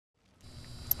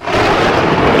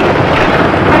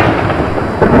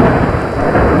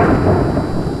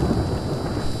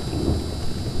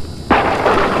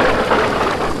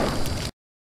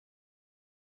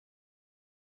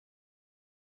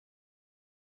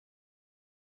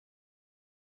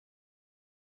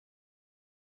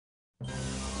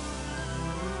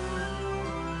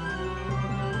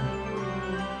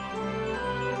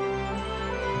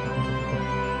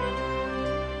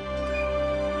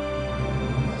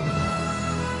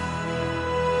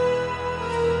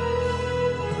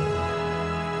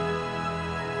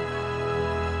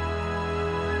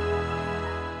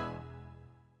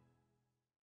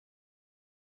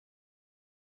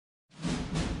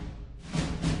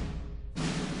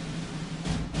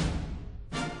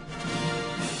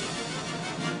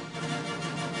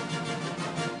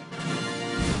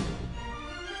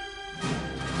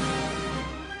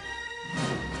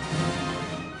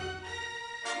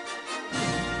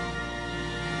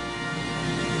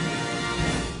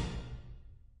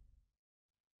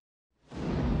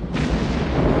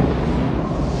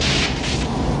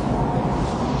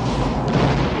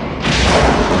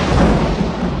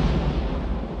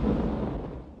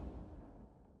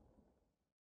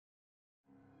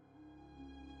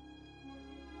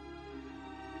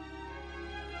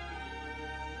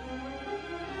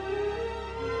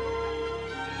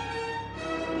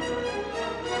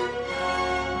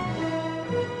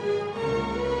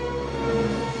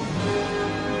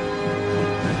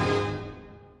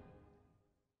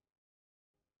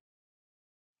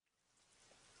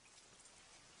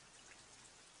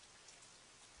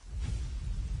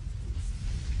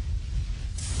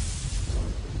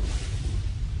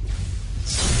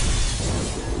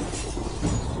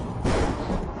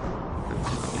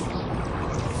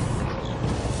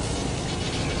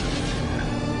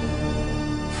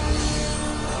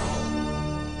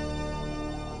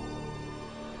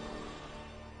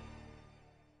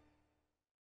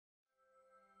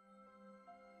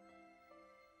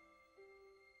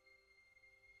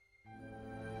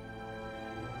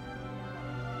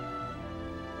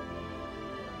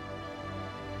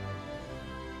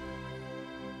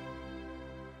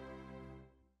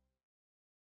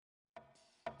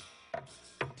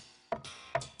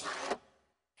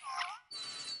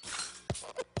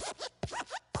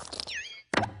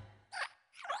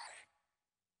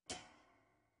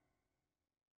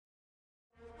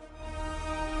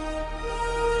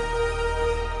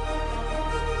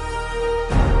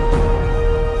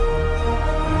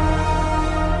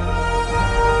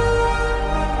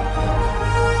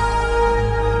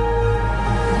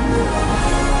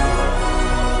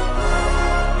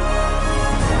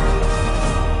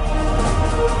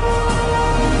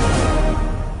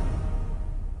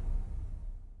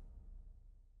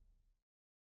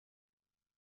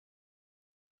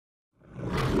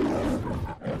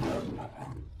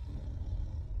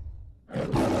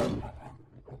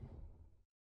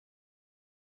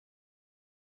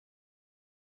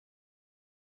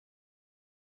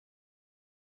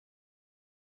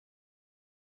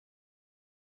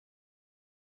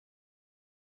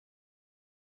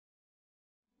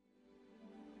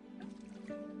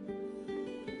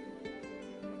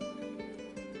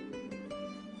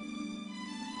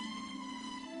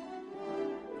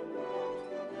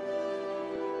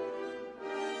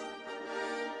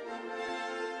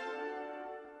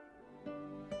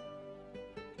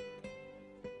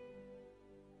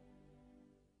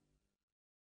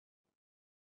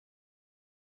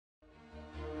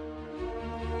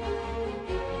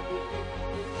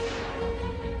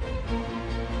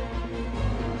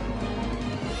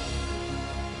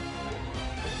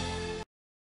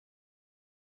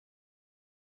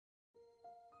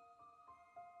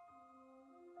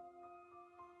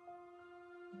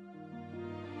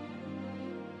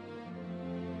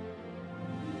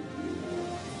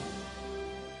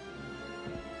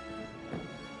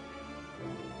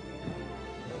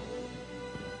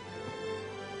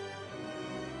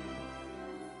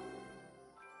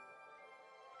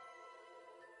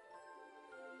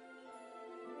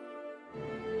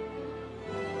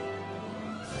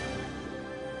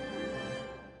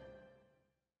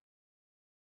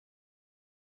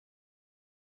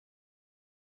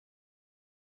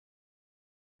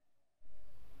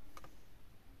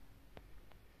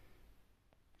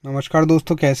नमस्कार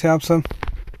दोस्तों, कैसे हैं आप सब।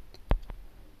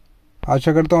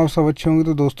 आशा करता हूँ आप सब अच्छे होंगे।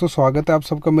 तो दोस्तों, स्वागत है आप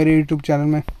सबका मेरे YouTube चैनल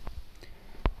में।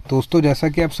 दोस्तों, जैसा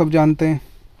कि आप सब जानते हैं,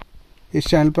 इस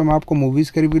चैनल पर मैं आपको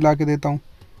मूवीज़ के रिव्यू ला के देता हूँ,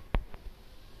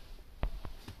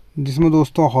 जिसमें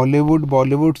दोस्तों Hollywood,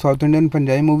 Bollywood, south Indian,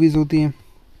 Punjabi movies होती हैं।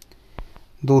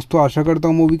 दोस्तों, आशा करता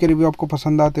हूँ मूवी के रिव्यू आपको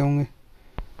पसंद आते होंगे।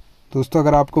 दोस्तों,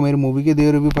 अगर आपको मेरी मूवी के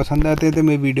दिए रिव्यू पसंद आते हैं तो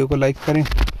मेरी वीडियो को लाइक करें,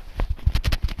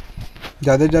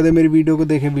 ज़्यादा से ज़्यादा मेरी वीडियो को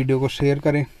देखें, वीडियो को शेयर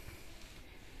करें,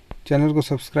 चैनल को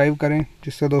सब्सक्राइब करें,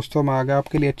 जिससे दोस्तों मैं आगे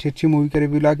आपके लिए अच्छी अच्छी मूवी का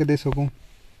रिव्यू ला के दे सकूं।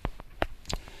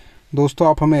 दोस्तों,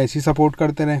 आप हमें ऐसी सपोर्ट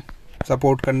करते रहें।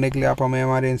 सपोर्ट करने के लिए आप हमें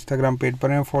हमारे इंस्टाग्राम पेज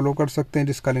पर फॉलो कर सकते हैं,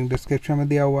 जिसका लिंक डिस्क्रिप्शन में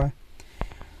दिया हुआ है।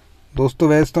 दोस्तों,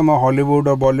 वैसे तो मैं हॉलीवुड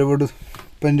और बॉलीवुड,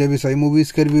 पंजाबी सही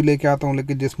मूवीज़ के रिव्यू लेके आता हूँ,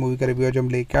 लेकिन जिस मूवी का रिव्यू आज हम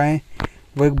लेके आए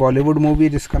वो एक बॉलीवुड मूवी है,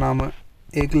 जिसका नाम है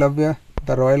एकलव्य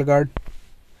द रॉयल गार्ड।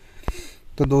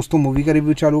 तो दोस्तों, मूवी का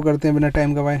रिव्यू चालू करते हैं बिना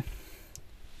टाइम गवाए।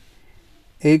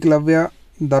 Eklavya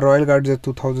the royal guard is a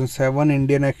 2007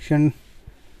 Indian action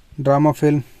drama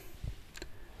film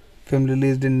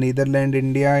released in Netherlands,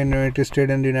 India, United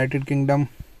States and United Kingdom.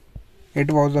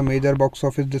 It was a major box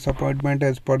office disappointment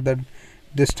as per the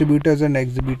distributors and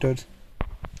exhibitors.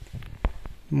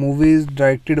 Movie is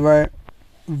directed by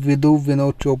Vidhu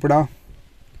Vinod Chopra,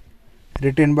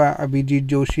 written by Abhijit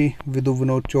Joshi, Vidhu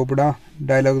Vinod Chopra,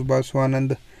 dialogues by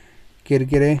Swanand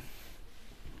Kirkire,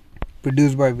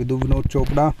 produced by Vidhu Vinod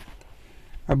Chopra,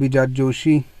 Abhijit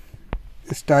Joshi,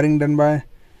 starring done by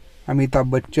Amitabh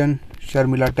Bachchan,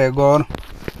 Sharmila Tagore,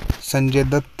 Sanjay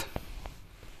Dutt,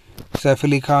 Saif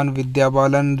Ali Khan, Vidya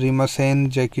Balan, Reema Sen,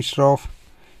 Jackie Shroff,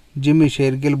 Jimmy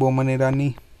Shergill, Boman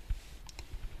Irani.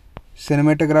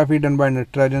 Cinematography done by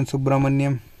Natarajan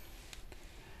Subramaniam,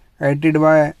 edited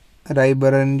by Rai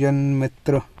Baranjan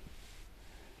Mitra,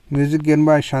 music given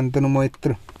by Shantanu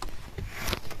Moitra,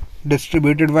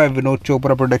 distributed by Vinod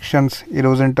Chopra Productions,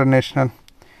 Eros International.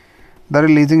 The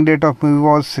releasing date of movie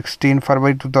was 16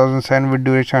 February 2007 with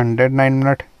duration 109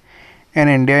 minutes in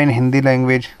India in Hindi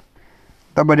language.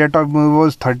 The budget of movie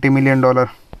was $30 million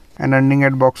and earning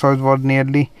at box office was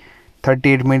nearly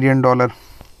 $38 million.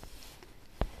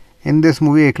 In this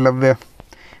movie, Eklavya,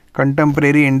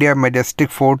 contemporary India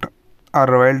majestic fort,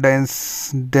 a royal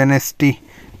dynasty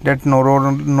that no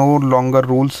longer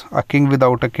rules, a king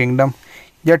without a kingdom.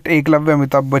 Yet Eklavya,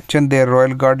 Amitabh Bachchan, their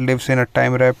royal guard, lives in a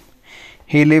time warp.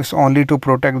 He lives only to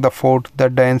protect the fort, the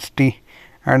dynasty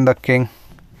and the king.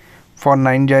 For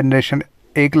 9 generations,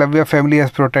 Eklavya family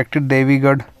has protected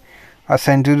Devigarh, a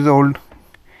centuries-old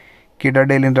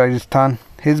citadel in Rajasthan.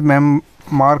 His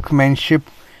marksmanship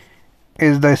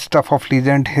is the stuff of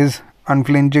legend. His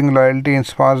unflinching loyalty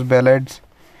inspires ballads.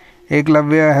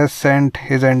 Eklavya has spent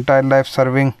his entire life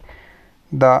serving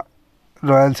the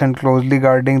royals and closely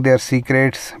guarding their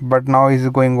secrets, but now he is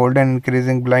going old and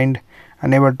increasing blind,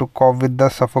 unable to cope with the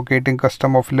suffocating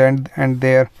custom of land and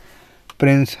their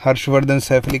prince Harshvardhan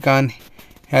Saif Ali Khan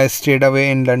has stayed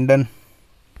away in London.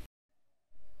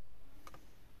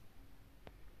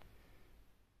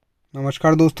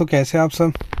 नमस्कार दोस्तों, कैसे हैं आप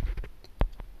सब।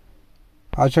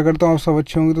 आशा करता हूँ आप सब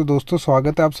अच्छे होंगे। तो दोस्तों,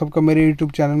 स्वागत है आप सबका मेरे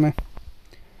यूट्यूब चैनल में।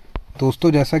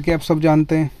 दोस्तों, जैसा कि आप सब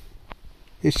जानते हैं,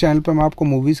 इस चैनल पर मैं आपको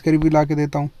मूवीज़ का रिव्यू ला के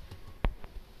देता हूँ,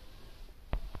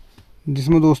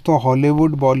 जिसमें दोस्तों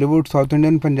Hollywood, Bollywood, south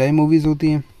Indian, Punjabi movies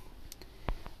होती हैं।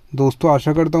 दोस्तों,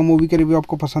 आशा करता हूँ मूवी के रिव्यू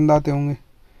आपको पसंद आते होंगे।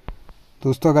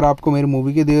 दोस्तों, अगर आपको मेरी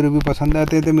मूवी के दिए रिव्यू पसंद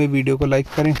आते हैं तो मेरी वीडियो को लाइक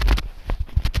करें,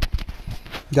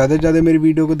 ज़्यादा से ज़्यादा मेरी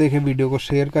वीडियो को देखें, वीडियो को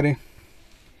शेयर करें,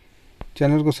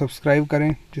 चैनल को सब्सक्राइब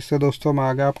करें, जिससे दोस्तों मैं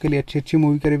आगे आपके लिए अच्छी अच्छी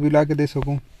मूवी का रिव्यू ला के दे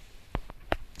सकूँ।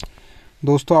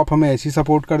 दोस्तों, आप हमें ऐसी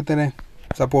सपोर्ट करते रहें।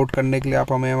 सपोर्ट करने के लिए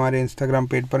आप हमें हमारे इंस्टाग्राम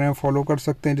पेज पर फॉलो कर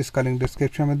सकते हैं, जिसका लिंक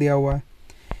डिस्क्रिप्शन में दिया हुआ है।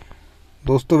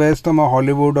 दोस्तों, वैसे तो मैं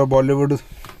हॉलीवुड और बॉलीवुड,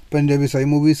 पंजाबी सही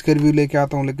मूवीज़ के रिव्यू लेके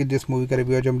आता हूँ, लेकिन जिस मूवी का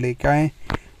रिव्यू आज हम लेके आए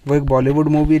वो एक बॉलीवुड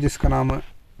मूवी है, जिसका नाम है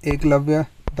एकलव्य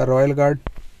द रॉयल गार्ड।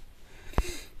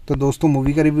 तो दोस्तों,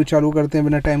 मूवी का रिव्यू चालू करते हैं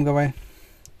बिना टाइम गवाए।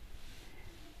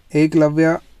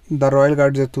 Eklavya the royal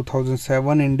guard is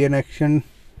 2007 Indian action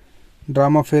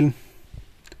drama film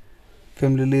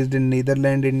released in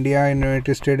Netherlands, India,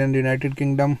 United States and United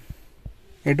Kingdom.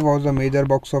 It was a major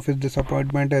box office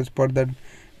disappointment as per the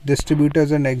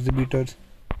distributors and exhibitors.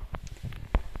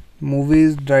 Movie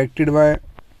is directed by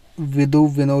Vidhu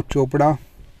Vinod Chopra,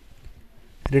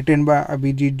 written by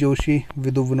Abhijit Joshi,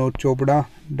 Vidhu Vinod Chopra,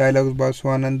 dialogues by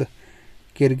Swanand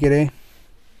Kirkire,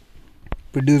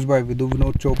 produced by Vidhu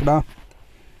Vinod Chopra,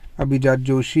 Abhijit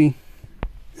Joshi,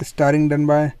 starring done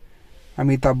by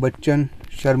Amitabh Bachchan,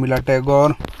 Sharmila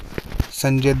Tagore,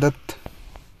 Sanjay Dutt,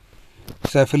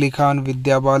 Saif Ali Khan,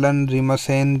 Vidya Balan, Reema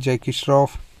Sen, Jackie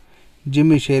Shroff,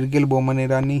 Jimmy Shergill, Boman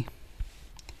Irani.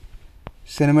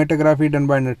 Cinematography done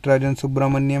by Natarajan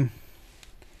Subramaniam,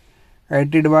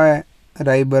 edited by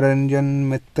रायबरंजन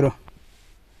Mitra,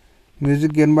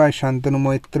 music given by Shantanu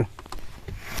मोहित्र,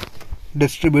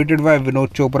 distributed by Vinod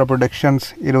Chopra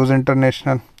productions, Eros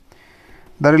international.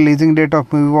 The releasing date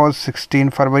of movie was 16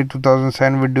 February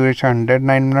 2007 with duration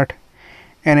 109 minutes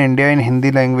in India in Hindi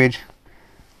language.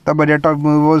 The budget of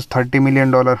movie was $30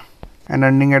 million and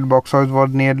earning at box office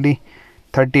was nearly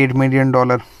 $38 million.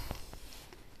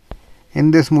 In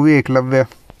this movie, Eklavya,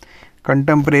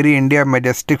 contemporary India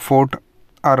majestic fort,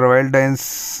 a royal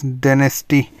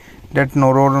dynasty that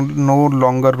no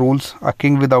longer rules, a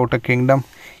king without a kingdom.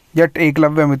 Yet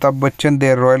Eklavya Amitabh Bachchan,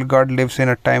 their royal guard, lives in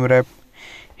a time wrap.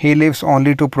 He lives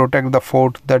only to protect the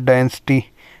fort, the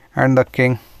dynasty, and the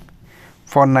king.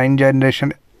 For 9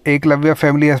 generations, Eklavya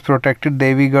family has protected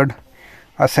Devigarh,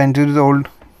 a centuries-old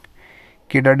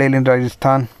citadel in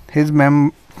Rajasthan. His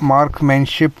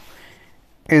marksmanship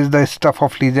is the stuff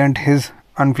of legend. His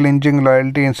unflinching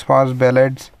loyalty inspires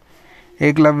ballads.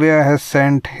 Eklavya has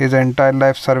spent his entire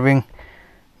life serving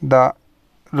the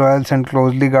royals and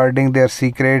closely guarding their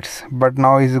secrets, but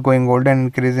now he is going old and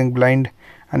increasing blind,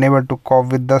 unable to cope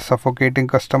with the suffocating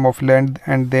custom of land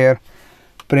and their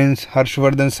prince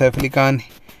Harshvardhan Saif Ali Khan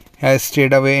has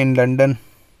stayed away in London.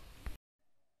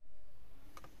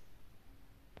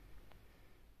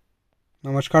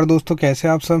 नमस्कार दोस्तों, कैसे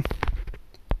हैं आप सब।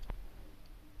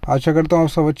 आशा करता हूँ आप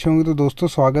सब अच्छे होंगे। तो दोस्तों,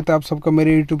 स्वागत है आप सबका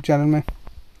मेरे यूट्यूब चैनल में।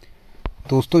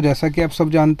 दोस्तों, जैसा कि आप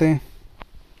सब जानते हैं,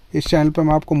 इस चैनल पर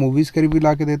मैं आपको मूवीज़ का रिव्यू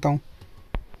ला के देता हूँ,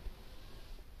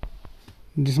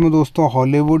 जिसमें दोस्तों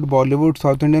Hollywood, Bollywood,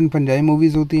 south Indian, Punjabi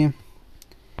movies होती हैं।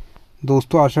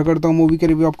 दोस्तों, आशा करता हूँ मूवी के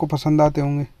रिव्यू आपको पसंद आते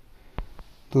होंगे।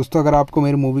 दोस्तों, अगर आपको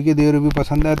मेरी मूवी के दिए रिव्यू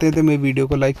पसंद आते हैं तो मेरी वीडियो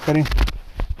को लाइक करें,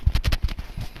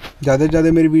 ज़्यादा से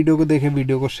ज़्यादा मेरी वीडियो को देखें,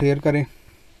 वीडियो को शेयर करें,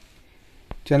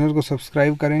 चैनल को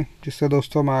सब्सक्राइब करें, जिससे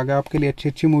दोस्तों मैं आगे आपके लिए अच्छी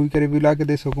अच्छी मूवी का रिव्यू ला के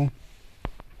दे सकूँ।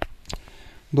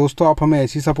 दोस्तों, आप हमें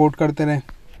ऐसी सपोर्ट करते रहें।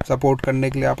 सपोर्ट करने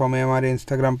के लिए आप हमें हमारे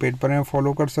इंस्टाग्राम पेज पर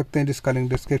फॉलो कर सकते हैं, जिसका लिंक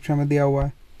डिस्क्रिप्शन में दिया हुआ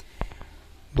है।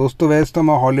 दोस्तों, वैसे तो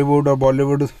मैं हॉलीवुड और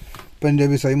बॉलीवुड,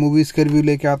 पंजाबी सही मूवीज़ के रिव्यू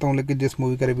लेके आता हूँ, लेकिन जिस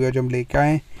मूवी का रिव्यू आज हम लेके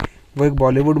आए वो एक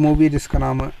बॉलीवुड मूवी है, जिसका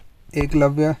नाम है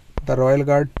एकलव्य द रॉयल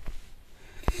गार्ड।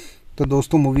 तो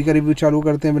दोस्तों, मूवी का रिव्यू चालू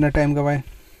करते हैं बिना टाइम गवाए।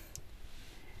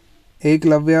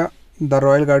 Eklavya the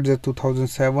royal guard is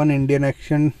 2007 Indian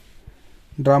action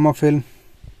drama film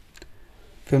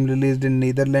released in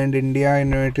Netherlands, India,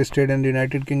 United States and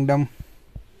United Kingdom.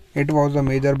 It was a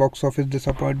major box office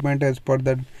disappointment as per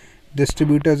the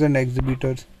distributors and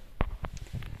exhibitors.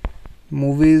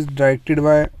 Movies directed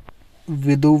by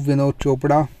Vidhu Vinod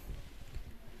Chopra,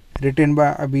 written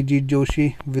by Abhijit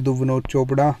Joshi, Vidhu Vinod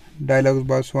Chopra, dialogues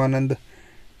by Swanand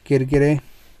Kirkire,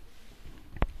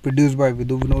 produced by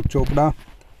Vidhu Vinod Chopra,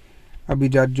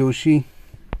 Abhijit Joshi,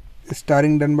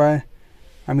 starring done by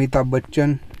Amitabh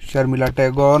Bachchan, Sharmila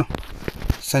Tagore,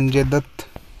 Sanjay Dutt,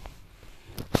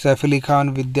 Saif Ali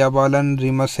Khan, Vidya Balan,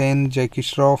 Reema Sen, Jackie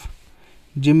Shroff,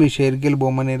 Jimmy Shergill,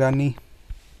 Boman Irani.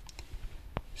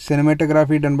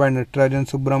 Cinematography done by Natarajan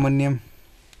Subramaniam,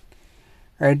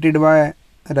 edited by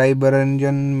Rai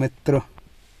Baranjan Mitra,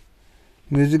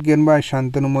 music given by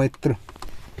Shantanu Moitra,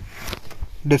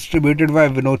 distributed by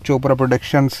Vinod Chopra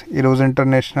Productions, Eros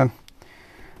International.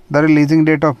 The releasing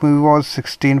date of movie was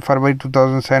 16 February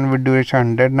 2007 with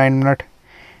duration 109 minutes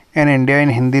in India in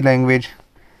Hindi language.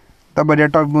 The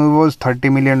budget of movie was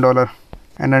 $30 million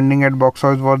and earning at box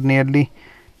office was nearly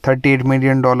 $38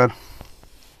 million.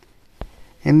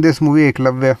 In this movie,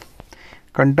 Eklavya,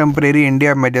 contemporary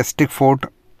India majestic fort,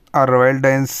 a royal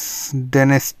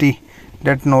dynasty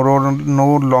that no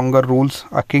longer rules,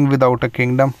 a king without a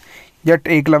kingdom. Yet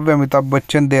Eklavya, Amitabh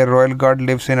Bachchan, their royal guard,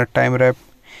 lives in a time wrap.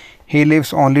 He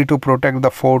lives only to protect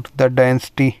the fort, the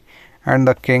dynasty and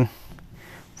the king.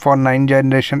 For 9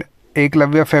 generations,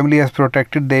 Eklavya family has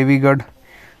protected Devigarh,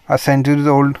 a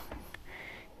centuries-old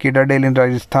citadel in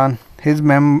Rajasthan. His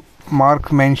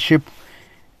marksmanship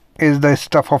is the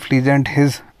stuff of legend.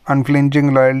 His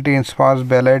unflinching loyalty inspires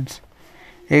ballads.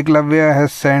 Eklavya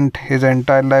has spent his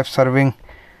entire life serving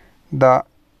the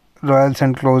royals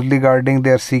and closely guarding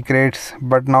their secrets,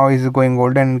 but now he is going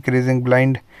old and increasingly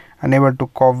blind, unable to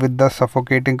cope with the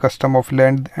suffocating custom of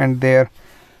land and their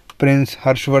prince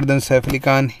Harshvardhan Saif Ali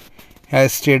Khan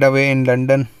has stayed away in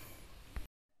London.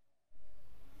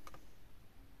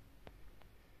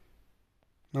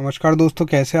 नमस्कार दोस्तों,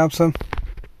 कैसे आप सब?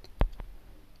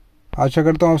 आशा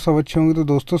करता हूँ आप सब अच्छे होंगे। तो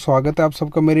दोस्तों, स्वागत है आप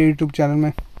सबका मेरे यूट्यूब चैनल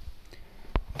में।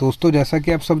 दोस्तों, जैसा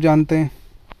कि आप सब जानते हैं,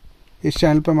 इस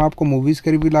चैनल पर मैं आपको मूवीज़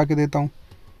के रिव्यू ला के देता हूँ,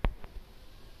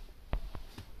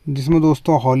 जिसमें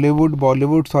दोस्तों Hollywood,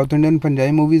 Bollywood, south Indian,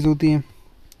 Punjabi movies होती हैं।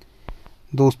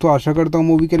 दोस्तों, आशा करता हूँ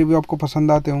मूवी के रिव्यू आपको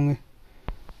पसंद आते होंगे।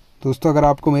 दोस्तों, अगर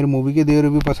आपको मेरे मूवी के दिए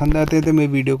रिव्यू पसंद आते हैं तो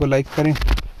मेरी वीडियो को लाइक करें,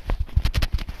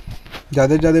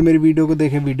 ज़्यादा से ज़्यादा मेरी वीडियो को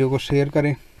देखें, वीडियो को शेयर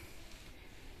करें,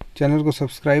 चैनल को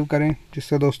सब्सक्राइब करें,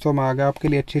 जिससे दोस्तों मैं आगे आपके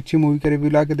लिए अच्छी अच्छी मूवी का रिव्यू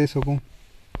ला के दे सकूं।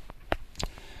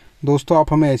 दोस्तों,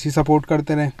 आप हमें ऐसी सपोर्ट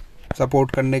करते रहें।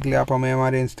 सपोर्ट करने के लिए आप हमें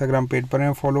हमारे इंस्टाग्राम पेज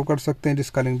पर फॉलो कर सकते हैं,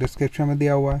 जिसका लिंक डिस्क्रिप्शन में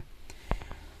दिया हुआ है।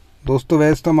 दोस्तों,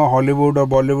 वैसे तो मैं हॉलीवुड और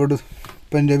बॉलीवुड,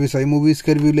 पंजाबी सही मूवीज़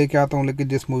के रिव्यू लेके आता हूँ, लेकिन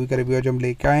जिस मूवी का रिव्यू आज हम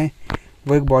लेके आए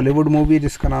वो एक बॉलीवुड मूवी है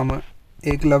जिसका नाम है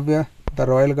एकलव्य द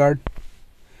रॉयल गार्ड।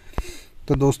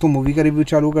 तो दोस्तों, मूवी का रिव्यू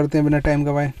चालू करते हैं बिना टाइम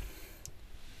गवाए।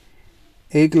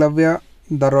 Eklavya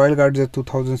the royal guard is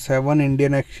 2007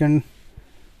 Indian action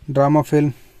drama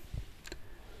film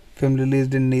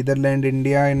released in Netherlands,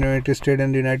 India, United States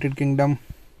and United Kingdom.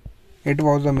 It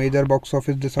was a major box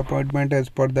office disappointment as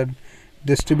per the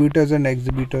distributors and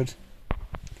exhibitors.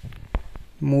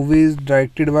 Movies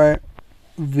directed by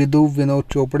Vidhu Vinod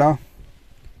Chopra,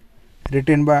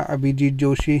 written by Abhijit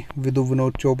Joshi, Vidhu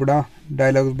Vinod Chopra,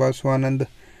 dialogues by Swanand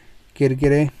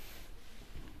Kirkire,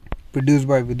 produced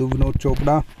by Vidhu Vinod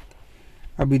Chopra,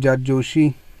 Abhijit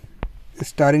Joshi,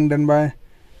 starring done by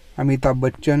Amitabh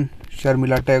Bachchan,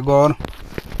 Sharmila Tagore,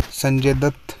 Sanjay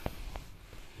Dutt,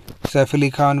 Saif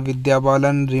Ali Khan, Vidya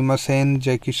Balan, Reema Sen,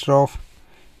 Jackie Shroff,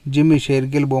 Jimmy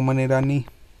Shergill, Boman Irani.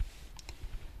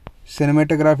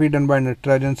 Cinematography done by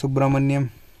Natarajan Subramaniam,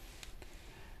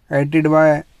 edited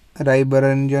by Rai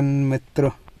Baranjan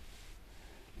Mitra,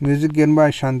 music given by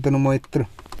Shantanu Moitra,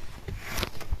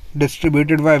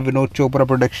 distributed by Vinod Chopra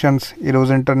Productions,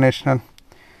 Eros International.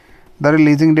 The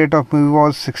releasing date of movie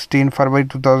was 16 February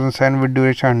 2007 with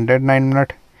duration 109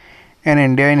 minutes in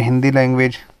India in Hindi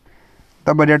language.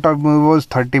 The budget of movie was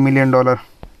 $30 million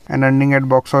and earning at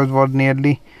box office was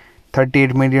nearly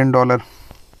 $38 million.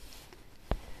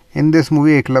 In this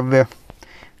movie, Eklavya,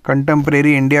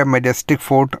 contemporary India majestic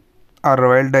fort, a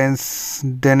royal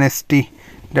dynasty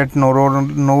that no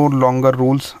longer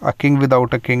rules, a king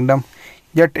without a kingdom.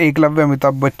 Yet Eklavya,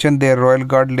 Amitabh Bachchan, their royal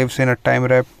guard, lives in a time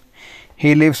wrap.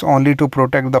 He lives only to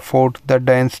protect the fort, the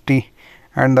dynasty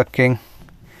and the king.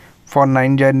 For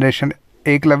 9 generations,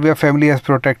 Eklavya family has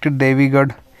protected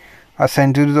Devigarh, a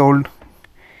centuries-old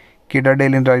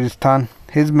citadel in Rajasthan.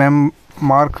 His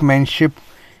marksmanship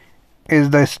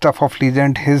is the stuff of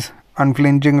legend. His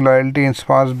unflinching loyalty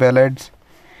inspires ballads.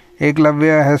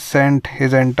 Eklavya has spent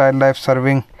his entire life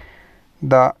serving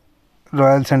the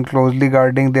royals and closely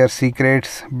guarding their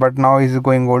secrets, but now he is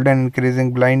going old and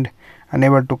increasingly blind,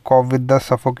 unable to cope with the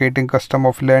suffocating custom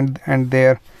of land, and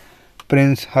their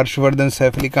Prince Harshvardhan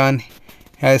Saif Ali Khan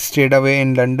has stayed away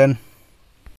in London.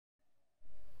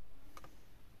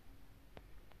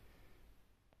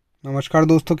 नमस्कार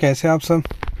दोस्तों, कैसे आप सब?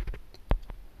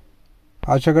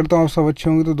 आशा करता हूँ आप सब अच्छे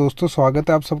होंगे। तो दोस्तों, स्वागत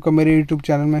है आप सबका मेरे यूट्यूब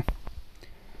चैनल में।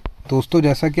 दोस्तों,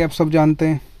 जैसा कि आप सब जानते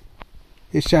हैं,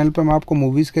 इस चैनल पर मैं आपको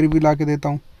मूवीज़ का रिव्यू ला के देता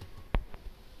हूँ,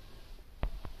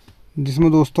 जिसमें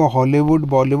दोस्तों Hollywood,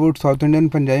 Bollywood, south Indian,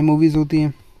 Punjabi movies होती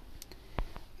हैं।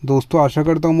 दोस्तों, आशा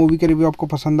करता हूँ मूवी के रिव्यू आपको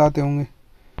पसंद आते होंगे।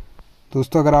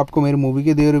 दोस्तों, अगर आपको मेरी मूवी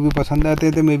के दिए रिव्यू पसंद आते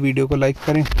हैं तो मेरी वीडियो को लाइक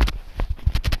करें,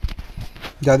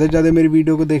 ज़्यादा से ज़्यादा मेरी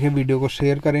वीडियो को देखें, वीडियो को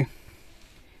शेयर करें,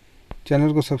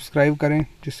 चैनल को सब्सक्राइब करें,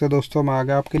 जिससे दोस्तों मैं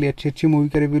आगे आपके लिए अच्छी अच्छी मूवी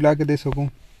का रिव्यू ला के दे सकूँ।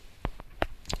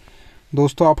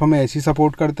 दोस्तों, आप हमें ऐसी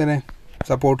सपोर्ट करते रहें।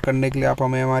 सपोर्ट करने के लिए आप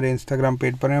हमें हमारे इंस्टाग्राम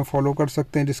पेज पर फॉलो कर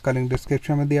सकते हैं, जिसका लिंक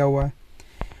डिस्क्रिप्शन में दिया हुआ है।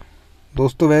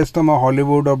 दोस्तों, वैसे तो मैं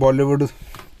हॉलीवुड और बॉलीवुड,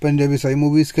 पंजाबी सही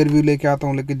मूवीज़ के रिव्यू लेके आता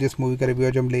हूँ, लेकिन जिस मूवी का रिव्यू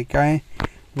आज हम लेके आए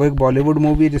वो एक बॉलीवुड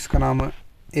मूवी है, जिसका नाम है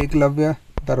एकलव्य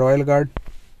द रॉयल गार्ड।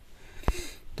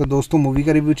 तो दोस्तों, मूवी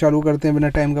का रिव्यू चालू करते हैं बिना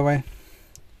टाइम गवाए।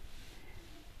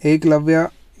 Eklavya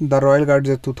the royal guard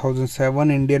is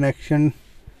 2007 Indian action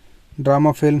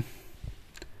drama film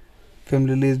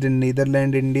released in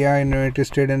Netherlands, India, United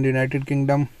States and United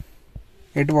Kingdom.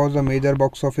 It was a major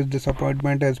box office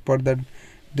disappointment as per the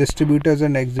distributors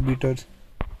and exhibitors.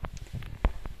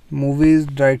 Movie is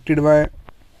directed by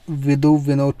Vidhu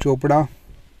Vinod Chopra,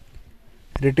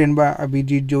 written by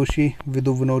Abhijit Joshi,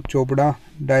 Vidhu Vinod Chopra,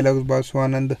 dialogues by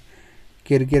Swanand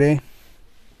Kirkire,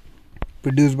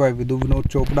 produced by Vidhu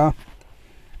Vinod Chopra,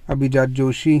 Abhijit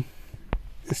Joshi,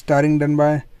 starring done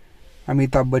by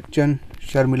Amitabh Bachchan,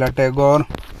 Sharmila Tagore,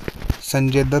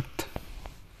 Sanjay Dutt,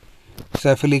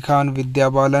 Saif Ali Khan, Vidya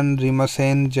Balan, Reema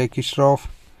Sen, Jackie Shroff,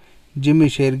 Jimmy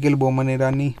Shergill, Boman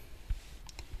Irani.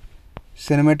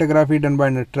 Cinematography done by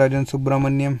Natarajan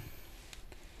Subramaniam,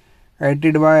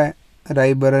 edited by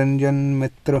रायबरंजन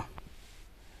Mitra,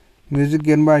 music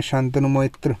given by Shantanu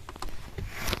मोहित्र,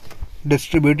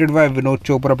 distributed by Vinod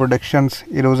Chopra productions,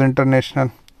 Eros international.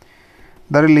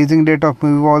 The releasing date of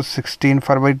movie was 16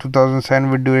 February 2007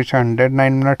 with duration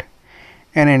 109 minutes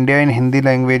in India in Hindi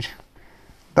language.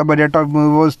 The budget of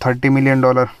movie was $30 million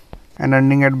and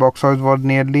earning at box office was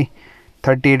nearly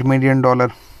 $38 million.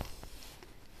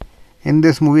 In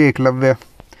this movie, Eklavya,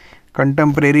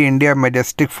 contemporary India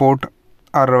majestic fort,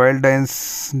 a royal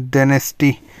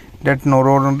dynasty that no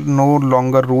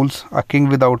longer rules, a king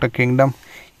without a kingdom.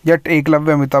 Yet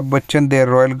Eklavya Amitabh Bachchan, their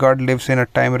royal guard, lives in a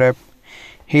time wrap.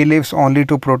 He lives only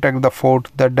to protect the fort,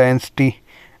 the dynasty,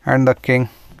 and the king.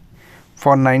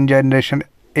 For 9 generations,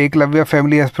 Eklavya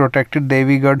family has protected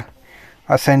Devigarh,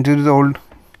 a centuries-old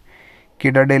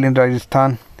citadel in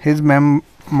Rajasthan. His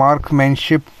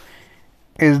marksmanship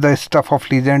is the stuff of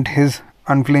legend. His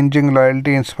unflinching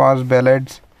loyalty inspires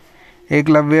ballads.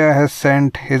 Eklavya has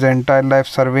spent his entire life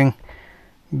serving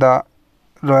the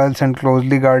royals and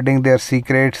closely guarding their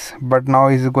secrets, but now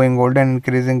he is going old and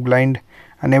increasingly blind,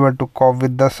 unable to cope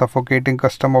with the suffocating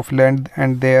custom of land,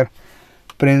 and their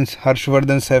Prince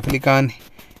Harshvardhan Saif Ali Khan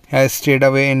has stayed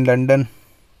away in London.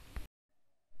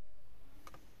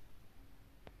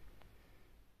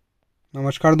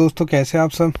 नमस्कार दोस्तों, कैसे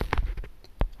आप सब?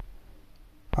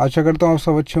 आशा करता हूँ आप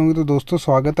सब अच्छे होंगे। तो दोस्तों,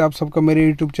 स्वागत है आप सबका मेरे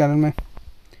यूट्यूब चैनल में।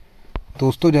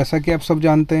 दोस्तों, जैसा कि आप सब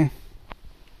जानते हैं,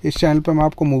 इस चैनल पर मैं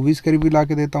आपको मूवीज़ का रिव्यू ला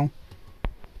के देता हूँ,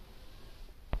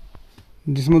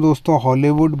 जिसमें दोस्तों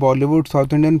Hollywood, Bollywood,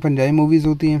 south Indian, Punjabi movies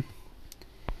होती हैं।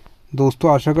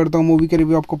 दोस्तों, आशा करता हूँ मूवी के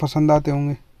रिव्यू आपको पसंद आते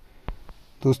होंगे।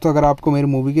 दोस्तों, अगर आपको मेरी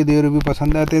मूवी के दिए रिव्यू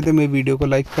पसंद आते हैं तो मेरी वीडियो को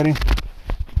लाइक करें,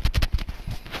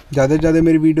 ज़्यादा से ज़्यादा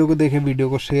मेरी वीडियो को देखें, वीडियो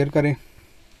को शेयर करें,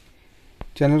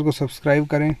 चैनल को सब्सक्राइब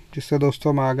करें, जिससे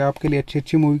दोस्तों मैं आगे आपके लिए अच्छी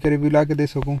अच्छी मूवी का रिव्यू ला के दे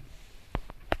सकूँ।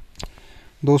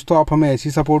 दोस्तों, आप हमें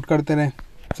ऐसी सपोर्ट करते रहें।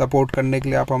 सपोर्ट करने के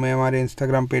लिए आप हमें हमारे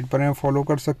इंस्टाग्राम पेज पर फॉलो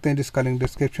कर सकते हैं, जिसका लिंक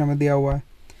डिस्क्रिप्शन में दिया हुआ है।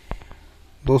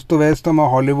 दोस्तों, वैसे तो मैं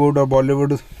हॉलीवुड और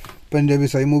बॉलीवुड, पंजाबी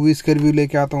सही मूवीज़ के रिव्यू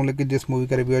लेके आता हूँ, लेकिन जिस मूवी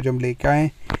का रिव्यू आज हम लेके आए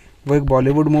वो एक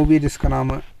बॉलीवुड मूवी है, जिसका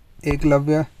नाम है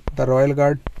एकलव्य द रॉयल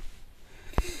गार्ड।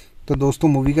 तो दोस्तों,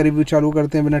 मूवी का रिव्यू चालू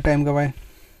करते हैं बिना टाइम गवाए।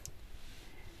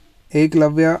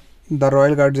 Eklavya the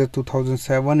royal guard is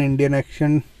 2007 Indian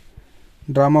action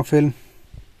drama film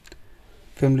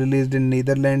released in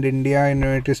Netherlands, India,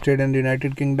 United States and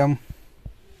United Kingdom.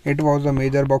 It was a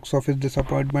major box office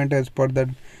disappointment as per the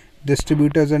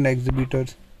distributors and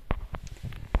exhibitors.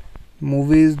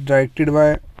 Movie is directed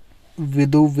by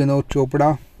Vidhu Vinod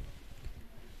Chopra,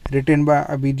 written by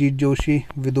Abhijit Joshi,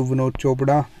 Vidhu Vinod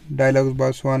Chopra, dialogues by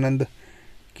Swanand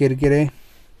Kirkire,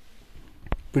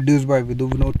 produced by Vidhu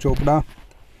Vinod Chopra,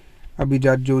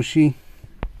 अभिजात Joshi,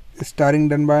 starring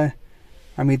done by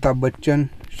Amitabh Bachchan,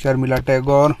 Sharmila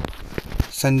Tagore,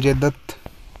 Sanjay Dutt,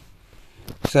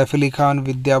 Saif Ali Khan,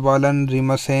 Vidya Balan,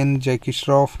 Reema Sen, Jackie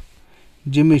Shroff,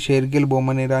 Jimmy Shergill,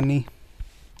 Boman Irani.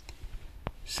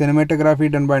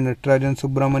 Cinematography done by Natarajan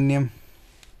Subramaniam.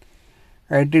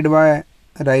 Edited by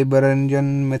Raibaranjan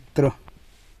Mitra.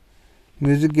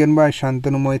 Music given by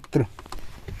Shantanu Moitra.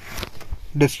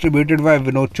 Distributed by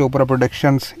Vinod Chopra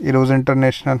Productions, Eros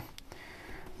International.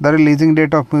 The releasing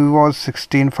date of movie was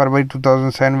 16 February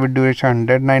 2007 with duration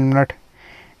 109 minutes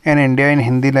in India in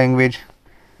Hindi language.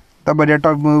 The budget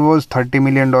of movie was $30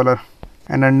 million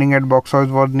and earning at box office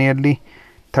was nearly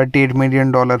 $38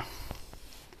 million.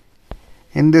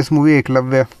 In this movie,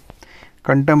 Eklavya,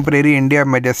 contemporary India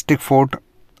majestic fort,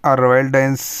 a royal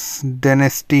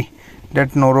dynasty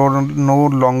that no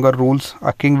longer rules,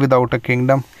 a king without a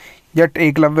kingdom. Yet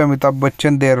Eklavya, Amitabh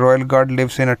Bachchan, their royal guard,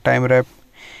 lives in a time wrap.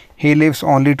 He lives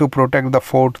only to protect the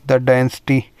fort, the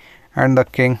dynasty, and the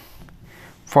king.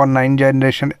 For 9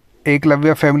 generations,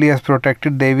 Eklavya family has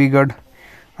protected Devigarh,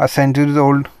 a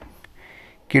centuries-old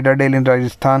citadel in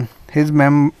Rajasthan. His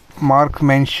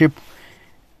marksmanship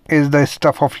is the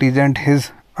stuff of legend.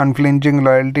 His unflinching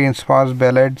loyalty inspires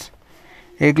ballads.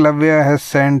 Eklavya has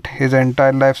spent his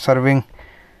entire life serving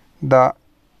the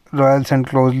royals and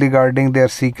closely guarding their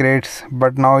secrets,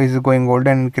 but now he is going old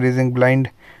and increasingly blind,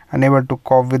 unable to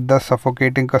cope with the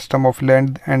suffocating custom of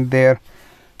land and their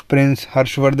prince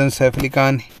Harshvardhan Saif Ali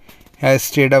Khan has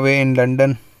stayed away in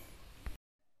London.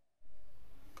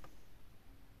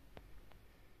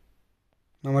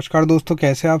 नमस्कार दोस्तों,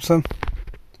 कैसे आप सब?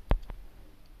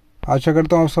 आशा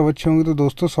करता हूँ आप सब अच्छे होंगे। तो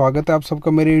दोस्तों, स्वागत है आप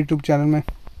सबका मेरे यूट्यूब चैनल में।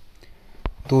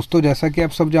 दोस्तों, जैसा कि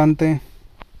आप सब जानते हैं,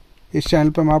 इस चैनल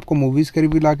पर मैं आपको मूवीज़ के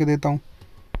रिव्यू ला के देता हूँ,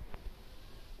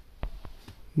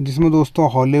 जिसमें दोस्तों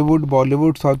Hollywood,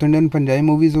 Bollywood, south Indian, Punjabi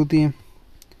movies होती हैं।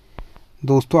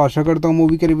 दोस्तों, आशा करता हूँ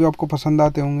मूवी के रिव्यू आपको पसंद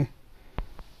आते होंगे।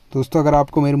 दोस्तों, अगर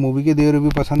आपको मेरे मूवी के दिए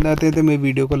रिव्यू पसंद आते हैं तो मेरी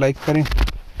वीडियो को लाइक करें,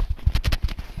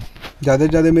 ज़्यादा से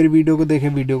ज़्यादा मेरी वीडियो को देखें,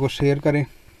 वीडियो को शेयर करें,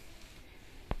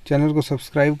 चैनल को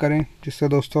सब्सक्राइब करें, जिससे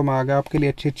दोस्तों मैं आगे आपके लिए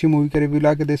अच्छी अच्छी मूवी का रिव्यू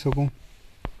ला के दे सकूं।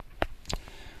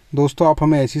 दोस्तों, आप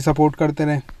हमें ऐसी सपोर्ट करते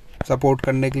रहें। सपोर्ट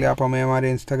करने के लिए आप हमें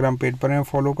हमारे इंस्टाग्राम पेज पर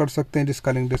फॉलो कर सकते हैं,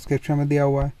 जिसका लिंक डिस्क्रिप्शन में दिया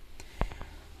हुआ है।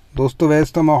 दोस्तों,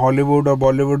 वैसे तो मैं हॉलीवुड और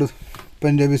बॉलीवुड,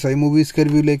 पंजाबी सही मूवीज़ के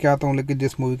रिव्यू लेके आता हूँ, लेकिन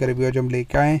जिस मूवी का रिव्यू आज हम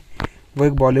लेके आए वो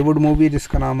एक बॉलीवुड मूवी है,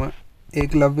 जिसका नाम है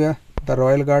एकलव्य द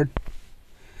रॉयल गार्ड।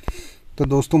 तो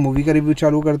दोस्तों, मूवी का रिव्यू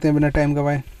चालू करते हैं बिना टाइम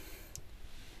गवाए।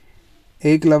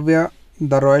 Eklavya,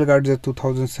 The Royal Guards is a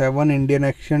 2007 Indian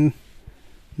action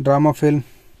drama film.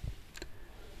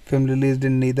 Film released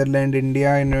in Netherlands,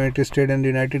 India, United States and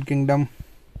United Kingdom.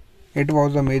 It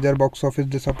was a major box office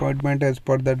disappointment as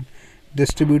per the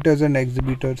distributors and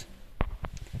exhibitors.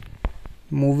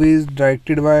 Movie is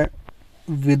directed by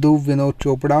Vinod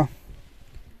Chopra.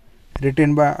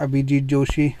 Written by Abhijit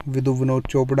Joshi, Vinod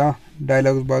Chopra.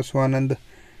 Dialogues by Swanand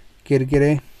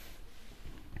Kirkire.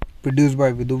 Produced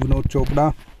by Vinod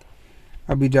Chopra,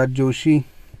 Abhijat Joshi,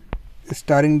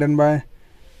 starring done by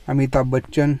Amitabh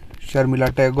Bachchan, Sharmila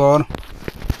Tagore,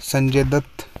 Sanjay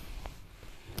Dutt,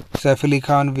 Saif Ali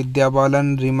Khan, Vidya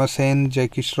Balan, Reema Sen,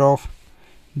 Jackie Shroff,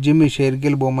 Jimmy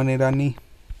Shergill, Boman Irani.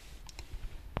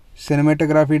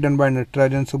 Cinematography done by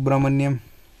Natarajan Subramaniam.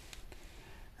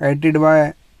 Edited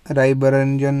by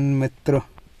Raibaranjan Mitra.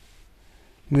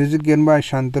 Music given by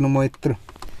Shantanu Moitra.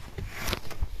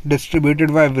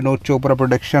 Distributed by Vinod Chopra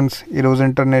Productions, Eros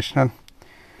International.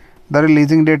 The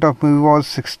releasing date of movie was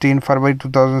 16 February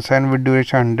 2007 with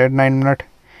duration 109 minutes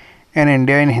in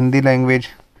India in Hindi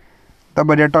language. The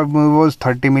budget of movie was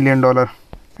 $30 million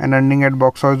and earning at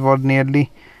box office was nearly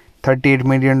 $38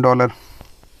 million.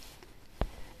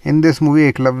 In this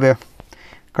movie, Eklavya,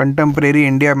 contemporary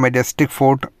India majestic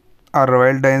fort, a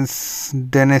royal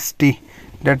dynasty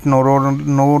that no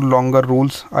longer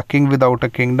rules, a king without a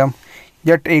kingdom.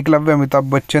 Yet Eklavya, Amitabh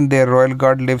Bachchan, their royal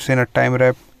guard, lives in a time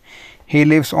wrap. He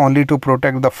lives only to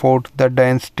protect the fort, the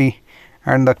dynasty,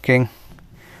 and the king.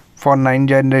 For 9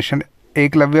 generations,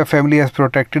 Eklavya family has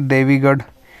protected Devigarh,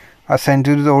 a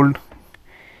centuries-old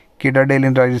citadel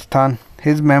in Rajasthan.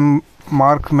 His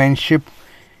marksmanship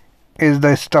is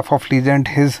the stuff of legend.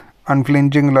 His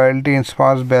unflinching loyalty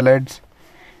inspires ballads.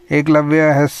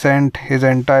 Eklavya has spent his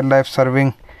entire life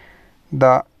serving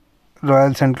the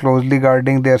royals and closely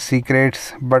guarding their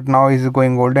secrets, but now he is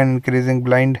going old and increasingly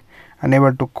blind,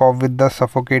 unable to cope with the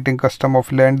suffocating custom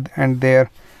of land and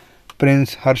their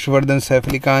prince Harshvardhan Saif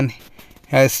Ali Khan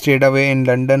has stayed away in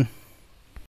London.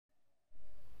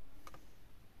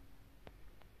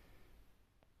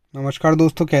 नमस्कार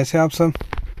दोस्तों, कैसे आप सब?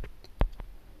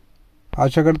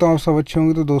 आशा करता हूँ आप सब अच्छे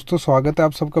होंगे। तो दोस्तों स्वागत है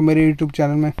आप सबका मेरे यूट्यूब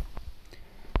चैनल में।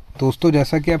 दोस्तों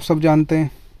जैसा कि आप सब जानते हैं,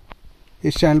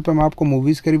 इस चैनल पर मैं आपको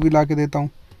मूवीज़ के रिव्यू ला के देता हूँ,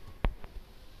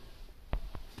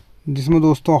 जिसमें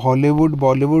दोस्तों Hollywood,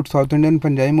 Bollywood, south Indian,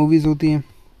 Punjabi movies होती हैं।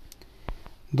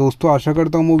 दोस्तों आशा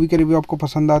करता हूँ मूवी के रिव्यू आपको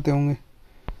पसंद आते होंगे।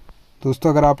 दोस्तों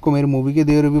अगर आपको मेरी मूवी के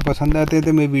दिए रिव्यू पसंद आते हैं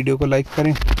तो मेरी वीडियो को लाइक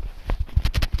करें,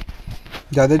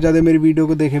 ज़्यादा से ज़्यादा मेरी वीडियो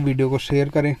को देखें, वीडियो को शेयर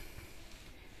करें,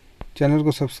 चैनल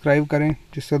को सब्सक्राइब करें,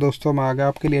 जिससे दोस्तों मैं आगे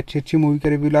आपके लिए अच्छी अच्छी मूवी का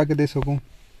रिव्यू ला के दे सकूँ।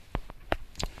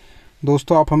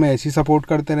 दोस्तों आप हमें ऐसी सपोर्ट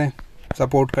करते रहें।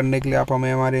 सपोर्ट करने के लिए आप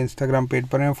हमें हमारे इंस्टाग्राम पेज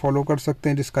पर फॉलो कर सकते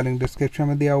हैं, जिसका लिंक डिस्क्रिप्शन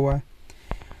में दिया हुआ है।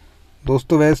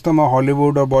 दोस्तों वैसे तो मैं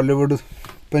हॉलीवुड और बॉलीवुड,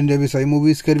 पंजाबी सही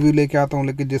मूवीज़ के रिव्यू लेके आता हूँ,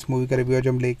 लेकिन जिस मूवी का रिव्यू आज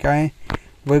हम लेके आए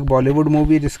वो एक बॉलीवुड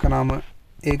मूवी है जिसका नाम है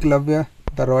एकलव्य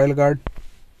द रॉयल गार्ड।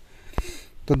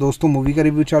 तो दोस्तों मूवी का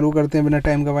रिव्यू चालू करते हैं बिना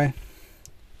टाइम गवाए।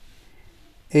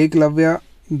 Eklavya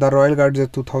the royal guard is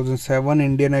 2007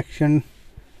 Indian action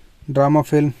drama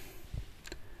film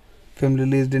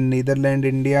released in Netherlands,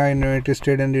 India, United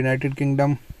States and United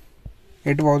Kingdom.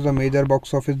 It was a major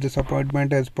box office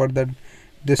disappointment as per the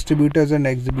distributors and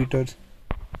exhibitors.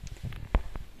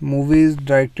 Movie is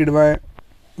directed by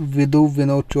Vidhu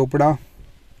Vinod Chopra,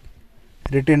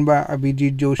 written by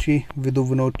Abhijit Joshi, Vidhu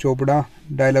Vinod Chopra,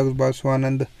 dialogues by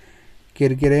Swanand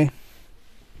Kirkire,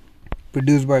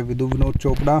 produced by Vidhu Vinod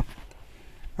Chopra,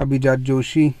 Abhijit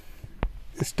Joshi,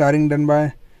 starring done by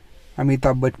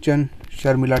Amitabh Bachchan,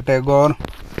 Sharmila Tagore,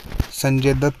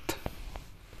 Sanjay Dutt,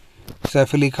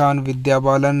 Saif Ali Khan, Vidya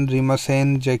Balan, Reema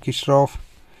Sen, Jackie Shroff,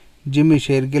 Jimmy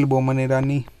Shergill, Boman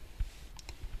Irani.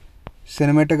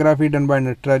 Cinematography done by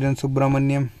Natarajan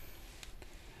Subramaniam,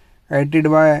 edited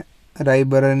by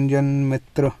रायबरंजन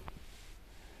Mitra,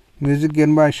 music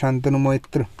given by Shantanu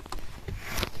मोहित्र,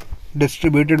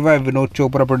 distributed by Vinod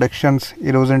Chopra productions,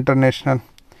 Eros international.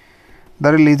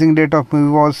 The releasing date of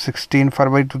movie was 16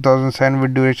 February 2007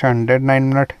 with duration 109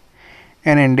 minutes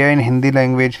in India in Hindi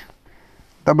language.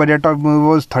 The budget of movie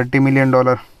was $30 million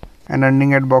and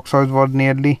earning at box office was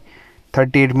nearly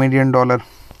 $38 million.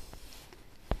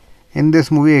 In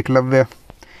this movie, Eklavya,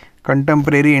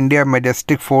 contemporary India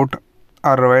majestic fort,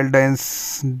 a royal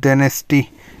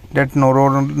dynasty that no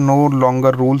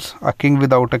longer rules, a king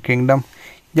without a kingdom.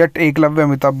 Yet Eklavya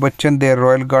Amitabh Bachchan, their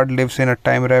royal guard, lives in a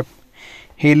time wrap.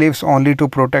 He lives only to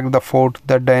protect the fort,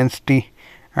 the dynasty,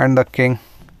 and the king.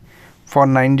 For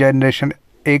 9 generations,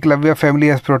 Eklavya family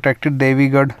has protected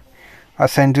Devigarh, a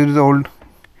centuries-old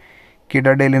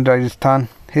citadel in Rajasthan.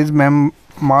 His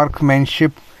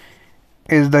marksmanship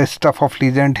is the stuff of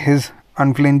legend. His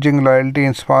unflinching loyalty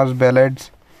inspires ballads.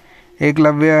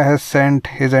 Eklavya has spent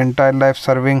his entire life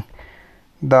serving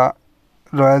the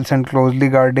royals and closely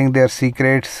guarding their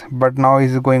secrets, but now he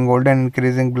is going old and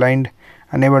increasingly blind,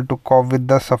 unable to cope with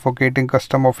the suffocating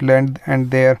custom of land,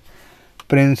 and their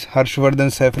prince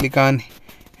Harshvardhan Saif Ali Khan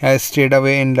has stayed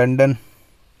away in London.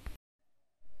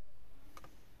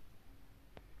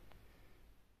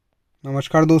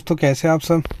 नमस्कार दोस्तों, कैसे हैं आप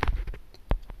सब?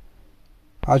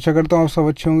 आशा करता हूँ आप सब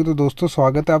अच्छे होंगे। तो दोस्तों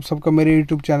स्वागत है आप सबका मेरे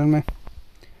यूट्यूब चैनल में।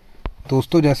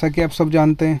 दोस्तों जैसा कि आप सब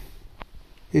जानते हैं,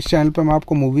 इस चैनल पर मैं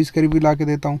आपको मूवीज़ के रिव्यू ला के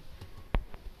देता हूँ,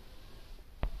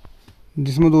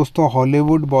 जिसमें दोस्तों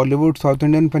Hollywood, Bollywood, south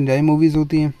Indian, Punjabi movies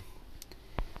होती हैं।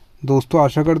 दोस्तों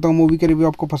आशा करता हूँ मूवी के रिव्यू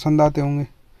आपको पसंद आते होंगे।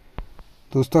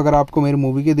 दोस्तों अगर आपको मेरी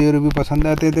मूवी के दिए रिव्यू पसंद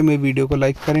आते हैं तो मेरी वीडियो को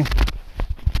लाइक करें,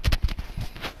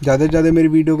 ज़्यादा से ज़्यादा मेरी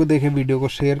वीडियो को देखें, वीडियो को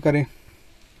शेयर करें,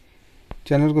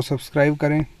 चैनल को सब्सक्राइब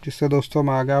करें, जिससे दोस्तों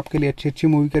मैं आगे आपके लिए अच्छी अच्छी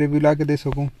मूवी का रिव्यू ला के दे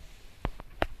सकूँ।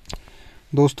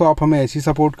 दोस्तों आप हमें ऐसी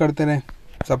सपोर्ट करते रहें।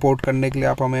 सपोर्ट करने के लिए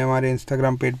आप हमें हमारे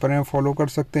इंस्टाग्राम पेज पर फॉलो कर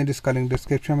सकते हैं, जिसका लिंक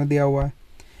डिस्क्रिप्शन में दिया हुआ है।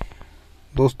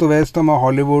 दोस्तों वैसे तो मैं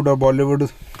हॉलीवुड और बॉलीवुड,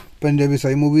 पंजाबी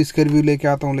सही मूवीज़ के रिव्यू लेके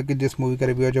आता हूँ, लेकिन जिस मूवी का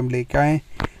रिव्यू आज हम लेके आए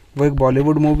वो एक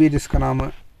बॉलीवुड मूवी है जिसका नाम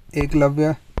है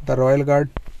एकलव्य द रॉयल गार्ड।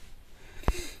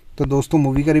 तो दोस्तों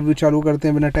मूवी का रिव्यू चालू करते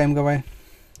हैं बिना टाइम गवाए।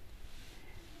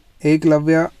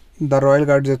 Eklavya the royal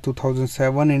guard is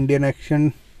 2007 Indian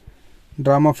action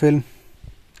drama film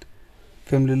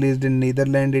released in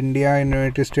Netherlands, India,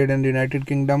 United States and United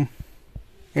Kingdom.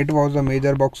 It was a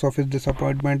major box office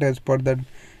disappointment as per the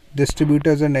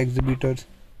distributors and exhibitors.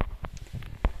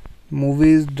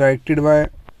 Movie is directed by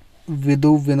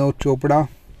Vidhu Vinod Chopra,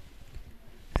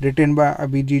 written by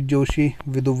Abhijit Joshi,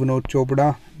 Vidhu Vinod Chopra,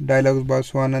 dialogues by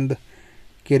Swanand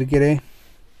Kirkire,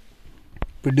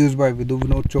 produced by Vidhu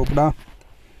Vinod Chopra,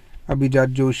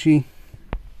 Abhijit Joshi,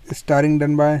 starring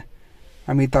done by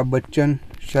Amitabh Bachchan,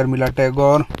 Sharmila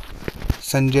Tagore,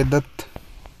 Sanjay Dutt,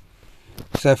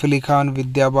 Saif Ali Khan,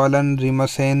 Vidya Balan, Reema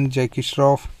Sen, Jackie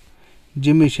Shroff,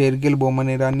 Jimmy Shergill, Boman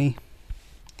Irani.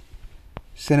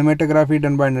 Cinematography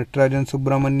done by Natarajan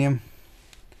Subramaniam.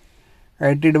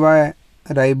 Edited by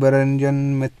Raibaranjan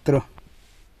Mitra.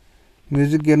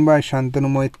 Music given by Shantanu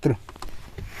Moitra.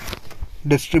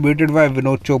 Distributed by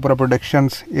Vinod Chopra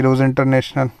Productions, Eros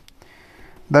International.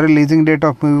 The releasing date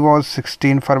of movie was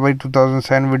 16 February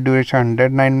 2007 with duration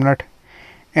 109 minutes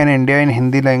in India in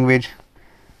Hindi language.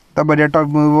 The budget of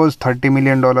movie was $30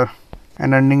 million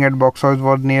and earning at box office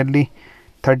was nearly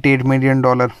 $38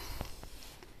 million.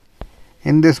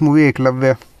 In this movie,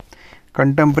 Eklavya,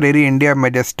 contemporary India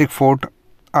majestic fort,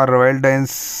 a royal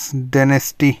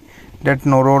dynasty that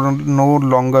no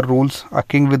longer rules, a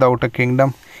king without a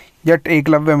kingdom. Yet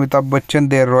Eklavya, Amitabh Bachchan,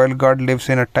 their royal guard, lives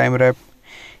in a time wrap.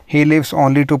 He lives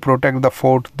only to protect the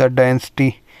fort, the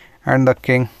dynasty and the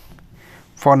king.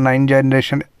 For 9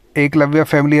 generations, Eklavya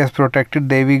family has protected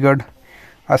Devigarh,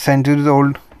 a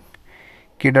centuries-old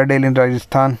citadel in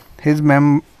Rajasthan. His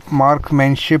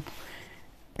marksmanship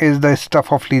is the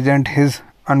stuff of legend. His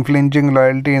unflinching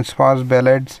loyalty inspires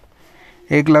ballads.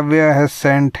 Eklavya has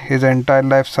spent his entire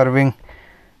life serving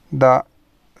the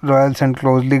royals and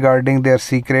closely guarding their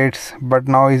secrets, but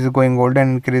now he is going old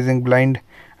and increasingly blind,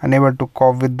 unable to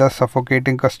cope with the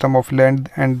suffocating custom of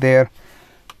land and their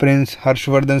prince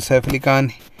Harshvardhan Saif Ali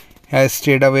Khan has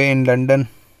stayed away in London.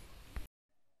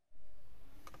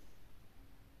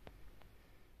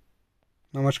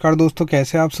 नमस्कार दोस्तों,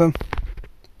 कैसे आप सब?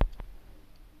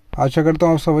 आशा करता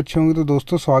हूँ आप सब अच्छे होंगे। तो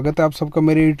दोस्तों, स्वागत है आप सबका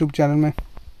मेरे यूट्यूब चैनल में।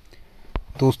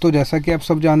 दोस्तों, जैसा कि आप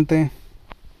सब जानते हैं,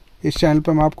 इस चैनल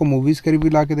पर मैं आपको मूवीज़ के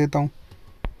रिव्यू ला के देता हूँ,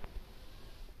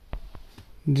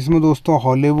 जिसमें दोस्तों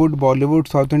Hollywood, Bollywood,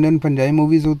 south Indian, Punjabi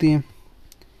movies होती हैं।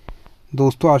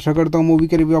 दोस्तों, आशा करता हूँ मूवी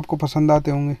के रिव्यू आपको पसंद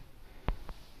आते होंगे।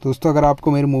 दोस्तों, अगर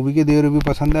आपको मेरे मूवी के दिए रिव्यू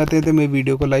पसंद आते हैं तो मेरी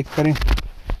वीडियो को लाइक करें,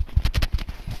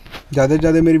 ज़्यादा से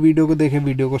ज़्यादा मेरी वीडियो को देखें,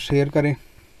 वीडियो को शेयर करें,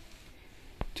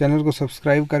 चैनल को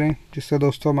सब्सक्राइब करें, जिससे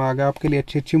दोस्तों मैं आगे आपके लिए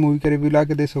अच्छी अच्छी मूवी का रिव्यू ला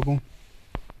के दे सकूँ।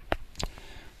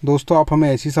 दोस्तों, आप हमें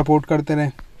ऐसी सपोर्ट करते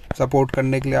रहें। सपोर्ट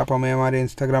करने के लिए आप हमें हमारे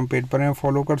इंस्टाग्राम पेज पर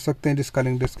फॉलो कर सकते हैं, जिसका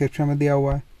लिंक डिस्क्रिप्शन में दिया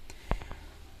हुआ है।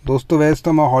 दोस्तों, वैसे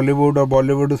तो मैं हॉलीवुड और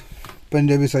बॉलीवुड,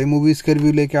 पंजाबी सही मूवीज़ के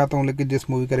रिव्यू लेके आता हूँ, लेकिन जिस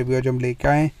मूवी का रिव्यू आज हम लेके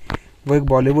आए वो एक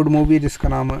बॉलीवुड मूवी है जिसका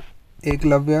नाम है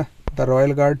एकलव्य द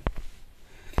रॉयल गार्ड।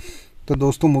 तो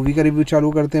दोस्तों, मूवी का रिव्यू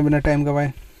चालू करते हैं बिना टाइम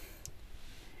गवाए।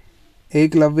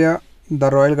 Eklavya the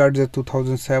royal guard is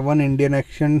 2007 Indian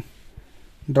action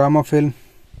drama film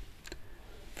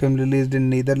released in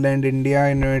Netherlands, India,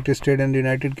 United States and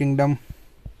United Kingdom.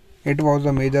 It was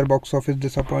a major box office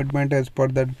disappointment as per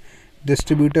the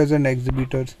distributors and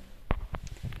exhibitors.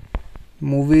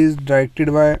 Movie is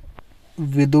directed by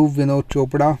Vinod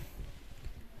Chopra,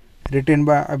 written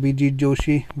by Abhijit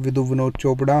Joshi, Vinod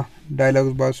Chopra,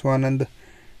 dialogues by Swanand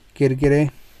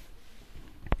Kirkire,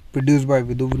 produced by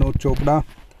Vinod Chopra,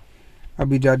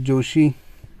 Abhijit Joshi,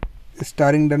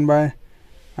 starring done by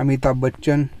Amitabh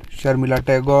Bachchan, Sharmila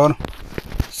Tagore,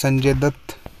 Sanjay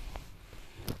Dutt,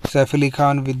 Saif Ali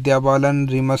Khan, Vidya Balan,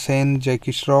 Reema Sen,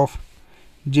 Jackie Shroff,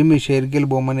 Jimmy Shergill,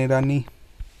 Boman Irani.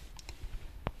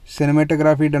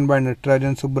 Cinematography done by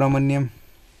Natarajan Subramaniam.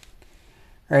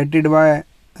 Edited by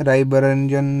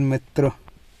राइबरंजन Mitra.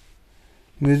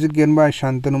 Music given by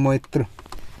Shantanu मोइत्र।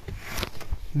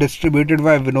 Distributed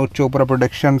by Vinod Chopra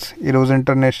productions, Eros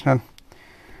international.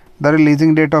 The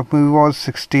releasing date of movie was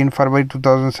 16 February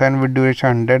 2007 with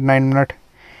duration 109 minutes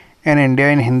in India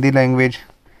in Hindi language.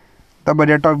 The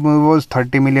budget of movie was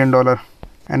 $30 million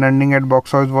and earning at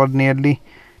box office was nearly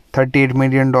 $38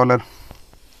 million.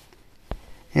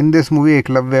 In this movie,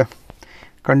 Eklavya,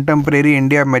 contemporary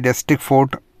India majestic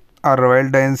fort, a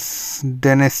royal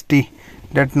dynasty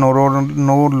that no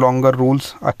longer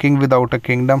rules, a king without a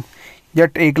kingdom.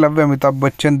 Yet Eklavya, Amitabh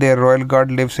Bachchan, their royal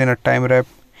guard, lives in a time wrap.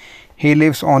 He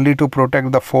lives only to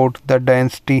protect the fort, the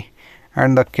dynasty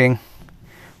and the king.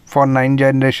 For 9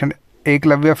 generations,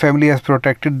 Eklavya family has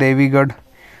protected Devigarh,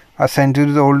 a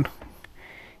centuries-old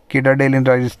citadel in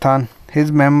Rajasthan.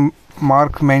 His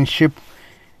marksmanship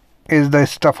is the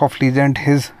stuff of legend.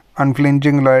 His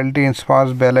unflinching loyalty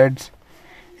inspires ballads.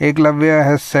 Eklavya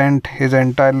has spent his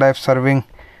entire life serving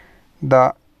the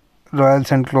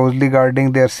royals and closely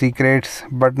guarding their secrets,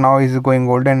 but now he is going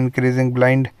old and increasingly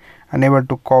blind, unable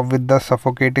to cope with the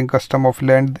suffocating custom of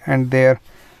land and their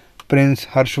prince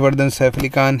Harshvardhan Saif Ali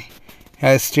Khan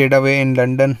has stayed away in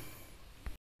London.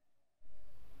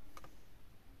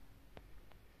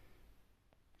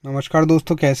 नमस्कार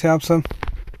दोस्तों, कैसे आप सब?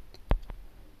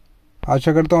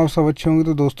 आशा करता हूँ आप सब अच्छे होंगे।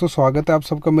 तो दोस्तों, स्वागत है आप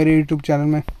सबका मेरे यूट्यूब चैनल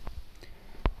में।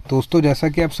 दोस्तों, जैसा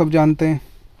कि आप सब जानते हैं,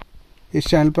 इस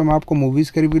चैनल पर मैं आपको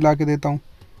मूवीज़ के रिव्यू ला के देता हूँ,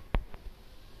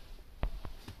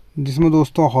 जिसमें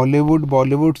दोस्तों Hollywood,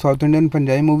 Bollywood, south Indian,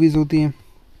 Punjabi movies होती हैं।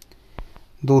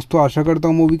 दोस्तों आशा करता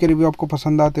हूँ मूवी के रिव्यू आपको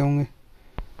पसंद आते होंगे।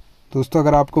 दोस्तों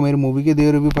अगर आपको मेरी मूवी के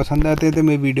दिए रिव्यू पसंद आते हैं तो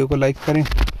मेरी वीडियो को लाइक करें,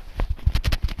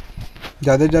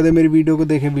 ज़्यादा से ज़्यादा मेरी वीडियो को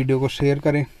देखें, वीडियो को शेयर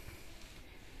करें,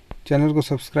 चैनल को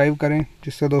सब्सक्राइब करें,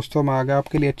 जिससे दोस्तों मैं आगे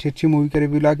आपके लिए अच्छी अच्छी मूवी का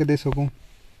रिव्यू ला के दे सकूँ।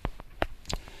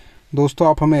 दोस्तों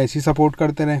आप हमें ऐसी सपोर्ट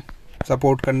करते रहें।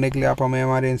 सपोर्ट करने के लिए आप हमें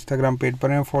हमारे इंस्टाग्राम पेज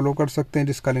पर फॉलो कर सकते हैं,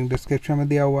 जिसका लिंक डिस्क्रिप्शन में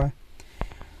दिया हुआ है।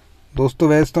 दोस्तों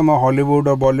वैसे तो मैं हॉलीवुड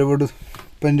और बॉलीवुड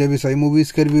पंजाबी सही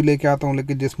मूवीज़ के रिव्यू लेके आता हूँ,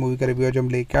 लेकिन जिस मूवी का रिव्यू आज हम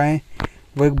लेके आए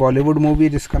वो एक बॉलीवुड मूवी है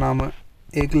जिसका नाम है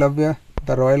एकलव्य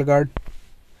द रॉयल गार्ड।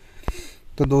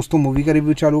 तो दोस्तों मूवी का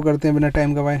रिव्यू चालू करते हैं बिना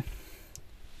टाइम गवाए।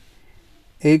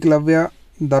 Eklavya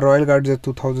the royal guard is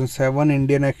 2007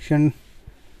 Indian action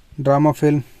drama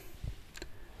film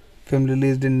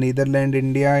released in Netherlands,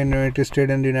 India, United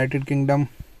States and United Kingdom.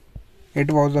 It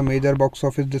was a major box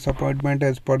office disappointment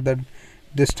as per the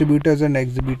distributors and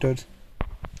exhibitors.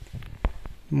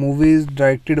 Movie is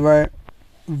directed by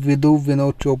Vidhu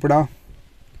Vinod Chopra,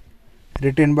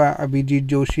 written by Abhijit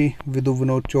Joshi, Vidhu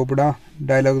Vinod Chopra,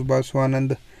 dialogues by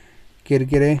Swanand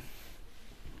Kirkire,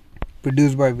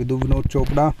 produced by Vidhu Vinod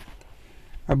Chopra,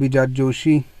 Abhijit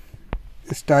Joshi,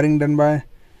 starring done by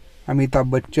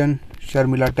Amitabh Bachchan,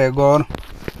 Sharmila Tagore,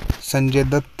 Sanjay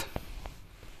Dutt,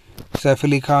 Saif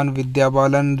Ali Khan, Vidya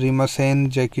Balan, Reema Sen,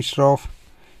 Jackie Shroff,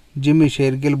 Jimmy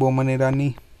Shergill, Boman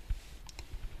Irani.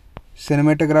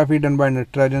 Cinematography done by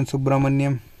Natarajan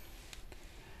Subramaniam,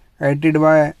 edited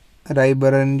by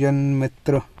रायबरंजन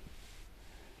Mitra,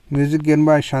 music given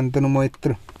by Shantanu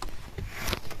मोहित्र,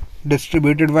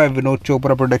 distributed by Vinod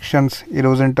Chopra productions,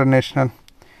 Eros international.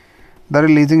 The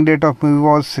releasing date of movie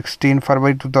was 16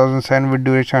 February 2007 with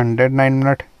duration 109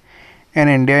 minutes in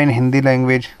India in Hindi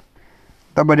language.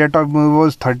 The budget of movie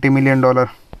was $30 million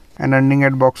and earning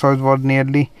at box office was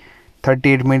nearly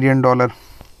 $38 million.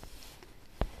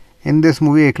 In this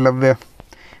movie, Eklavya,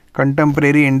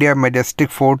 contemporary India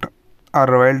majestic fort, a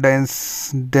royal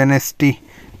dynasty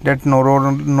that no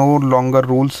longer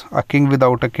rules, a king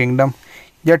without a kingdom.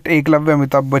 Yet Eklavya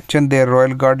Amitabh Bachchan, their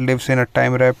royal guard, lives in a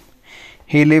time wrap.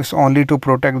 He lives only to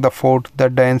protect the fort, the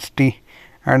dynasty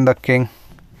and the king.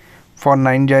 For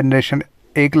 9 generations,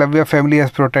 Eklavya family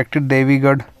has protected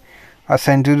Devigarh, a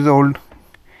centuries-old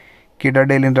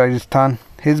citadel in Rajasthan.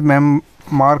 His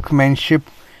marksmanship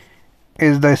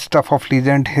is the stuff of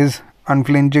legend. His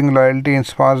unflinching loyalty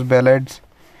inspires ballads.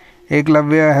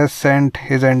 Eklavya has spent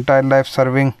his entire life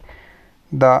serving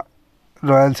the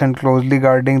royals and closely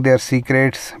guarding their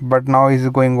secrets, but now he is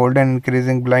going old and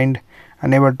increasingly blind,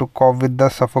 unable to cope with the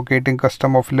suffocating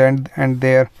custom of land and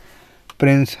their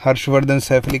prince Harshvardhan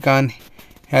Saif Ali Khan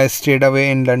has stayed away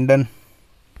in London.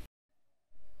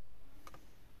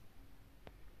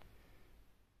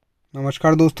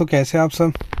 नमस्कार दोस्तों, कैसे आप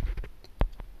सब?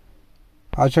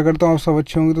 आशा करता हूँ आप सब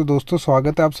अच्छे होंगे। तो दोस्तों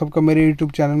स्वागत है आप सबका मेरे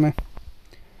YouTube चैनल में।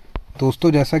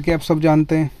 दोस्तों जैसा कि आप सब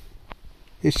जानते हैं,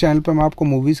 इस चैनल पर मैं आपको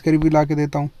मूवीज़ के रिव्यू ला के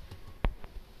देता हूँ,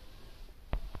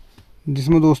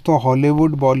 जिसमें दोस्तों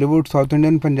Hollywood, Bollywood, south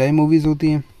Indian, Punjabi movies होती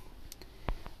हैं।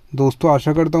 दोस्तों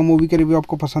आशा करता हूँ मूवी के रिव्यू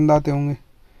आपको पसंद आते होंगे।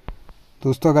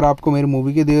 दोस्तों अगर आपको मेरी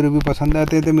मूवी के दिए रिव्यू पसंद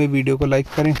आते हैं तो मेरी वीडियो को लाइक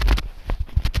करें,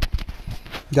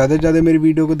 ज़्यादा से ज़्यादा मेरी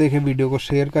वीडियो को देखें, वीडियो को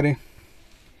शेयर करें,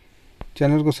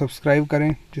 चैनल को सब्सक्राइब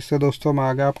करें, जिससे दोस्तों मैं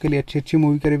आगे आपके लिए अच्छी अच्छी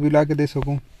मूवी का रिव्यू ला के दे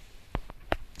सकूँ।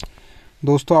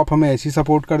 दोस्तों आप हमें ऐसी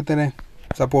सपोर्ट करते रहें।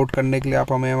 सपोर्ट करने के लिए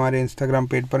आप हमें हमारे इंस्टाग्राम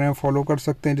पेज पर फॉलो कर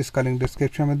सकते हैं, जिसका लिंक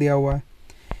डिस्क्रिप्शन में दिया हुआ है।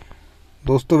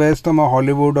 दोस्तों वैसे तो मैं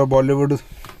हॉलीवुड और बॉलीवुड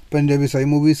पंजाबी सही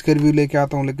मूवीज़ के रिव्यू लेके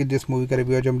आता हूँ, लेकिन जिस मूवी का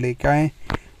रिव्यू आज हम लेके आए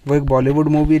वो एक बॉलीवुड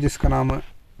मूवी है जिसका नाम है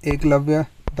एकलव्य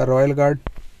द रॉयल गार्ड।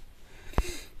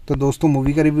 तो दोस्तों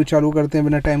मूवी का रिव्यू चालू करते हैं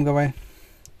बिना टाइम गवाए।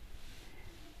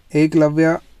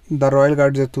 Eklavya the royal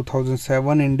guard is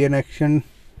 2007 Indian action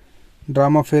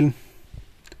drama film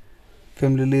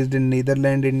released in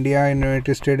Netherlands, India,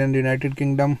 United States and United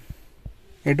Kingdom.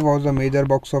 It was a major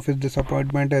box office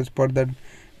disappointment as per the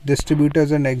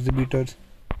distributors and exhibitors.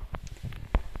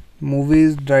 Movie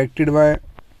is directed by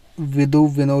Vidhu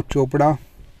Vinod Chopra,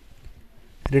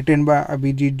 written by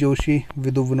Abhijit Joshi,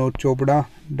 Vidhu Vinod Chopra,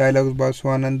 dialogues by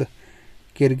Swanand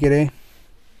Kirkire,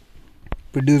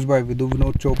 produced by Vidhu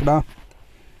Vinod Chopra,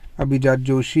 Abhijit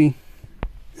Joshi,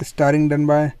 starring done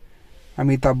by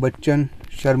Amitabh Bachchan,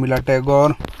 Sharmila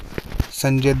Tagore,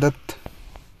 Sanjay Dutt,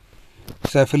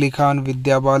 Saif Ali Khan,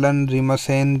 Vidya Balan, Reema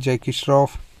Sen, Jackie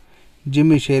Shroff,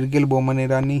 Jimmy Shergill, Boman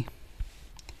Irani.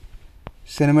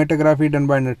 Cinematography done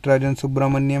by Natarajan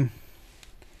Subramaniam,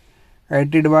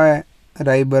 edited by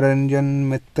रायबरंजन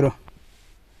Mitra,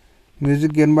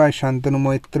 music given by Shantanu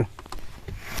मोहित्र,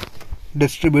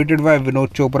 distributed by Vinod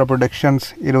Chopra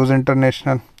productions, Eros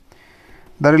international.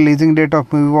 The releasing date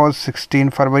of movie was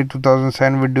 16 February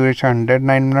 2007 with duration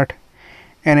 109 minutes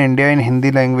in India in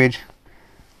Hindi language.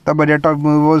 The budget of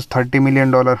movie was $30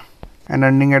 million and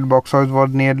earning at box office was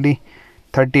nearly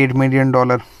 $38 million.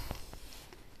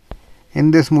 In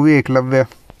this movie, Eklavya,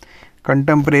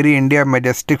 contemporary India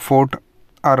majestic fort,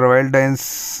 a royal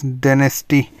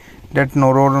dynasty that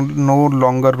no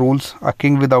longer rules, a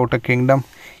king without a kingdom.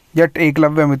 Yet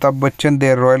Eklavya Amitabh Bachchan,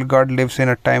 their royal guard, lives in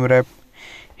a time wrap.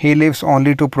 He lives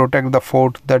only to protect the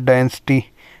fort, the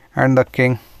dynasty, and the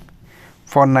king.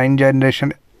 For 9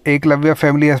 generations, Eklavya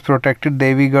family has protected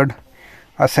Devigarh,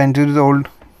 a centuries-old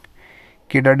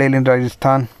citadel in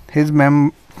Rajasthan. His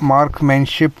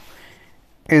marksmanship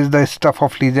is the stuff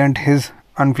of legend. His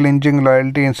unflinching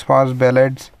loyalty inspires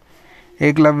ballads.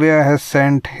 Eklavya has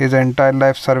spent his entire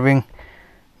life serving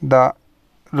the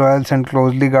royals and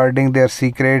closely guarding their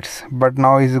secrets, but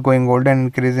now he is going old and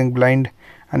increasingly blind,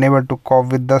 unable to cope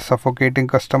with the suffocating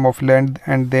custom of land,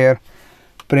 and their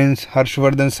prince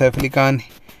Harshvardhan Saif Ali Khan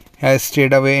has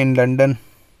stayed away in London.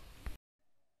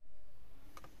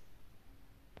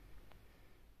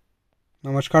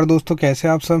 नमस्कार दोस्तों, कैसे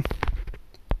हैं आप सब।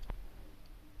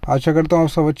 आशा करता हूँ आप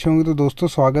सब अच्छे होंगे। तो दोस्तों,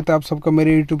 स्वागत है आप सबका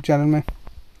मेरे यूट्यूब चैनल में।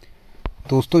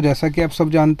 दोस्तों, जैसा कि आप सब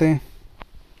जानते हैं,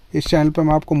 इस चैनल पर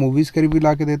मैं आपको मूवीज़ का रिव्यू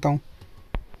ला के देता हूँ,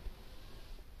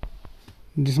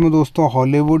 जिसमें दोस्तों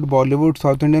Hollywood, Bollywood,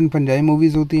 south Indian, Punjabi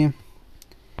movies होती हैं।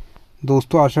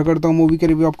 दोस्तों, आशा करता हूँ मूवी के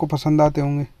रिव्यू आपको पसंद आते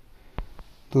होंगे।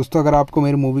 दोस्तों, अगर आपको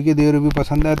मेरी मूवी के दिए रिव्यू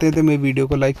पसंद आते हैं तो मेरी वीडियो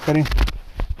को लाइक करें,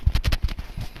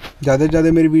 ज़्यादा से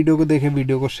ज़्यादा मेरी वीडियो को देखें,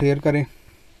 वीडियो को शेयर करें,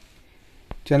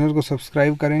 चैनल को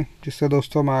सब्सक्राइब करें, जिससे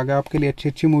दोस्तों मैं आगे आपके लिए अच्छी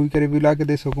अच्छी मूवी का रिव्यू ला के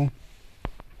दे सकूँ।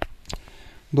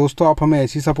 दोस्तों, आप हमें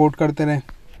ऐसी सपोर्ट करते रहें।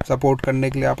 सपोर्ट करने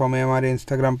के लिए आप हमें हमारे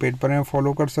इंस्टाग्राम पेज पर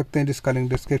फॉलो कर सकते हैं, जिसका लिंक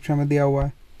डिस्क्रिप्शन में दिया हुआ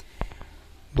है।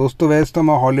 दोस्तों, वैसे तो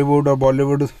मैं हॉलीवुड और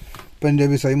बॉलीवुड,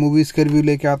 पंजाबी सही मूवीज़ के रिव्यू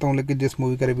लेके आता हूँ, लेकिन जिस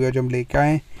मूवी का रिव्यू आज हम लेके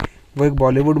आए वो एक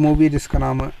बॉलीवुड मूवी है, जिसका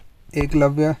नाम है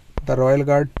एकलव्य द रॉयल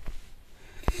गार्ड।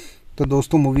 तो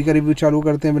दोस्तों, मूवी का रिव्यू चालू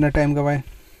करते हैं बिना टाइम गवाए।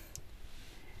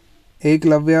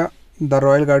 Eklavya the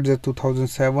royal guard is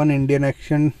 2007 Indian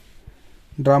action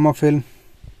drama film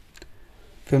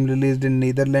released in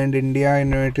Netherlands, India,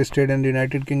 United States and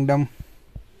United Kingdom.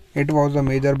 It was a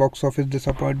major box office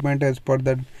disappointment as per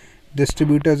the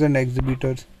distributors and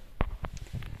exhibitors.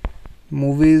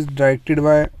 Movie is directed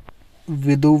by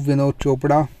Vidhu Vinod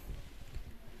Chopra,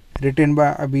 written by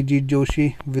Abhijit Joshi,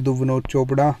 Vidhu Vinod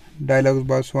Chopra, dialogues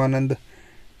by Swanand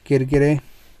Kirkire,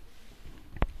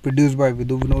 produced by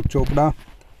Vidhu Vinod Chopra,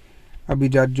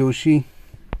 Abhijit Joshi,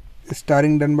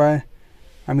 starring done by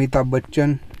Amitabh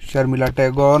Bachchan, Sharmila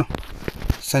Tagore,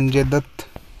 Sanjay Dutt,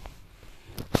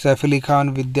 Saif Ali Khan,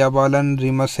 Vidya Balan,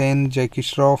 Reema Sen, Jackie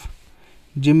Shroff,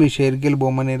 Jimmy Shergill,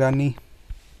 Boman Irani.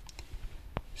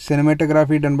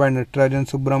 Cinematography done by Natarajan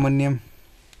Subramaniam,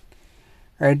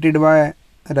 edited by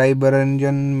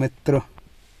रायबरंजन Mitra,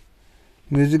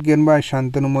 music given by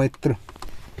Shantanu मोहित्र,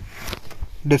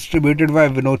 distributed by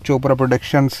Vinod Chopra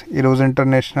productions, Eros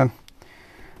international.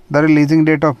 The releasing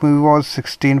date of movie was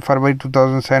 16 February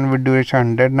 2007 with duration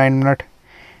 109 minutes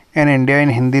in India in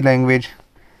Hindi language.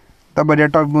 The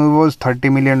budget of movie was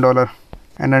 $30 million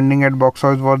and earning at box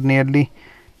office was nearly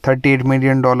 $38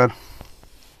 million.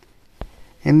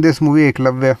 In this movie,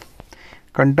 Eklavya,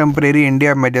 contemporary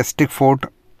India majestic fort,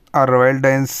 a royal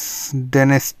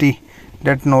dynasty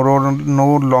that no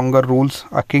longer rules,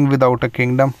 a king without a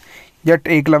kingdom. Yet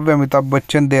Eklavya Amitabh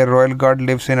Bachchan, their royal guard,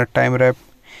 lives in a time wrap.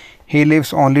 He lives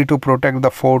only to protect the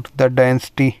fort, the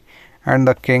dynasty, and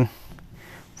the king.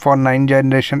 For 9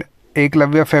 generations,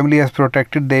 Eklavya family has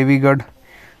protected Devigarh,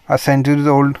 a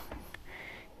centuries-old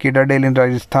citadel in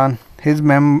Rajasthan. His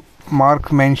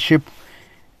marksmanship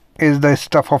is the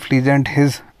stuff of legend.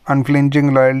 His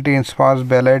unflinching loyalty inspires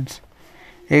ballads.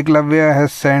 Eklavya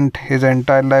has spent his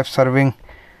entire life serving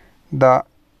the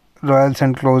royals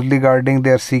and closely guarding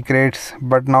their secrets,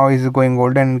 but now he is going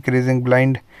old and increasingly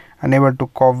blind, unable to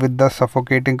cope with the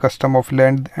suffocating custom of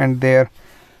land, and their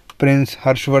prince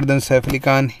Harshvardhan Saif Ali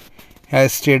Khan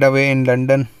has stayed away in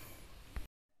London.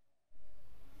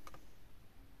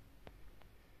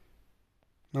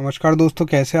 नमस्कार दोस्तों,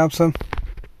 कैसे हैं आप सब।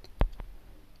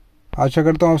 आशा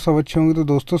करता हूँ आप सब अच्छे होंगे। तो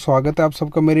दोस्तों, स्वागत है आप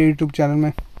सबका मेरे यूट्यूब चैनल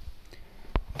में।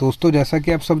 दोस्तों, जैसा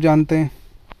कि आप सब जानते हैं,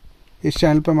 इस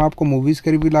चैनल पर मैं आपको मूवीज़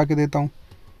का रिव्यू ला के देता हूँ,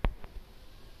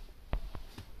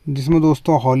 जिसमें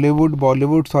दोस्तों Hollywood,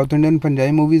 Bollywood, south Indian,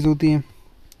 Punjabi movies होती हैं।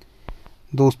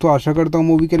 दोस्तों, आशा करता हूँ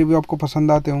मूवी के रिव्यू आपको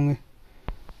पसंद आते होंगे।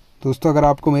 दोस्तों, अगर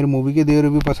आपको मेरी मूवी के दिए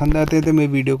रिव्यू पसंद आते हैं तो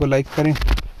मेरी वीडियो को लाइक करें,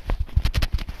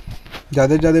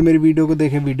 ज़्यादा से ज़्यादा मेरी वीडियो को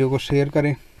देखें, वीडियो को शेयर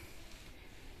करें,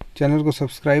 चैनल को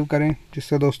सब्सक्राइब करें,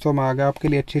 जिससे दोस्तों मैं आगे आपके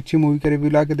लिए अच्छी अच्छी मूवी का रिव्यू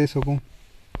ला के दे सकूँ।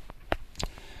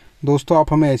 दोस्तों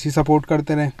आप हमें ऐसी सपोर्ट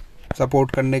करते रहें।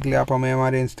 सपोर्ट करने के लिए आप हमें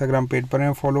हमारे इंस्टाग्राम पेज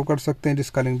पर फॉलो कर सकते हैं,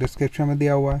 जिसका लिंक डिस्क्रिप्शन में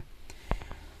दिया हुआ है।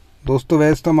 दोस्तों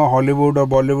वैसे तो मैं हॉलीवुड और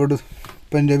बॉलीवुड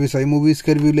पंजाबी सही मूवीज़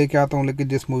के रिव्यू लेके आता हूँ, लेकिन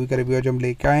जिस मूवी का रिव्यू आज हम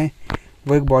लेके आए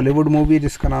वो एक बॉलीवुड मूवी है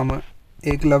जिसका नाम है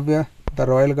एकलव्य द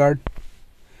रॉयल गार्ड।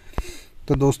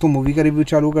 तो दोस्तों मूवी का रिव्यू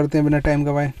चालू करते हैं बिना टाइम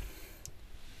गवाए।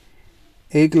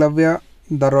 Eklavya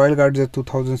the royal guard is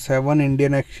 2007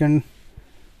 Indian action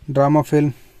drama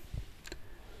film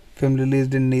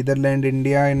released in Netherlands,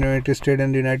 India, United States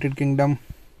and United Kingdom.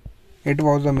 It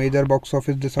was a major box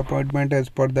office disappointment as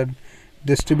per the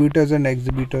distributors and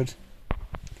exhibitors.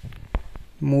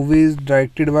 Movie is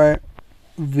directed by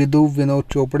Vidhu Vinod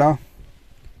Chopra,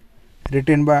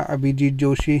 written by Abhijit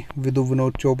Joshi, Vidhu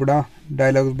Vinod Chopra,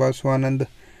 dialogues by Swanand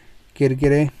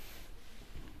Kirkire,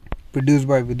 produced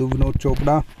by Vidhu Vinod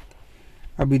Chopra,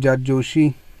 Abhijit Joshi,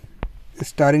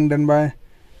 starring done by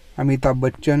Amitabh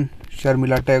Bachchan,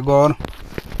 Sharmila Tagore,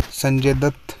 Sanjay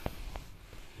Dutt,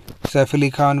 Saif Ali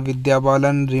Khan, Vidya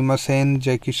Balan, Reema Sen,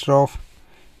 Jackie Shroff,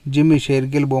 Jimmy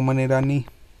Shergill, Boman Irani.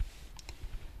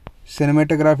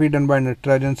 Cinematography done by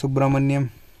Natarajan Subramaniam,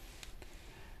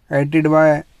 edited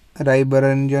by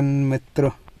रायबरंजन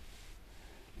Mitra,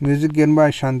 music given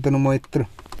by Shantanu मोहित्र,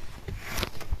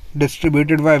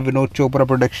 distributed by Vinod Chopra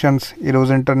productions,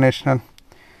 Eros international.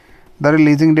 The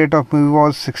releasing date of movie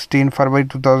was 16 February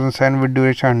 2007 with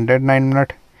duration 109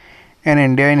 minutes in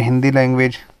India in Hindi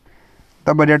language.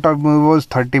 The budget of movie was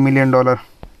 $30 million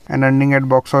and earning at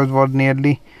box office was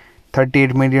nearly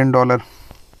 $38 million.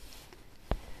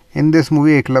 In this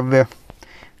movie, Eklavya,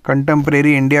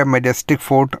 contemporary India majestic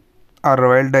fort, a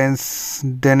royal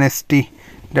dynasty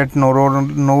that no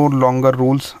longer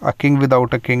rules, a king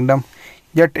without a kingdom.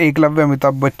 Yet Eklavya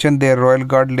Amitabh Bachchan, their royal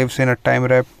guard, lives in a time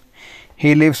wrap.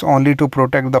 He lives only to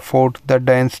protect the fort, the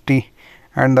dynasty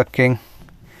and the king.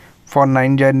 For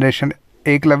 9 generations,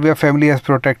 Eklavya family has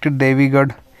protected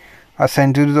Devigarh, a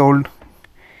centuries-old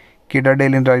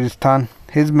citadel in Rajasthan.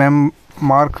 His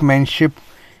marksmanship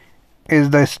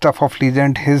is the stuff of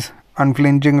legend. His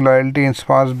unflinching loyalty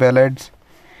inspires ballads.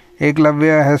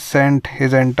 Eklavya has spent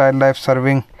his entire life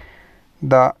serving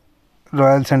the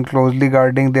royals and closely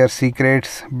guarding their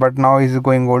secrets, but now he is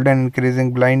going old and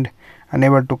increasingly blind,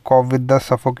 unable to cope with the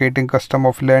suffocating custom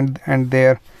of land and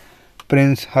their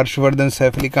prince Harshvardhan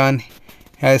Saif Ali Khan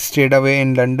has stayed away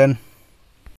in London.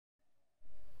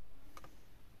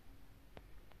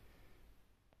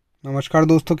 नमस्कार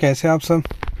दोस्तों, कैसे आप सब?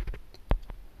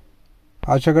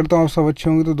 आशा करता हूँ आप सब अच्छे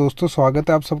होंगे। तो दोस्तों स्वागत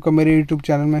है आप सबका मेरे YouTube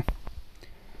चैनल में।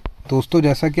 दोस्तों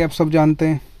जैसा कि आप सब जानते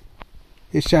हैं,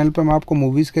 इस चैनल पर मैं आपको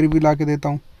मूवीज़ के रिव्यू ला के देता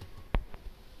हूँ,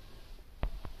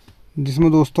 जिसमें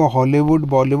दोस्तों Hollywood,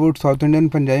 Bollywood, south Indian,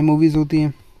 Punjabi movies होती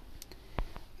हैं।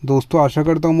 दोस्तों आशा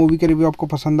करता हूँ मूवी के रिव्यू आपको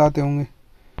पसंद आते होंगे।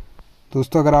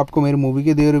 दोस्तों अगर आपको मेरी मूवी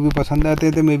के दिए रिव्यू पसंद आते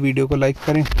हैं तो मेरी वीडियो को लाइक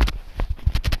करें,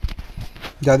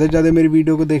 ज़्यादा से ज़्यादा मेरी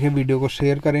वीडियो को देखें, वीडियो को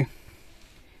शेयर करें,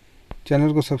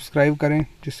 चैनल को सब्सक्राइब करें,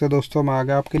 जिससे दोस्तों मैं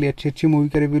आगे आपके लिए अच्छी अच्छी मूवी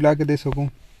का रिव्यू ला के दे सकूँ।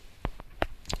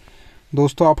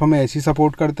 दोस्तों आप हमें ऐसी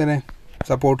सपोर्ट करते रहें।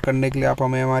 सपोर्ट करने के लिए आप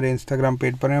हमें हमारे इंस्टाग्राम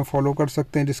पेज पर फॉलो कर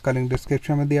सकते हैं, जिसका लिंक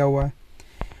डिस्क्रिप्शन में दिया हुआ है।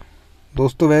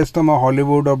 दोस्तों वैसे तो मैं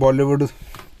हॉलीवुड और बॉलीवुड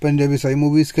पंजाबी सही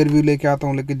मूवीज़ के रिव्यू लेके आता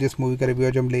हूँ, लेकिन जिस मूवी का रिव्यू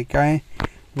आज हम लेके आए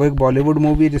वो एक बॉलीवुड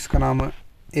मूवी है जिसका नाम है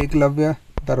एकलव्य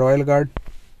द रॉयल गार्ड।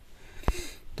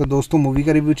 तो दोस्तों मूवी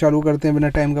का रिव्यू चालू करते हैं बिना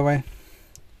टाइम गवाए।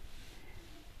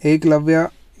 Eklavya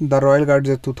the royal guard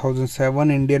is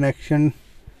 2007 Indian action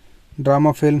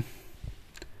drama film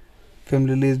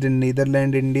released in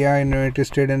Netherlands, India, United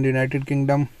States and United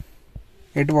Kingdom.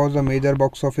 It was a major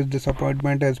box office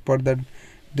disappointment as per the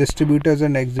distributors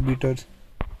and exhibitors.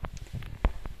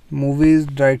 Movie is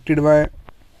directed by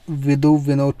Vidhu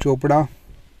Vinod Chopra,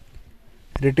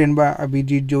 written by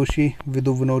Abhijit Joshi,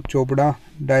 Vidhu Vinod Chopra,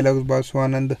 dialogues by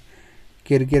Swanand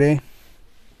Kirkire,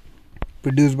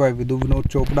 produced by Vidhu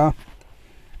Vinod Chopra,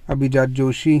 Abhijit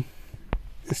Joshi,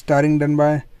 starring done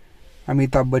by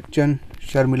Amitabh Bachchan,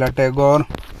 Sharmila Tagore,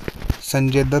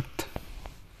 Sanjay Dutt,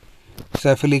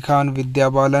 Saif Ali Khan, Vidya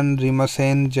Balan, Reema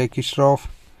Sen, Jackie Shroff,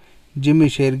 Jimmy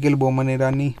Shergill, Boman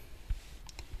Irani.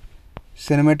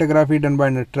 Cinematography done by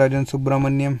Natarajan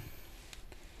Subramaniam,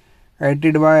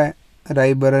 edited by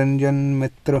रायबरंजन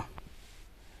Mitra,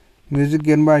 music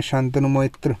given by Shantanu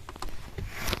मोहित्र,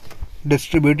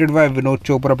 distributed by Vinod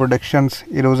Chopra productions,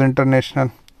 Eros international.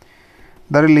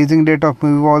 The releasing date of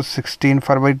movie was 16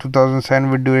 February 2007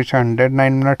 with duration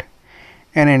 109 minutes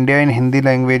in India in Hindi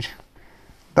language.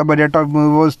 The budget of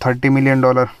movie was $30 million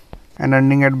and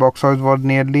earning at box office was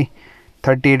nearly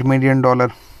 $38 million.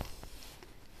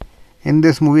 In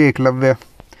this movie, Eklavya,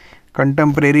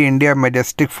 contemporary India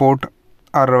majestic fort,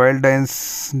 a royal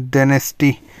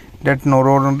dynasty that no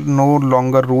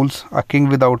longer rules, a king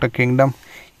without a kingdom.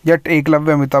 Yet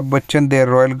Eklavya Amitabh Bachchan, their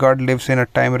royal guard, lives in a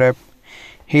time wrap.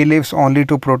 He lives only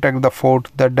to protect the fort,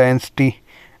 the dynasty,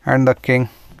 and the king.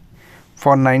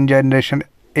 For 9 generations,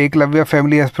 Eklavya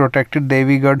family has protected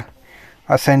Devigarh,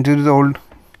 a centuries-old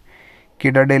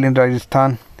citadel in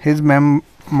Rajasthan. His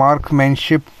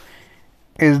marksmanship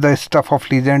is the stuff of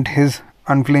legend. His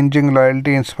unflinching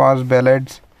loyalty inspires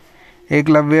ballads.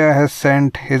 Eklavya has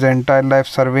spent his entire life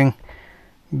serving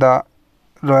the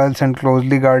royals and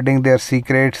closely guarding their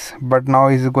secrets, but now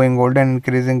he is going old and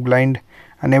increasing blind,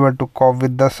 unable to cope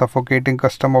with the suffocating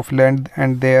custom of land,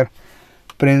 and their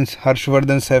prince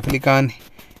Harshvardhan Saif Ali Khan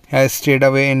has stayed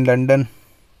away in London.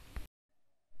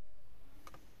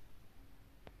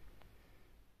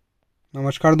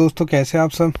 नमस्कार दोस्तों, कैसे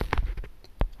आप सब।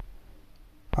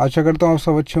 आशा करता हूँ आप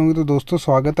सब अच्छे होंगे। तो दोस्तों,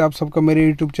 स्वागत है आप सबका मेरे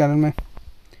यूट्यूब चैनल में।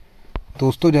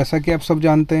 दोस्तों, जैसा कि आप सब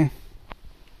जानते हैं,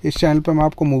 इस चैनल पर मैं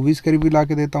आपको मूवीज़ का रिव्यू ला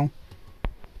के देता हूँ,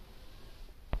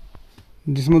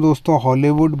 जिसमें दोस्तों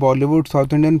Hollywood, Bollywood,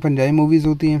 south Indian, Punjabi movies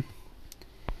होती हैं।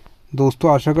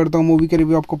 दोस्तों, आशा करता हूँ मूवी के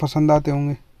रिव्यू आपको पसंद आते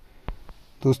होंगे।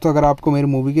 दोस्तों, अगर आपको मेरे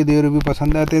मूवी के दिए रिव्यू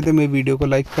पसंद आते हैं तो मेरी वीडियो को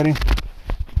लाइक करें,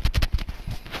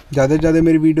 ज़्यादा से ज़्यादा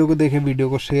मेरी वीडियो को देखें, वीडियो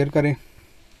को शेयर करें,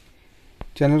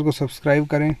 चैनल को सब्सक्राइब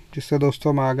करें, जिससे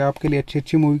दोस्तों मैं आगे आपके लिए अच्छी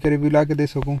अच्छी मूवी का रिव्यू ला के दे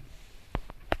सकूँ।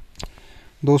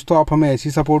 दोस्तों, आप हमें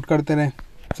ऐसी सपोर्ट करते रहें।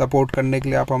 सपोर्ट करने के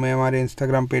लिए आप हमें हमारे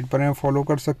इंस्टाग्राम पेज पर फॉलो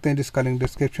कर सकते हैं, जिसका लिंक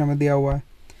डिस्क्रिप्शन में दिया हुआ है।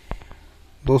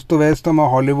 दोस्तों, वैसे तो मैं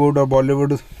हॉलीवुड और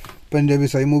बॉलीवुड, पंजाबी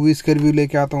सही मूवीज़ के रिव्यू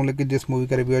लेके आता हूँ, लेकिन जिस मूवी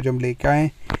का रिव्यू आज हम लेके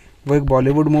आए वो एक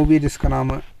बॉलीवुड मूवी है, जिसका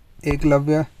नाम है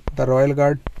एकलव्य द रॉयल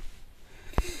गार्ड।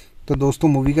 तो दोस्तों,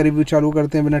 मूवी का रिव्यू चालू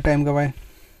करते हैं बिना टाइम गवाए।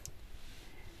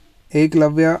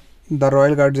 Eklavya the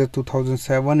royal guard is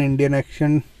 2007 Indian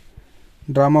action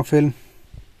drama film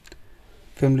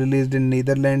released in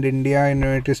Netherlands, India,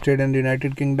 United States and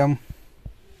United Kingdom.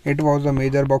 It was a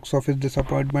major box office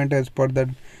disappointment as per the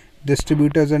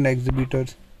distributors and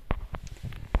exhibitors.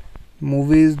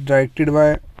 Movie is directed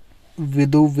by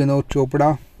Vidhu Vinod Chopra,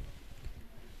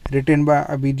 written by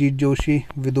Abhijit Joshi,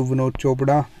 Vidhu Vinod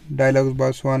Chopra, dialogues by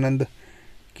Swanand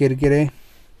Kirkire,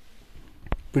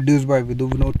 produced by Vidhu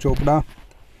Vinod Chopra,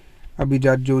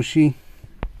 Abhijit Joshi,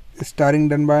 starring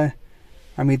done by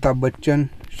Amitabh Bachchan,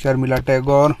 Sharmila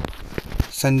Tagore,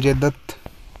 Sanjay Dutt,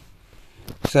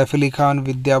 Saif Ali Khan,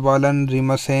 Vidya Balan,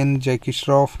 Reema Sen, Jackie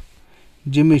Shroff,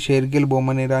 Jimmy Shergill,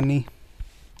 Boman Irani.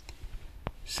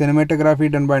 Cinematography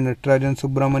done by Natarajan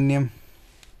Subramaniam,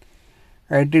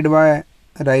 edited by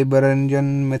रायबरंजन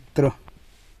Mitra,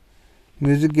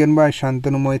 music given by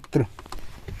Shantanu मोहित्र,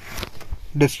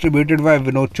 distributed by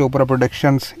Vinod Chopra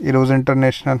productions, Eros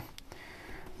international.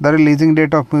 The releasing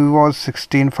date of movie was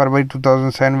 16 February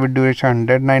 2007 with duration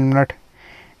 109 minutes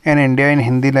in India in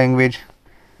Hindi language.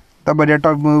 The budget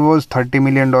of movie was $30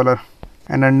 million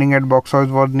and earning at box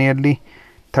office was nearly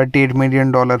 $38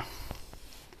 million.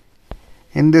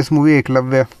 In this movie,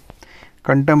 Eklavya,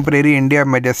 contemporary India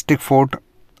majestic fort,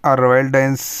 a royal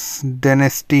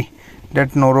dynasty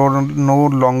that no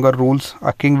longer rules,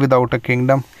 a king without a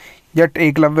kingdom. Yet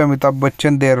Eklavya Amitabh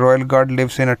Bachchan, their royal guard,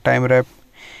 lives in a time wrap.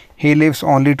 He lives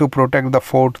only to protect the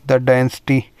fort, the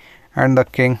dynasty, and the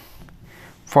king.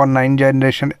 For 9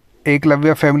 generations,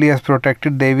 Eklavya family has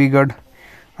protected Devigarh,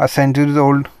 a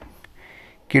centuries-old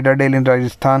citadel in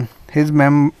Rajasthan. His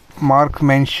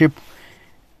marksmanship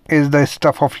is the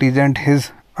stuff of legend.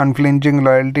 His unflinching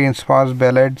loyalty inspires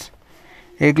ballads.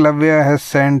 Eklavya has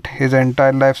spent his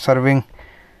entire life serving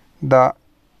the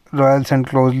royals and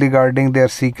closely guarding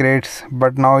their secrets,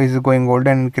 but now he is going old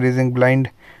and increasing blind,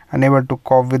 unable to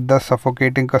cope with the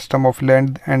suffocating custom of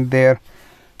land, and their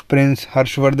prince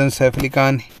Harshvardhan Saif Ali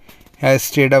Khan has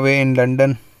stayed away in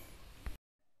London.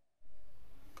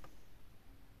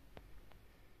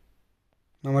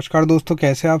 नमस्कार दोस्तों,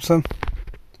 कैसे आप सब।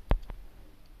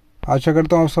 आशा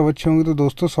करता हूँ आप सब अच्छे होंगे। तो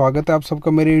दोस्तों, स्वागत है आप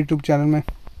सबका मेरे यूट्यूब चैनल में।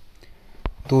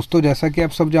 दोस्तों, जैसा कि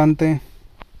आप सब जानते हैं,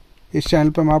 इस चैनल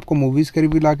पर मैं आपको मूवीज़ का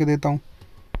रिव्यू ला के देता हूँ,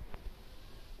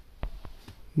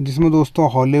 जिसमें दोस्तों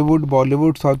Hollywood,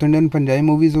 Bollywood, south Indian, Punjabi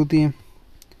movies होती हैं।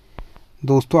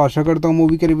 दोस्तों, आशा करता हूँ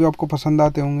मूवी के रिव्यू आपको पसंद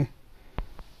आते होंगे।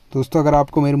 दोस्तों, अगर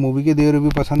आपको मेरे मूवी के दिए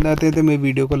रिव्यू पसंद आते हैं तो मेरी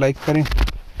वीडियो को लाइक करें,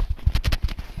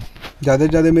 ज़्यादा से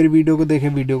ज़्यादा मेरी वीडियो को देखें,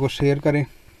 वीडियो को शेयर करें,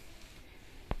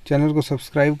 चैनल को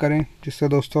सब्सक्राइब करें, जिससे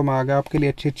दोस्तों मैं आगे आपके लिए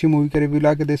अच्छी अच्छी मूवी का रिव्यू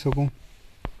ला के दे सकूँ।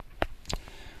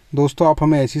 दोस्तों, आप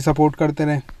हमें ऐसी सपोर्ट करते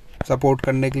रहें। सपोर्ट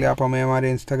करने के लिए आप हमें हमारे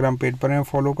इंस्टाग्राम पेज पर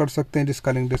फॉलो कर सकते हैं,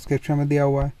 जिसका लिंक डिस्क्रिप्शन में दिया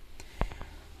हुआ है।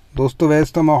 दोस्तों,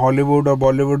 वैसे तो मैं हॉलीवुड और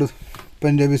बॉलीवुड,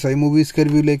 पंजाबी सही मूवीज़ के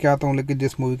रिव्यू लेके आता हूँ, लेकिन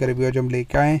जिस मूवी का रिव्यू आज हम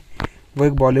लेके आए वो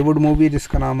एक बॉलीवुड मूवी है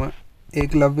जिसका नाम है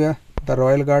एकलव्य द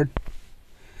रॉयल गार्ड।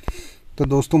 तो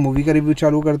दोस्तों मूवी का रिव्यू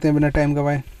चालू करते हैं बिना टाइम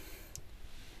गवाए।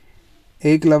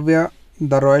 Eklavya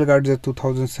the royal guard is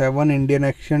 2007 Indian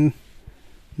action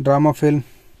drama film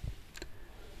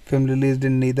released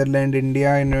in Netherlands,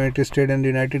 India, United States and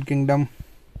United Kingdom.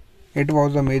 It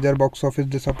was a major box office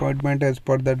disappointment as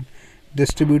per the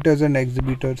distributors and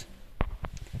exhibitors.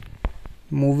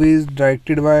 Movie is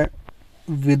directed by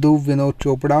Vidhu Vinod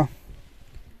Chopra,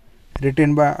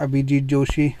 written by Abhijit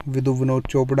Joshi, Vidhu Vinod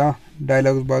Chopra,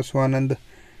 dialogues by Swanand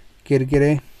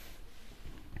Kirkire,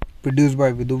 produced by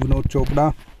Vidhu Vinod Chopra,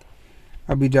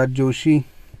 Abhijit Joshi,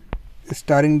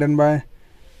 starring done by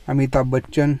Amitabh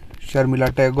Bachchan, Sharmila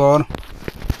Tagore,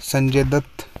 Sanjay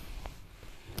Dutt,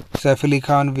 Saif Ali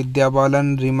Khan, Vidya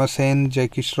Balan, Reema Sen,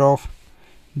 Jackie Shroff,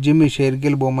 Jimmy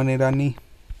Shergill, Boman Irani.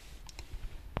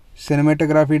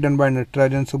 Cinematography done by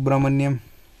Natarajan Subramaniam,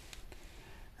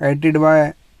 edited by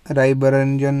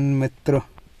रायबरंजन Mitra,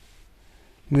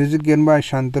 music given by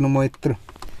Shantanu मोहित्र,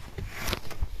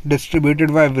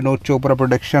 distributed by Vinod Chopra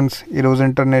productions, Eros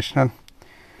international.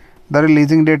 The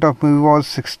releasing date of movie was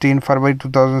 16 February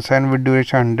 2007 with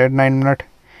duration 109 minutes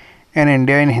in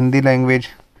India in Hindi language.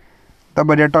 The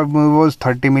budget of movie was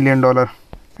 $30 million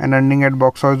and earning at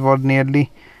box office was nearly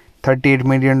 $38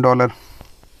 million.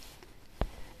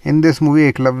 In this movie,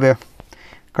 Eklavya,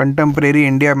 contemporary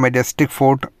India majestic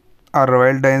fort, a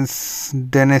royal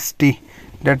dynasty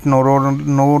that no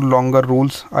longer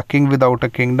rules, a king without a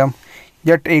kingdom.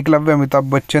 Yet Eklavya Amitabh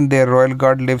Bachchan, their royal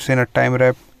guard, lives in a time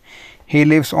wrap. He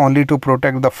lives only to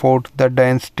protect the fort, the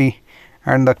dynasty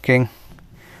and the king.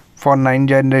 For 9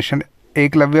 generations,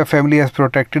 Eklavya family has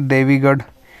protected Devigarh,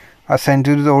 a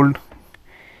centuries-old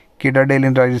citadel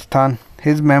in Rajasthan.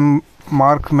 His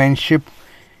marksmanship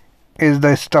is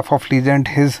the stuff of legend.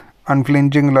 His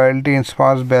unflinching loyalty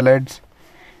inspires ballads.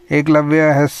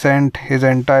 Eklavya has spent his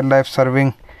entire life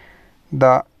serving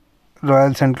the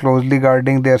royals and closely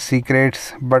guarding their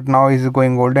secrets, but now he is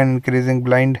going old and increasingly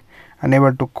blind,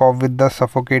 unable to cope with the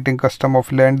suffocating custom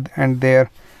of land and their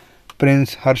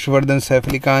prince Harshvardhan Saif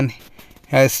Ali Khan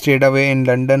has stayed away in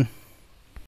London.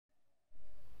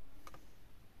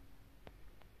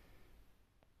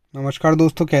 नमस्कार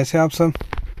दोस्तों, कैसे आप सब?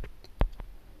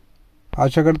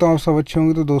 आशा करता हूँ आप सब अच्छे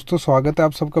होंगे। तो दोस्तों स्वागत है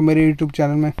आप सबका मेरे YouTube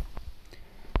चैनल में।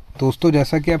 दोस्तों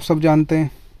जैसा कि आप सब जानते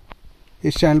हैं,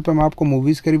 इस चैनल पर मैं आपको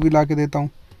मूवीज़ के रिव्यू ला के देता हूँ,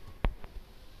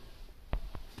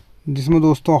 जिसमें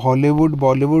दोस्तों Hollywood,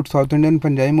 Bollywood, south Indian,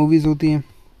 Punjabi movies होती हैं।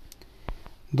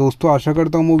 दोस्तों आशा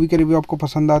करता हूँ मूवी के रिव्यू आपको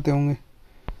पसंद आते होंगे।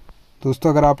 दोस्तों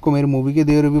अगर आपको मेरी मूवी के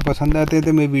दिए रिव्यू पसंद आते हैं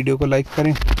तो मेरी वीडियो को लाइक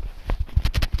करें,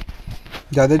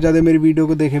 ज़्यादा से ज़्यादा मेरी वीडियो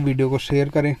को देखें, वीडियो को शेयर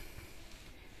करें,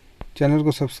 चैनल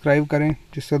को सब्सक्राइब करें,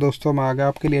 जिससे दोस्तों मैं आगे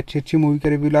आपके लिए अच्छी अच्छी मूवी का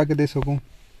रिव्यू ला के दे सकूँ।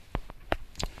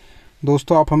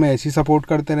 दोस्तों आप हमें ऐसी सपोर्ट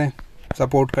करते रहें।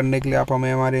 सपोर्ट करने के लिए आप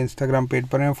हमें हमारे इंस्टाग्राम पेज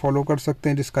पर फॉलो कर सकते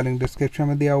हैं, जिसका लिंक डिस्क्रिप्शन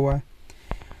में दिया हुआ है।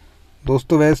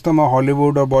 दोस्तों वैसे तो मैं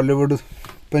हॉलीवुड और बॉलीवुड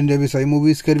पंजाबी सही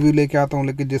मूवीज़ के रिव्यू लेके आता हूँ,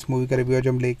 लेकिन जिस मूवी का रिव्यू आज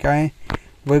हम लेके आए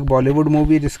वो एक बॉलीवुड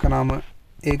मूवी है जिसका नाम है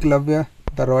एकलव्य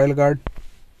द रॉयल गार्ड।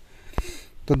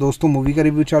 तो दोस्तों मूवी का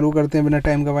रिव्यू चालू करते हैं बिना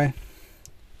टाइम गवाए।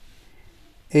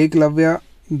 Eklavya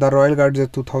the royal guard is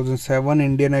 2007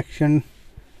 Indian action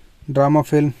drama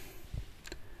film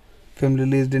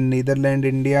released in Netherlands,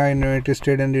 India, United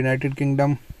States and United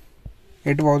Kingdom.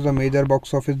 It was a major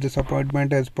box office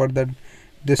disappointment as per the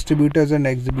distributors and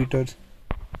exhibitors.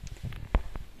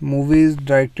 Movie is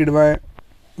directed by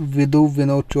Vidhu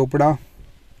Vinod Chopra,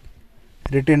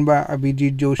 written by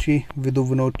Abhijit Joshi, Vidhu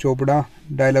Vinod Chopra,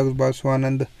 dialogues by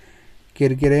Swanand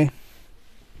Kirkire,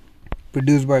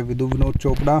 produced by Vidhu Vinod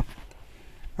Chopra,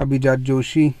 Abhijit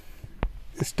Joshi,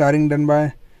 starring done by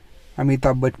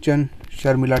Amitabh Bachchan,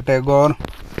 Sharmila Tagore,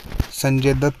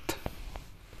 Sanjay Dutt,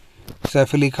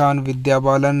 Saif Ali Khan, Vidya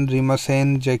Balan, Reema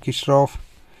Sen, Jackie Shroff,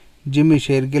 Jimmy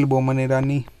Shergill, Boman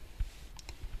Irani.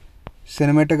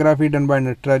 Cinematography done by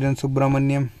Natarajan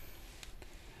Subramaniam,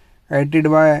 edited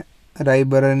by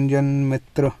रायबरंजन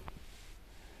Mitra,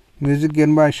 music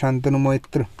given by Shantanu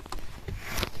मोहित्र,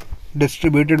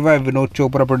 distributed by Vinod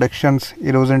Chopra productions,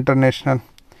 Eros international.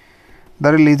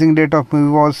 The releasing date of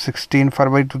movie was 16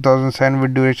 February 2007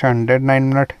 with duration 109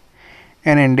 minutes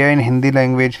in India in Hindi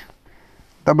language.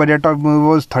 The budget of movie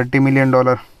was $30 million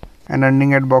and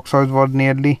earning at box office was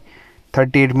nearly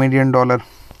 $38 million.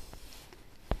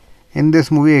 In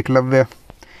this movie, Eklavya,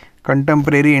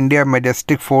 contemporary India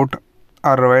majestic fort,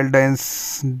 a royal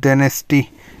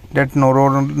dynasty that no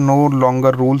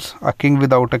longer rules, a king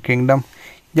without a kingdom.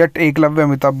 Yet Eklavya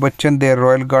Amitabh Bachchan, their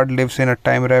royal guard, lives in a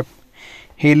time wrap.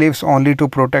 He lives only to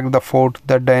protect the fort,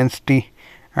 the dynasty,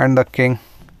 and the king.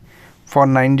 For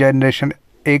 9 generations,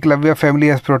 Eklavya family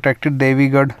has protected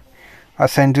Devigarh, a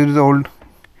centuries-old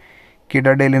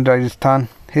citadel in Rajasthan.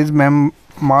 His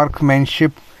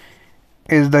marksmanship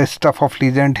is the stuff of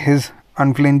legend. His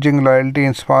unflinching loyalty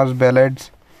inspires ballads.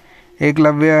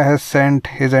 Eklavya has spent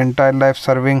his entire life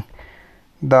serving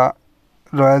the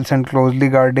royals and closely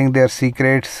guarding their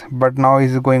secrets, but now he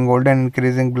is going old and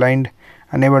increasing blind,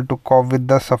 unable to cope with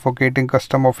the suffocating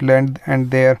custom of land,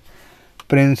 and their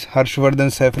prince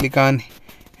Harshvardhan Saif Ali Khan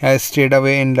has stayed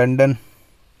away in London.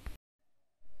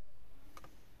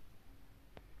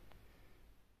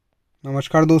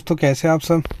 नमस्कार दोस्तों, कैसे हैं आप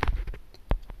सब।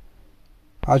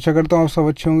 आशा करता हूँ आप सब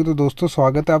अच्छे होंगे। तो दोस्तों,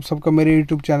 स्वागत है आप सबका मेरे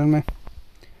यूट्यूब चैनल में।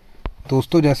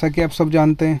 दोस्तों, जैसा कि आप सब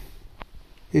जानते हैं,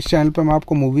 इस चैनल पर मैं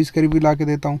आपको मूवीज़ का रिव्यू ला के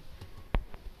देता हूँ,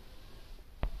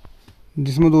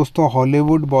 जिसमें दोस्तों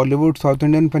Hollywood, Bollywood, south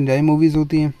Indian, Punjabi movies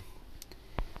होती हैं।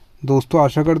 दोस्तों,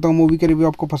 आशा करता हूँ मूवी के रिव्यू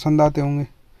आपको पसंद आते होंगे।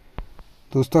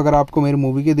 दोस्तों, अगर आपको मेरी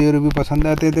मूवी के दिए रिव्यू पसंद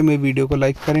आते हैं तो मेरी वीडियो को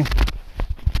लाइक करें,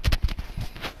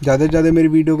 ज़्यादा से ज़्यादा मेरी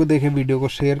वीडियो को देखें, वीडियो को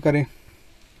शेयर करें,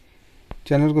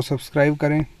 चैनल को सब्सक्राइब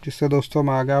करें, जिससे दोस्तों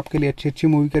मैं आगे आपके लिए अच्छी अच्छी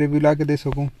मूवी का रिव्यू ला के दे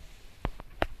सकूँ।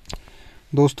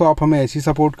 दोस्तों, आप हमें ऐसी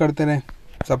सपोर्ट करते रहें।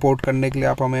 सपोर्ट करने के लिए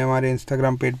आप हमें हमारे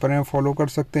इंस्टाग्राम पेज पर फॉलो कर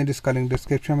सकते हैं, जिसका लिंक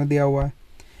डिस्क्रिप्शन में दिया हुआ है।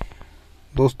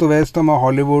 दोस्तों, वैसे तो मैं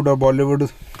हॉलीवुड और बॉलीवुड,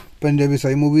 पंजाबी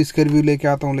सही मूवीज़ के रिव्यू लेके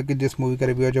आता हूँ, लेकिन जिस मूवी का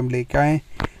रिव्यू आज हम लेके आए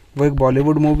वो एक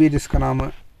बॉलीवुड मूवी है, जिसका नाम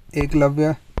है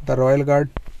एकलव्य द रॉयल गार्ड।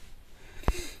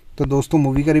 तो दोस्तों,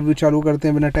 मूवी का रिव्यू चालू करते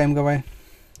हैं बिना टाइम गवाए।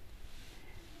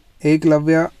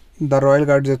 Eklavya the royal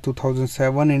guard is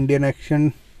 2007 Indian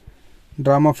action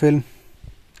drama film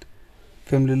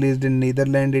released in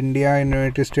Netherlands, India,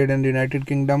 United States and United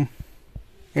Kingdom.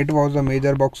 It was a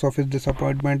major box office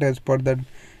disappointment as per the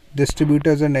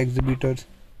distributors and exhibitors.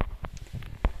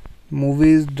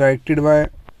 Movie is directed by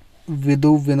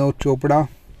Vidhu Vinod Chopra,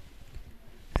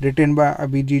 written by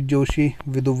Abhijit Joshi,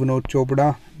 Vidhu Vinod Chopra,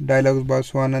 dialogues by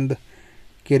Swanand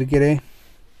Kirkire,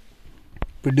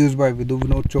 produced by Vidhu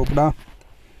Vinod Chopra,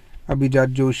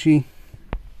 Abhijit Joshi,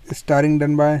 starring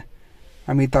done by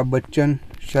Amitabh Bachchan,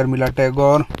 Sharmila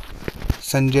Tagore,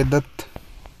 Sanjay Dutt,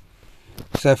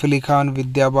 Saif Ali Khan,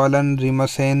 Vidya Balan, Reema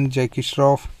Sen, Jackie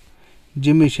Shroff,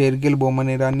 Jimmy Shergill, Boman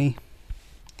Irani.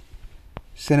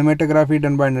 Cinematography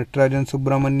done by Natarajan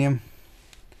Subramaniam,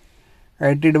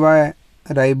 edited by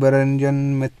रायबरंजन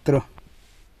Mitra,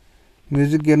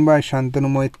 music given by Shantanu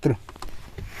मोहित्र,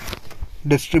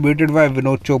 distributed by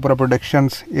Vinod Chopra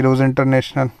productions, Eros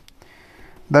international.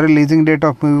 The releasing date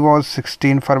of movie was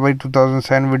 16 February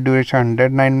 2007 with duration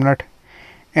 109 minutes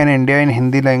in India in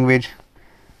Hindi language.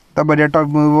 The budget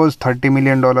of movie was $30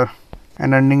 million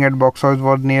and earning at box office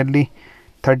was nearly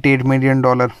 $38 million.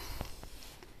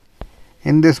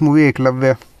 In this movie,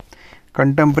 Eklavya,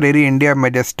 contemporary India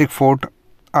majestic fort,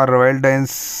 a royal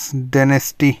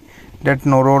dynasty that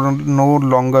no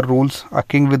longer rules, a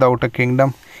king without a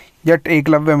kingdom. Yet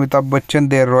Eklavya Amitabh Bachchan,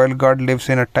 their royal guard, lives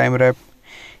in a time wrap.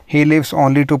 He lives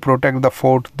only to protect the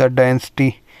fort, the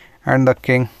dynasty, and the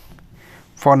king.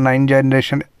 For 9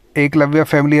 generations, Eklavya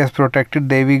family has protected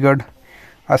Devigarh,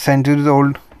 a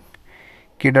centuries-old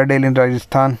citadel in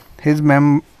Rajasthan. His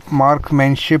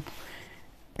marksmanship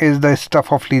is the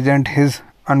stuff of legend. His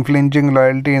unflinching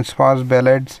loyalty inspires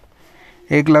ballads.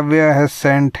 Eklavya has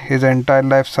spent his entire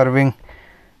life serving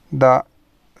the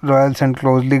royals and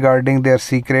closely guarding their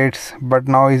secrets, but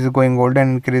now he is going old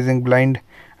and increasing blind,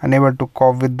 unable to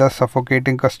cope with the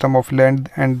suffocating custom of land,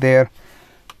 and their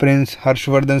prince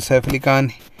Harshvardhan Saif Ali Khan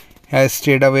has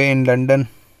stayed away in London.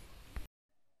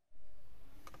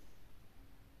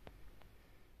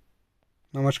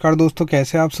 नमस्कार दोस्तों,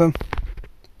 कैसे हैं आप सब।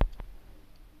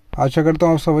 आशा करता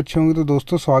हूँ आप सब अच्छे होंगे। तो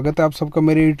दोस्तों, स्वागत है आप सबका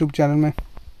मेरे यूट्यूब चैनल में।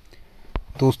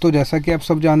 दोस्तों, जैसा कि आप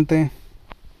सब जानते हैं,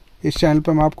 इस चैनल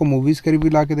पर मैं आपको मूवीज़ का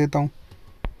रिव्यू ला के देता हूँ,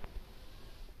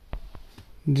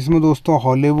 जिसमें दोस्तों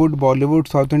Hollywood, Bollywood,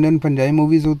 south Indian, Punjabi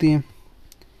movies होती हैं।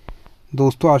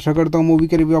 दोस्तों, आशा करता हूँ मूवी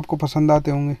के रिव्यू आपको पसंद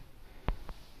आते होंगे।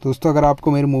 दोस्तों, अगर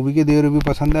आपको मेरी मूवी के दिए रिव्यू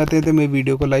पसंद आते हैं तो मेरी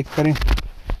वीडियो को लाइक करें,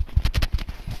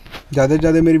 ज़्यादा से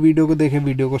ज़्यादा मेरी वीडियो को देखें,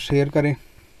 वीडियो को शेयर करें,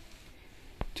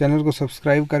 चैनल को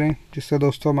सब्सक्राइब करें, जिससे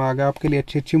दोस्तों मैं आगे आपके लिए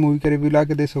अच्छी अच्छी मूवी का रिव्यू ला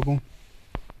के दे सकूँ।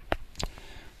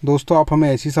 दोस्तों, आप हमें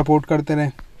ऐसी सपोर्ट करते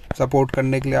रहें। सपोर्ट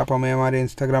करने के लिए आप हमें हमारे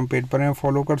इंस्टाग्राम पेज पर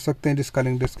फॉलो कर सकते हैं, जिसका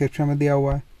लिंक डिस्क्रिप्शन में दिया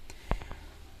हुआ है।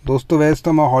 दोस्तों, वैसे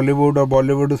तो मैं हॉलीवुड और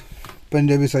बॉलीवुड,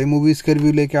 पंजाबी सही मूवीज़ के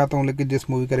रिव्यू लेके आता हूँ, लेकिन जिस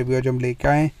मूवी का रिव्यू आज हम लेके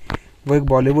आए वो एक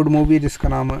बॉलीवुड मूवी है, जिसका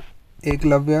नाम है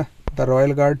एकलव्य द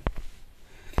रॉयल गार्ड।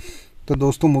 तो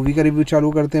दोस्तों, मूवी का रिव्यू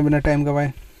चालू करते हैं बिना टाइम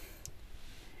गवाए।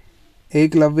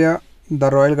 Eklavya The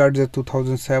Royal Guard is a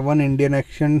 2007 Indian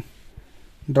action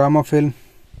drama film.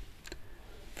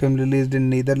 Film released in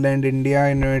Netherlands, India,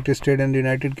 United States and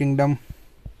United Kingdom.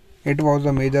 It was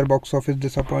a major box office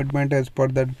disappointment as per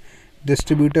the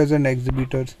distributors and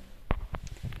exhibitors.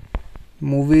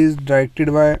 Movie is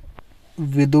directed by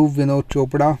Vidhu Vinod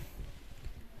Chopra,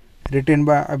 written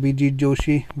by Abhijit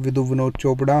Joshi, Vidhu Vinod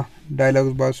Chopra,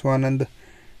 dialogues by Swanand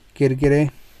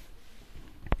Kirkire,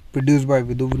 produced by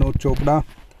Vidhu Vinod Chopra,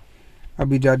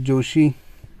 Abhijit Joshi,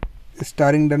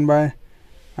 starring done by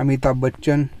Amitabh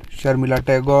Bachchan, Sharmila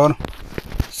Tagore,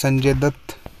 Sanjay Dutt,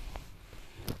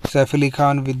 Saif Ali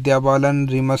Khan, Vidya Balan,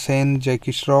 Reema Sen,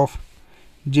 Jackie Shroff,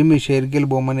 Jimmy Shergill,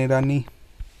 Boman Irani.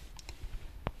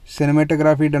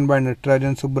 Cinematography done by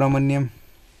Natarajan Subramaniam.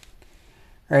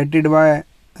 Edited by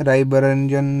Rai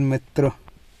Baranjan Mitra.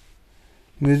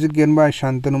 Music given by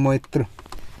Shantanu Moitra.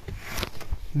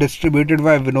 Distributed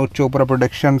by Vinod Chopra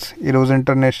Productions, Eros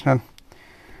International.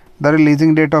 The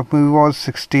releasing date of movie was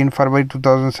 16 February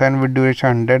 2007 with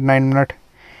duration 109 minutes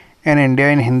in India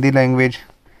in Hindi language.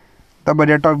 The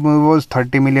budget of movie was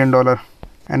 $30 million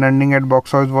and earning at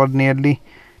box office was nearly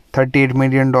 $38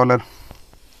 million.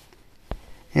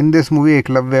 In this movie,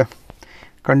 Eklavya,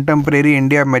 contemporary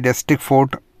India majestic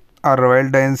fort, a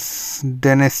royal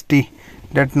dynasty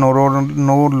that no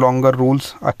longer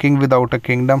rules, a king without a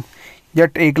kingdom.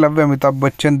 Yet Eklavya, Amitabh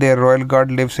Bachchan, their royal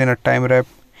guard, lives in a time wrap.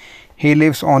 He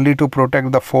lives only to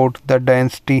protect the fort, the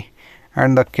dynasty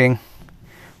and the king.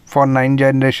 For 9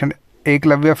 generations,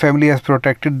 Eklavya family has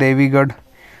protected Devigarh,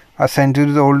 a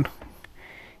centuries-old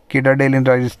citadel in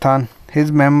Rajasthan.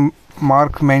 His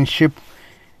marksmanship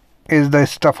is the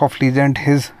stuff of legend.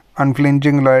 His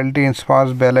unflinching loyalty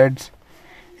inspires ballads.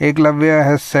 Eklavya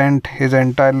has spent his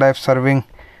entire life serving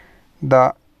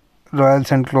the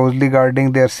royals and closely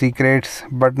guarding their secrets,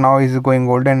 but now he is going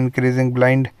old and increasingly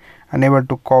blind, unable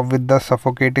to cope with the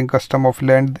suffocating custom of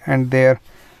land and their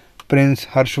prince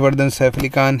Harshvardhan Saif Ali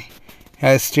Khan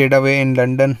has stayed away in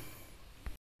London.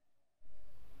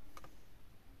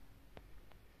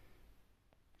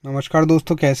 नमस्कार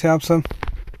दोस्तों, कैसे आप सब?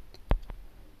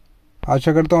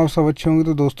 आशा करता हूँ आप सब अच्छे होंगे।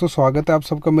 तो दोस्तों, स्वागत है आप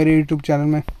सबका मेरे यूट्यूब चैनल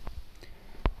में।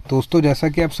 दोस्तों, जैसा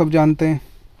कि आप सब जानते हैं,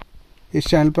 इस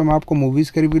चैनल पर मैं आपको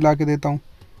मूवीज़ के रिव्यू ला के देता हूँ,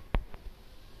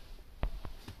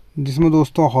 जिसमें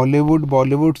दोस्तों Hollywood,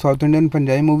 Bollywood, south Indian,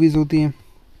 Punjabi movies होती हैं।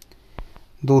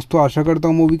 दोस्तों, आशा करता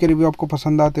हूँ मूवी के रिव्यू आपको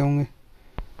पसंद आते होंगे।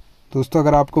 दोस्तों,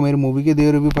 अगर आपको मेरे मूवी के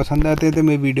दिए रिव्यू पसंद आते हैं तो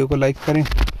मेरी वीडियो को लाइक करें,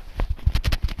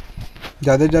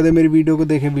 ज़्यादा से ज़्यादा मेरी वीडियो को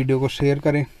देखें, वीडियो को शेयर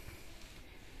करें,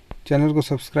 चैनल को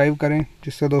सब्सक्राइब करें,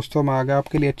 जिससे दोस्तों मैं आगे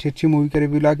आपके लिए अच्छी अच्छी मूवी का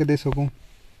रिव्यू ला के दे सकूँ।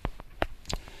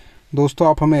 दोस्तों,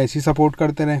 आप हमें ऐसी सपोर्ट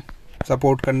करते रहें।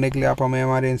 सपोर्ट करने के लिए आप हमें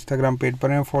हमारे इंस्टाग्राम पेज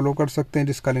पर फॉलो कर सकते हैं,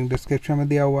 जिसका लिंक डिस्क्रिप्शन में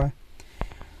दिया हुआ है।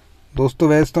 दोस्तों,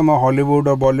 वैसे तो मैं हॉलीवुड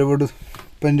और बॉलीवुड,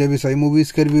 पंजाबी सही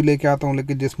मूवीज़ के रिव्यू लेके आता हूँ,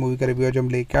 लेकिन जिस मूवी का रिव्यू आज हम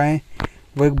लेके आए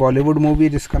वो एक बॉलीवुड मूवी है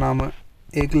जिसका नाम है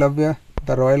एकलव्य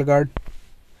द रॉयल गार्ड।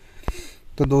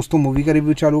 तो दोस्तों, मूवी का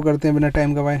रिव्यू चालू करते हैं बिना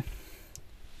टाइम गवाए।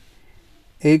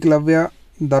 Eklavya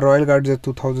the royal guard is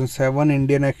 2007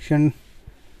 Indian action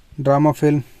drama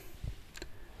film.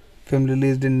 Film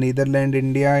released in Netherlands,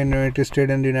 India, United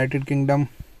States and United Kingdom.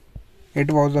 It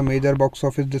was a major box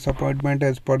office disappointment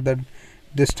as per the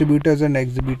distributors and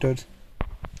exhibitors.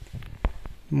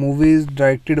 Movie is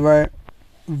directed by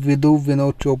Vidhu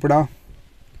Vinod Chopra,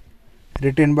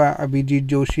 written by Abhijit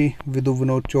Joshi, Vidhu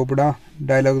Vinod Chopra,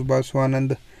 dialogues by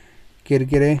Swanand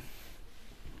Kirkire,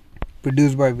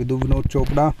 produced by Vidhu Vinod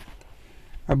Chopra,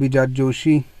 Abhijit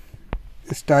Joshi,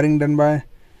 starring done by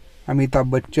Amitabh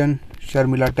Bachchan,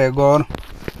 Sharmila Tagore,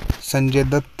 Sanjay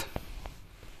Dutt,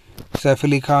 Saif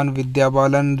Ali Khan, Vidya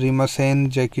Balan, Reema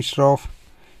Sen, Jackie Shroff,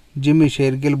 Jimmy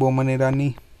Shergill, Boman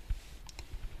Irani.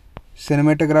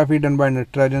 Cinematography done by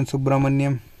Natarajan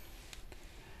Subramaniam.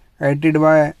 Edited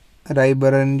by Rai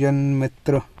Baranjan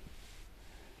Mitra.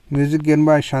 Music given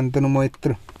by Shantanu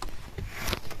Moitra.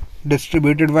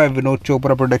 Distributed by Vinod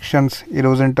Chopra Productions,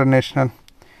 Eros International.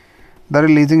 The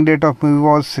releasing date of movie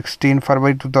was 16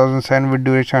 February 2007 with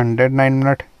duration 109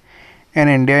 minutes in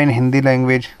India in Hindi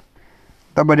language.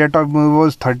 The budget of movie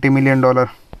was $30 million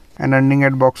and earning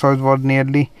at box office was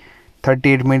nearly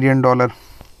 $38 million.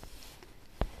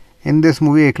 In this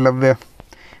movie, Eklavya,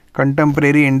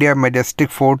 contemporary India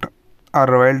majestic fort, a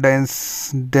royal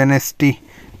dynasty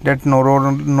that no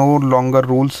longer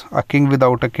rules, a king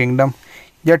without a kingdom.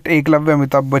 Yet Eklavya,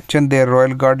 Amitabh Bachchan, their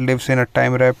royal guard, lives in a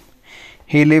time wrap.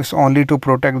 He lives only to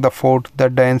protect the fort, the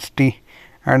dynasty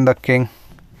and the king.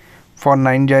 For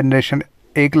 9 generations,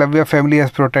 Eklavya family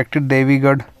has protected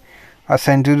Devigarh, a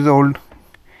centuries-old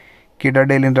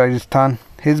citadel in Rajasthan.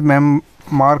 His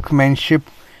marksmanship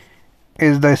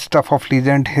is the stuff of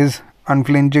legend. His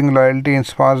unflinching loyalty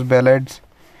inspires ballads.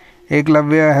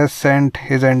 Eklavya has spent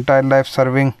his entire life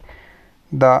serving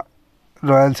the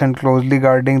royals and closely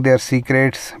guarding their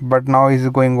secrets, but now he is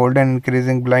going old and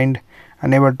increasing blind,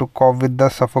 unable to cope with the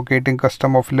suffocating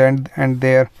custom of land and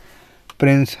their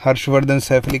prince Harshvardhan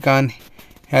Saif Ali Khan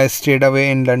has stayed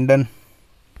away in London.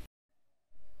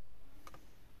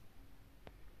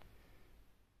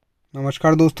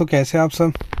 नमस्कार दोस्तों, कैसे हैं आप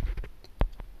सब।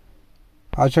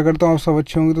 आशा करता हूँ आप सब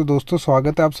अच्छे होंगे। तो दोस्तों,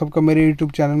 स्वागत है आप सबका मेरे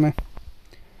यूट्यूब चैनल में।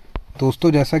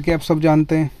 दोस्तों, जैसा कि आप सब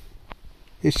जानते हैं,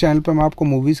 इस चैनल पर मैं आपको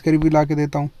मूवीज़ का रिव्यू ला के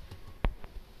देता हूँ,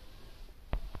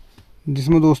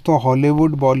 जिसमें दोस्तों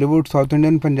Hollywood, Bollywood, south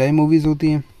Indian, Punjabi movies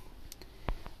होती हैं।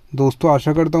 दोस्तों,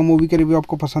 आशा करता हूँ मूवी के रिव्यू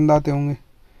आपको पसंद आते होंगे।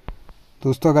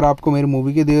 दोस्तों, अगर आपको मेरी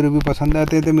मूवी के दिए रिव्यू पसंद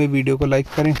आते हैं तो मेरी वीडियो को लाइक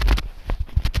करें,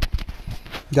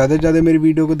 ज़्यादा से ज़्यादा मेरी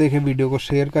वीडियो को देखें, वीडियो को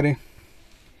शेयर करें,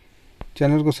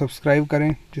 चैनल को सब्सक्राइब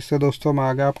करें, जिससे दोस्तों मैं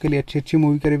आगे आपके लिए अच्छी अच्छी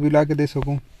मूवी का रिव्यू ला के दे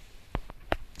सकूँ।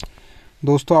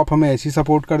 दोस्तों, आप हमें ऐसी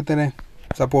सपोर्ट करते रहें।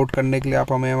 सपोर्ट करने के लिए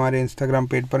आप हमें हमारे इंस्टाग्राम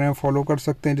पेज पर फॉलो कर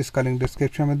सकते हैं, जिसका लिंक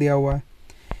डिस्क्रिप्शन में दिया हुआ है।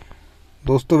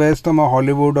 दोस्तों, वैसे तो मैं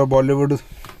हॉलीवुड और बॉलीवुड,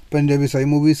 पंजाबी सही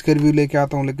मूवीज़ के रिव्यू लेके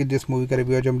आता हूँ, लेकिन जिस मूवी का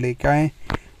रिव्यू आज हम लेके आए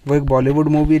वो एक बॉलीवुड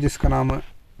मूवी है, जिसका नाम है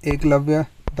एकलव्य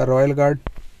द रॉयल गार्ड।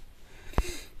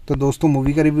 तो दोस्तों,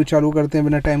 मूवी का रिव्यू चालू करते हैं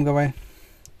बिना टाइम गवाए।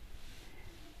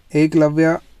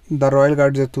 Eklavya the royal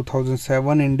guard is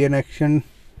 2007 Indian action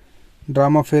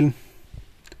drama film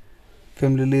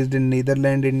released in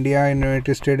Netherlands, India,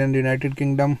 United States and United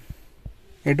Kingdom.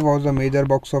 It was a major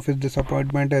box office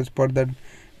disappointment as per the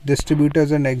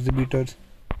distributors and exhibitors.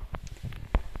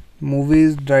 Movie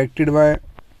is directed by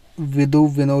Vidhu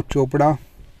Vinod Chopra,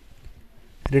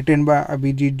 written by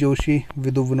Abhijit Joshi,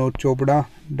 Vidhu Vinod Chopra,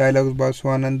 dialogues by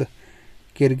Swanand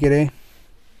Kirkire,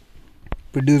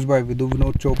 produced by Vidhu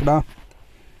Vinod Chopra,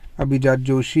 Abhijit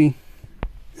Joshi,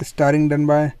 starring done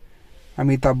by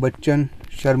Amitabh Bachchan,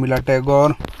 Sharmila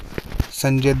Tagore,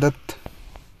 Sanjay Dutt,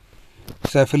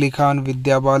 Saif Ali Khan,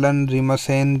 Vidya Balan, Reema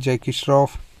Sen, Jackie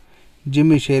Shroff,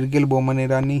 Jimmy Shergill, Boman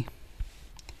Irani.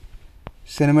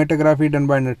 Cinematography done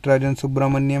by Natarajan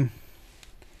Subramaniam,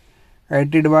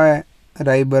 edited by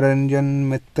रायबरंजन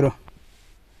Mitra,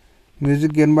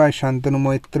 music given by Shantanu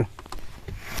मोहित्र,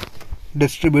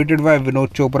 distributed by Vinod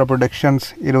Chopra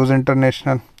productions, Eros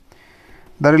international.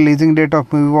 The releasing date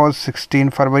of movie was 16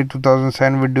 February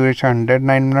 2007 with duration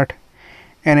 109 minutes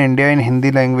in India in Hindi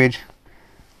language.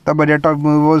 The budget of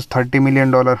movie was $30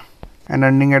 million and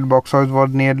earning at box office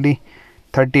was nearly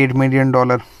 $38 million.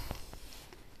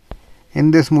 In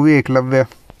this movie, Eklavya,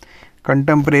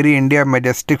 contemporary India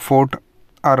majestic fort,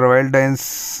 a royal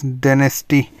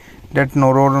dynasty that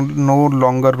no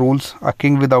longer rules, a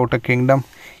king without a kingdom.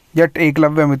 Yet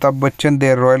Eklavya Amitabh Bachchan,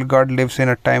 their royal guard, lives in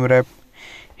a time wrap.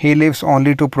 He lives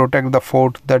only to protect the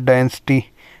fort, the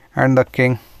dynasty, and the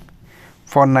king.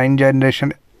 For 9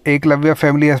 generations, Eklavya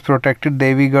family has protected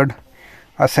Devigarh,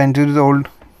 a centuries-old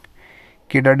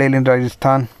citadel in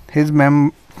Rajasthan. His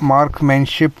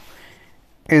marksmanship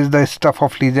is the stuff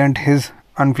of legend. His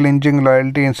unflinching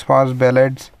loyalty inspires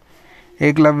ballads.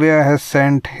 Eklavya has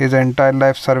spent his entire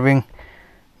life serving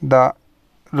the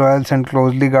royals and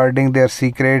closely guarding their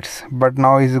secrets, but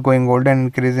now he is going old and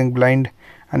increasing blind,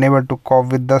 unable to cope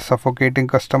with the suffocating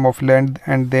custom of land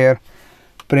and their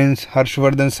prince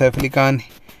Harshvardhan Saif Ali Khan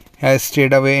has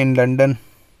stayed away in London.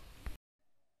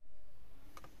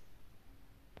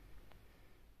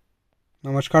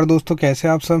 नमस्कार दोस्तों, कैसे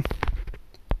हैं आप सब।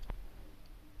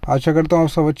 आशा करता हूँ आप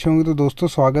सब अच्छे होंगे। तो दोस्तों,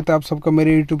 स्वागत है आप सबका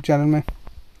मेरे यूट्यूब चैनल में।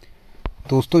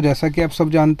 दोस्तों, जैसा कि आप सब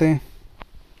जानते हैं,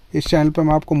 इस चैनल पर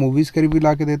मैं आपको मूवीज़ का रिव्यू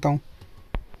ला के देता हूँ,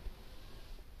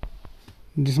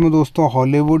 जिसमें दोस्तों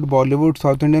Hollywood, Bollywood,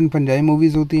 south Indian, Punjabi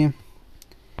movies होती हैं।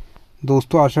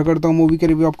 दोस्तों, आशा करता हूँ मूवी के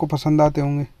रिव्यू आपको पसंद आते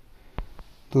होंगे।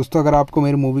 दोस्तों, अगर आपको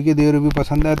मेरी मूवी के दिए रिव्यू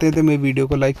पसंद आते हैं तो मेरी वीडियो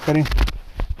को लाइक करें,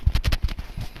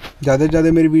 ज़्यादा से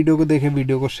ज़्यादा मेरी वीडियो को देखें,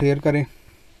 वीडियो को शेयर करें,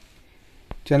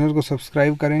 चैनल को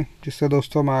सब्सक्राइब करें, जिससे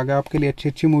दोस्तों मैं आगे आपके लिए अच्छी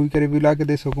अच्छी मूवी का रिव्यू ला के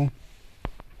दे सकूँ।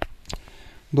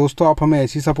 दोस्तों, आप हमें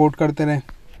ऐसी सपोर्ट करते रहें।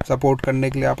 सपोर्ट करने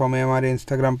के लिए आप हमें हमारे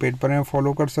इंस्टाग्राम पेज पर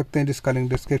फॉलो कर सकते हैं, जिसका लिंक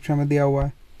डिस्क्रिप्शन में दिया हुआ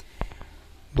है।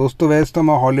 दोस्तों, वैसे तो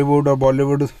मैं हॉलीवुड और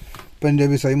बॉलीवुड,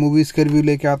 पंजाबी सही मूवीज़ के रिव्यू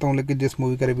लेके आता हूँ, लेकिन जिस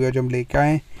मूवी का रिव्यू आज हम लेके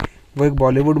आए वो एक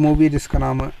बॉलीवुड मूवी है, जिसका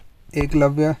नाम है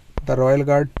एकलव्य द रॉयल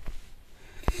गार्ड।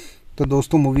 तो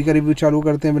दोस्तों, मूवी का रिव्यू चालू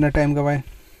करते हैं बिना टाइम गवाए।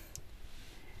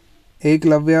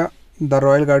 Eklavya the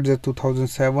royal guard is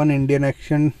 2007 Indian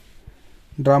action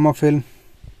drama film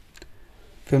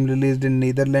released in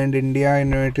Netherlands, India,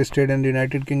 United States and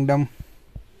United Kingdom.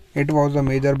 It was a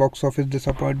major box office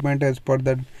disappointment as per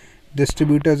the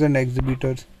distributors and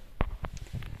exhibitors.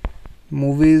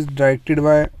 Movie is directed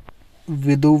by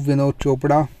Vidhu Vinod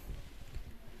Chopra,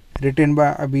 written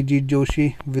by Abhijit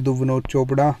Joshi, Vidhu Vinod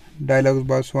Chopra, dialogues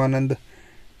by Swanand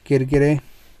Kirkire,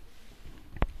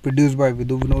 produced by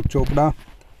Vidhu Vinod Chopra,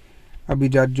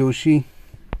 Abhijit Joshi,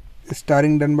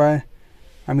 starring done by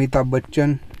Amitabh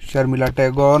Bachchan, Sharmila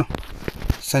Tagore,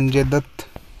 Sanjay Dutt,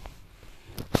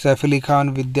 Saif Ali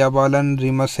Khan, Vidya Balan,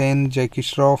 Reema Sen, Jackie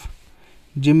Shroff,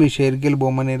 Jimmy Shergill,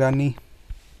 Boman Irani.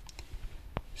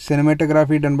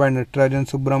 Cinematography done by Natarajan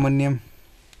Subramaniam,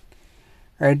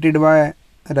 edited by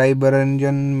Rai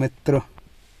Baranjan Mitra,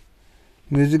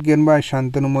 music given by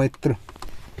Shantanu Moitra,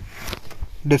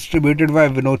 distributed by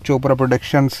Vinod Chopra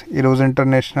Productions, Eros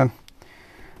International.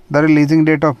 The releasing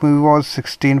date of movie was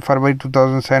 16 February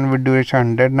 2007 with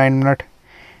duration 109 minutes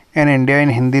in India in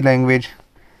Hindi language.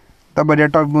 The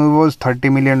budget of movie was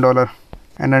 $30 million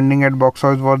and earning at box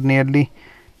office was nearly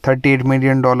 $38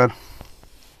 million.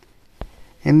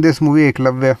 In this movie,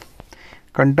 Eklavya,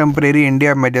 contemporary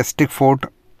India majestic fort,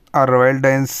 a royal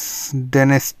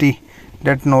dynasty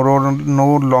that no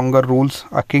longer rules,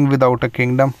 a king without a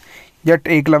kingdom. Yet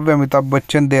Eklavya Amitabh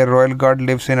Bachchan, their royal guard,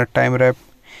 lives in a time wrap.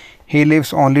 He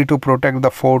lives only to protect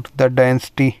the fort, the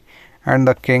dynasty and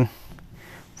the king.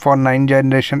 For 9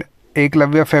 generations,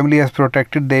 Eklavya family has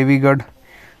protected Devigarh,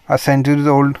 a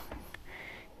centuries-old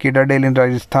citadel in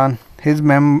Rajasthan. His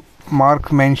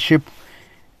marksmanship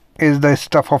is the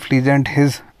stuff of legend.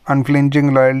 His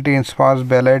unflinching loyalty inspires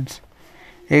ballads.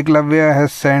 Eklavya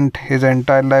has spent his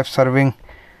entire life serving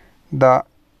the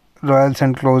royals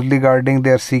and closely guarding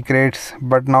their secrets,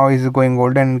 but now he is going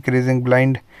old and increasingly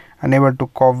blind, unable to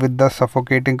cope with the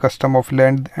suffocating custom of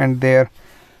land and their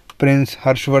prince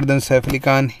Harshvardhan Saif Ali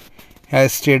Khan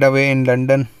has stayed away in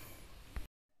London.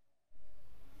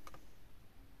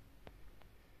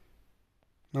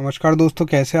 नमस्कार दोस्तों,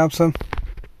 कैसे आप सब?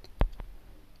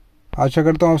 आशा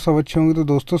करता हूँ आप सब अच्छे होंगे। तो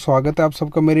दोस्तों, स्वागत है आप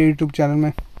सबका मेरे यूट्यूब चैनल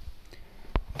में।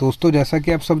 दोस्तों, जैसा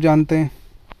कि आप सब जानते हैं,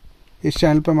 इस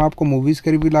चैनल पर मैं आपको मूवीज़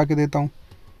के रिव्यू ला के देता हूँ,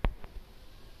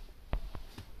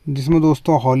 जिसमें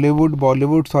दोस्तों Hollywood,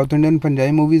 Bollywood, south Indian,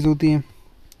 Punjabi movies होती हैं।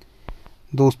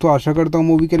 दोस्तों, आशा करता हूँ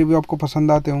मूवी के रिव्यू आपको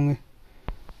पसंद आते होंगे।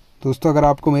 दोस्तों, अगर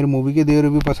आपको मेरी मूवी के दिए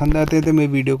रिव्यू पसंद आते हैं तो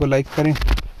मेरी वीडियो को लाइक करें,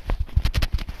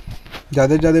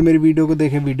 ज़्यादा से ज़्यादा मेरी वीडियो को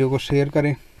देखें, वीडियो को शेयर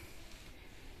करें,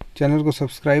 चैनल को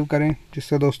सब्सक्राइब करें,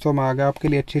 जिससे दोस्तों मैं आगे आपके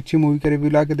लिए अच्छी अच्छी मूवी का रिव्यू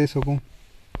ला के दे सकूँ।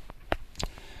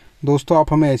 दोस्तों,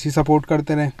 आप हमें ऐसी सपोर्ट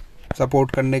करते रहें।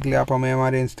 सपोर्ट करने के लिए आप हमें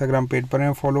हमारे इंस्टाग्राम पेज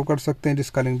पर फॉलो कर सकते हैं,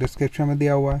 जिसका लिंक डिस्क्रिप्शन में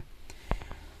दिया हुआ है।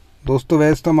 दोस्तों,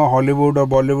 वैसे तो मैं हॉलीवुड और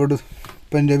बॉलीवुड,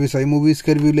 पंजाबी सही मूवीज़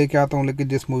के रिव्यू लेके आता हूँ, लेकिन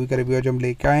जिस मूवी का रिव्यू आज हम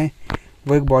लेके आए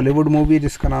वो एक बॉलीवुड मूवी है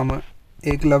जिसका नाम है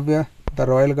एकलव्य द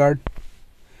रॉयल गार्ड।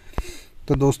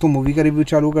 तो दोस्तों, मूवी का रिव्यू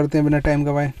चालू करते हैं बिना टाइम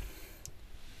गवाए।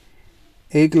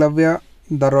 Eklavya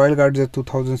the royal guard is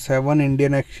 2007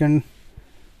 Indian action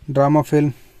drama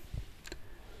film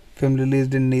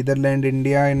released in Netherlands,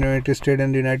 India, United States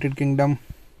and United Kingdom.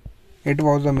 It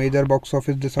was a major box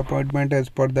office disappointment as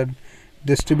per the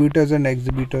distributors and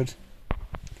exhibitors.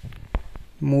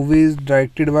 Movie is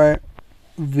directed by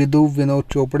Vidhu Vinod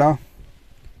Chopra,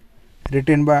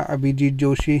 written by Abhijit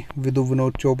Joshi, Vidhu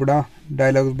Vinod Chopra,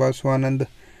 dialogues by Swanand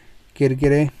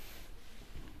Kirkire,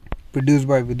 produced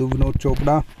by Vidhu Vinod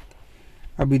Chopra,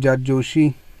 Abhijit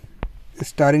Joshi,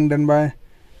 starring done by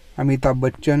Amitabh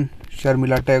Bachchan,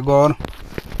 Sharmila Tagore,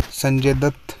 Sanjay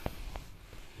Dutt,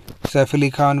 Saif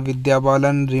Ali Khan, Vidya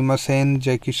Balan, Reema Sen,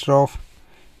 Jackie Shroff,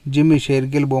 Jimmy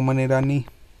Shergill, Boman Irani.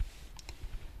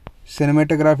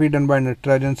 Cinematography done by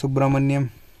Natarajan Subramaniam,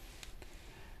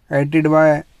 edited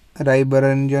by Rai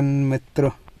Baranjan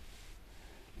Mitra,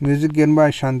 music given by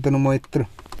Shantanu Moitra,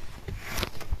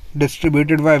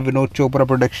 distributed by Vinod Chopra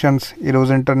Productions,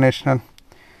 Eros International.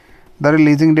 The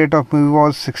releasing date of movie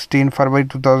was 16 February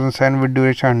 2007 with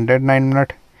duration 109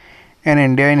 minutes in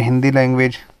India in Hindi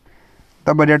language.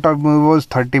 The budget of movie was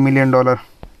 $30 million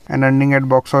and earning at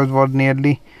box office was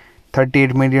nearly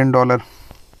 $38 million.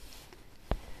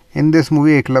 In this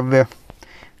movie, Eklavya,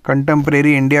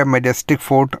 contemporary India majestic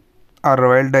fort, a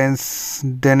royal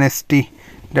dynasty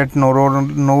that no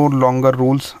longer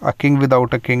rules, a king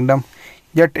without a kingdom.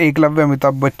 Yet Eklavya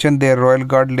Amitabh Bachchan, their royal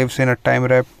guard, lives in a time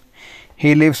wrap.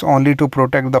 He lives only to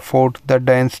protect the fort, the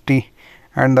dynasty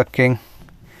and the king.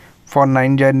 For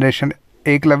 9 generations,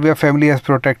 Eklavya family has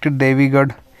protected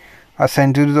Devigarh, a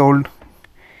centuries-old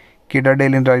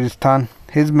citadel in Rajasthan.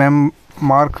 His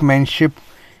marksmanship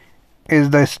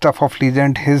is the stuff of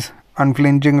legend. His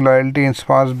unflinching loyalty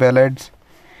inspires ballads.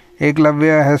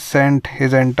 Eklavya has spent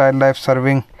his entire life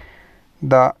serving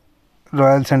the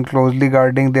royals and closely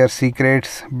guarding their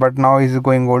secrets, but now he is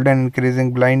going old and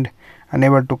increasingly blind,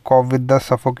 unable to cope with the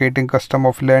suffocating custom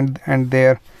of land, and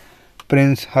their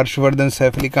Prince Harshvardhan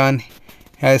Saif Ali Khan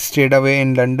has stayed away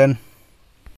in London.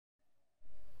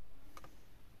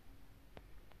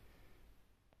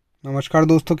 नमस्कार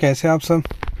दोस्तों, कैसे आप सब?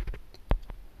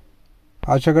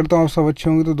 आशा करता हूँ आप सब अच्छे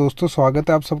होंगे। तो दोस्तों, स्वागत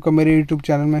है आप सबका मेरे यूट्यूब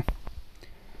चैनल में।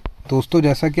 दोस्तों,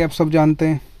 जैसा कि आप सब जानते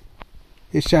हैं,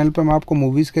 इस चैनल पर मैं आपको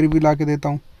मूवीज़ का रिव्यू ला के देता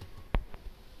हूँ,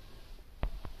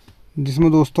 जिसमें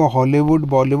दोस्तों Hollywood,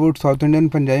 Bollywood, south Indian,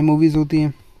 Punjabi movies होती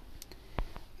हैं।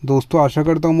 दोस्तों, आशा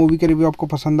करता हूँ मूवी के रिव्यू आपको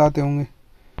पसंद आते होंगे।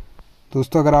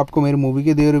 दोस्तों, अगर आपको मेरी मूवी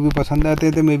के दिए रिव्यू पसंद आते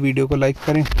हैं तो मेरी वीडियो को लाइक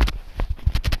करें,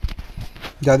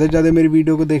 ज़्यादा से ज़्यादा मेरी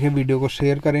वीडियो को देखें, वीडियो को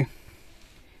शेयर करें,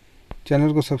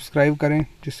 चैनल को सब्सक्राइब करें,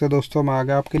 जिससे दोस्तों मैं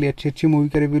आगे आपके लिए अच्छी अच्छी मूवी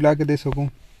का रिव्यू ला के दे सकूँ।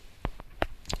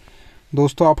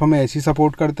 दोस्तों, आप हमें ऐसी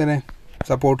सपोर्ट करते रहें।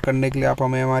 सपोर्ट करने के लिए आप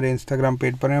हमें हमारे इंस्टाग्राम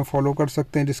पेज पर फॉलो कर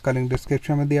सकते हैं, जिसका लिंक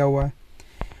डिस्क्रिप्शन में दिया हुआ है।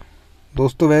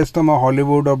 दोस्तों, वैसे तो मैं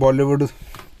हॉलीवुड और बॉलीवुड,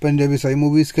 पंजाबी सही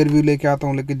मूवीज़ के रिव्यू लेके आता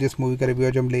हूँ, लेकिन जिस मूवी का रिव्यू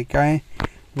आज हम लेके आए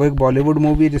वो एक बॉलीवुड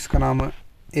मूवी है, जिसका नाम है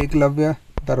एकलव्य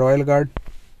द रॉयल गार्ड।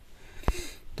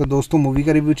 तो दोस्तों, मूवी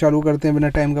का रिव्यू चालू करते हैं बिना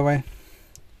टाइम गवाए।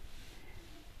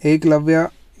 Eklavya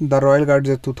the royal guard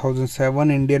is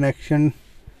 2007 Indian action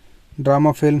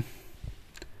drama film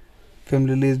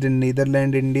released in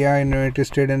Netherlands, India, United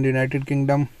States and United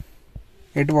Kingdom.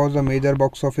 It was a major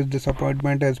box office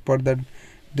disappointment as per the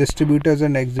distributors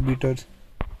and exhibitors.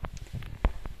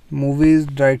 Movie is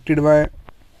directed by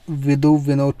Vidhu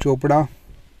Vinod Chopra,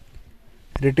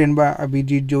 written by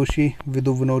Abhijit Joshi,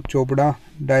 Vidhu Vinod Chopra,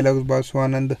 dialogues by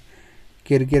Swanand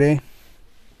Kirkire,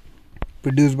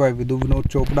 produced by Vidhu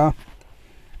Vinod Chopra,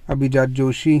 Abhijit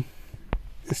Joshi,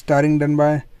 starring done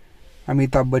by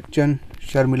Amitabh Bachchan,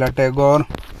 Sharmila Tagore,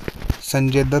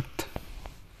 Sanjay Dutt,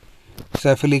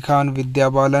 Saif Ali Khan, Vidya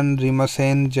Balan, Reema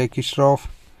Sen, Jackie Shroff,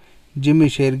 Jimmy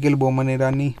Shergill, Boman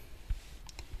Irani.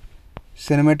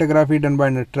 Cinematography done by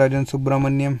Natarajan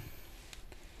Subramaniam,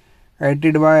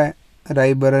 edited by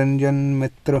रायबरंजन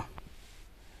Mitra,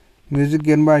 music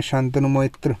given by Shantanu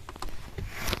मोहित्र,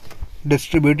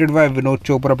 distributed by Vinod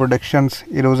Chopra productions,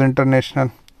 Eros international.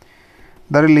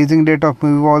 The releasing date of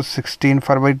movie was 16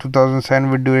 February 2007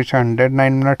 with duration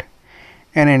 109 minutes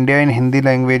in India in Hindi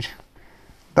language.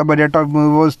 The budget of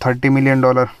movie was $30 million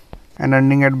and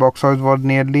earning at box office was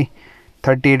nearly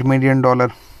 $38 million.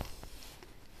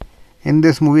 In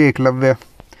this movie, Eklavya,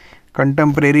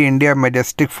 contemporary India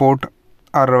majestic fort,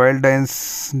 a royal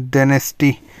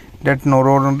dynasty that no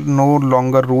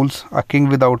longer rules, a king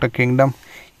without a kingdom.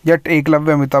 Yet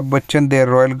Eklavya, Amitabh Bachchan, their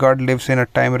royal guard, lives in a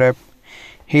time wrap.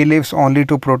 He lives only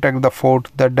to protect the fort,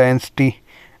 the dynasty,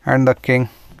 and the king.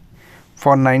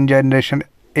 For 9 generations,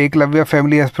 Eklavya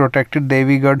family has protected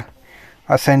Devigarh,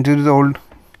 a centuries-old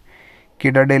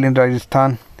citadel in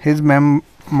Rajasthan. His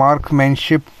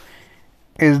marksmanship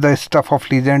is the stuff of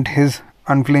legend. His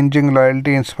unflinching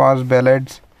loyalty inspires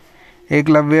ballads.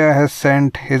 Eklavya has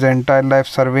spent his entire life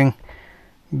serving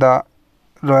the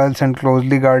royals and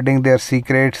closely guarding their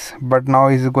secrets, but now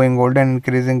he is going old and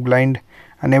increasingly blind,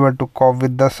 unable to cope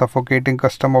with the suffocating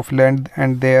custom of land,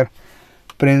 and their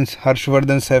Prince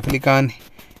Harshvardhan Saif Ali Khan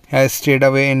has stayed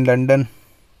away in London.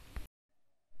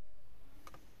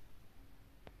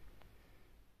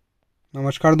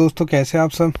 नमस्कार दोस्तों, कैसे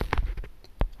आप सब?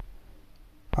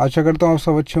 आशा करता हूँ आप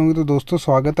सब अच्छे होंगे। तो दोस्तों,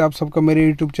 स्वागत है आप सबका मेरे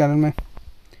यूट्यूब चैनल में।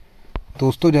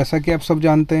 दोस्तों, जैसा कि आप सब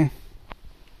जानते हैं,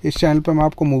 इस चैनल पर मैं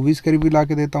आपको मूवीज़ का रिव्यू ला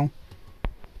के देता हूँ,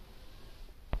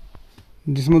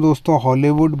 जिसमें दोस्तों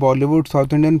Hollywood, Bollywood,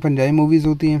 south Indian, Punjabi movies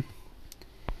होती हैं।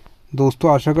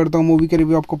 दोस्तों, आशा करता हूँ मूवी के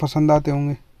रिव्यू आपको पसंद आते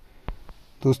होंगे।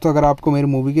 दोस्तों, अगर आपको मेरी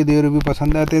मूवी के दिए रिव्यू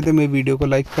पसंद आते हैं तो मेरी वीडियो को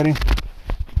लाइक करें,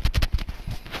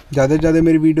 ज़्यादा से ज़्यादा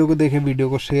मेरी वीडियो को देखें, वीडियो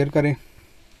को शेयर करें,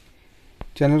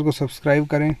 चैनल को सब्सक्राइब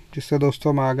करें, जिससे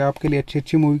दोस्तों मैं आगे आपके लिए अच्छी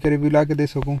अच्छी मूवी का रिव्यू ला के दे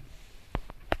सकूँ।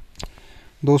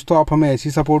 दोस्तों, आप हमें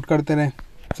ऐसी सपोर्ट करते रहें।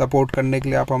 सपोर्ट करने के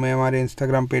लिए आप हमें हमारे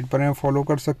इंस्टाग्राम पेज पर फॉलो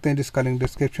कर सकते हैं, जिसका लिंक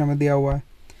डिस्क्रिप्शन में दिया हुआ है।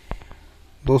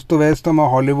 दोस्तों, वैसे तो मैं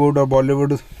हॉलीवुड और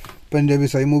बॉलीवुड, पंजाबी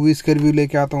सही मूवीज़ के रिव्यू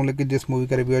लेके आता हूँ, लेकिन जिस मूवी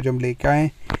का रिव्यू आज हम लेके आए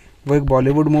वो एक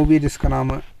बॉलीवुड मूवी है, जिसका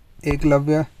नाम है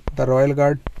एकलव्य द रॉयल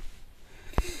गार्ड।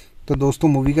 तो दोस्तों,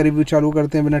 मूवी का रिव्यू चालू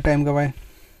करते हैं बिना टाइम गवाए।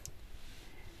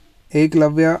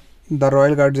 Eklavya the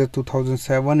royal guard is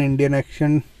 2007 Indian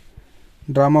action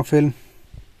drama film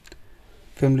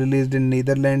released in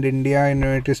Netherlands, India,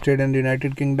 United States and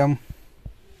United Kingdom.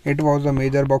 It was a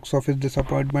major box office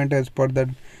disappointment as per the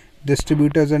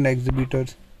distributors and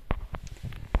exhibitors.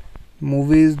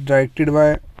 Movie is directed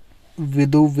by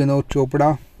Vidhu Vinod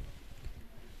Chopra,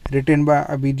 written by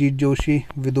Abhijit Joshi,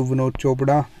 Vidhu Vinod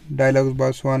Chopra, dialogues by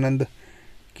Swanand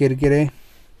Kirkire,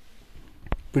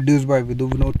 produced by Vidhu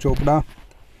Vinod Chopra,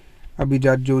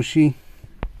 अभिजात Joshi,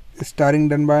 starring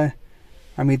done by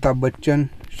Amitabh Bachchan,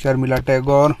 Sharmila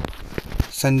Tagore,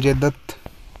 Sanjay Dutt,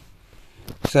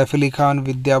 Saif Ali Khan,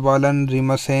 Vidya Balan,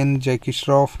 Reema Sen, Jackie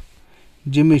Shroff,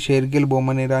 Jimmy Shergill,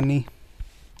 Boman Irani.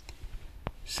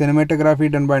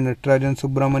 Cinematography done by Natarajan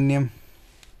Subramaniam.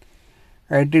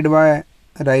 Edited by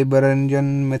Rai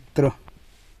Baranjan Mitra.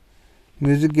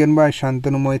 Music given by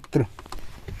Shantanu Moitra.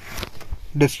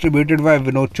 Distributed by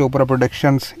Vinod Chopra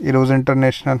Productions, Eros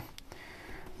International.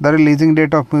 The releasing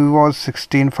date of movie was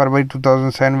 16 February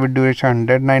 2007 with duration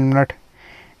 109 minutes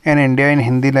in India in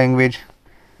Hindi language.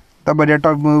 The budget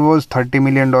of movie was $30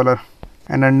 million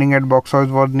and earning at box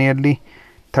office was nearly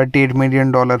 $38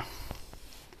 million.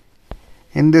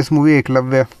 In this movie,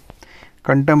 Eklavya,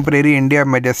 contemporary India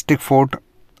majestic fort,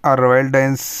 a royal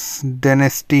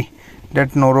dynasty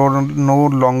that no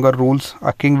longer rules,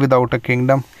 a king without a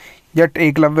kingdom. Yet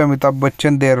Eklavya Amitabh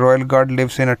Bachchan, their royal guard,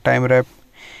 lives in a time wrap.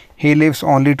 He lives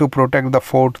only to protect the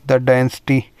fort, the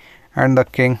dynasty, and the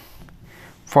king.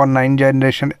 For 9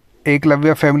 generations,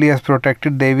 Eklavya family has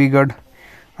protected Devigarh,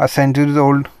 a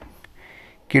centuries-old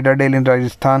citadel in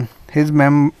Rajasthan. His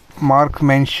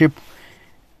marksmanship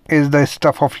is the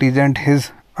stuff of legend.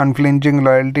 His unflinching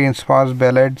loyalty inspires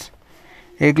ballads.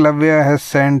 Eklavya has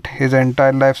spent his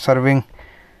entire life serving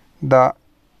the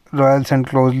royals and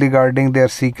closely guarding their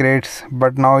secrets,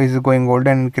 but now he is going old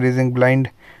and increasingly blind,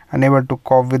 unable to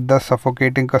cope with the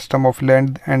suffocating custom of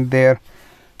land and their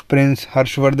prince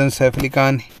Harshvardhan Saif Ali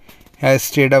Khan has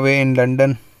stayed away in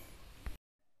London.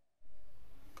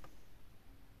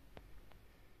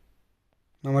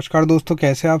 नमस्कार दोस्तों,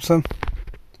 कैसे आप सब?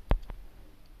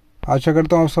 आशा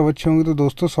करता हूँ आप सब अच्छे होंगे। तो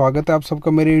दोस्तों, स्वागत है आप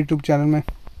सबका मेरे YouTube चैनल में।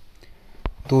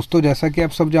 दोस्तों, जैसा कि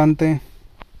आप सब जानते हैं,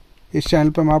 इस चैनल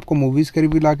पर मैं आपको मूवीज़ के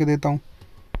रिव्यू ला के देता हूँ,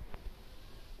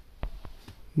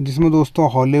 जिसमें दोस्तों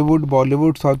Hollywood,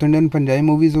 Bollywood, south Indian, Punjabi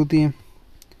movies होती हैं।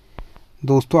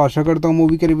 दोस्तों, आशा करता हूँ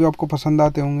मूवी के रिव्यू आपको पसंद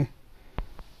आते होंगे।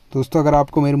 दोस्तों, अगर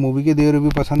आपको मेरी मूवी के दिए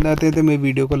रिव्यू पसंद आते हैं तो मेरी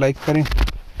वीडियो को लाइक करें,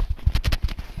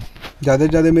 ज़्यादा से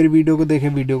ज़्यादा मेरी वीडियो को देखें,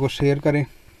 वीडियो को शेयर करें,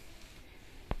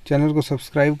 चैनल को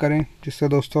सब्सक्राइब करें, जिससे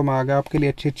दोस्तों मैं आगे आपके लिए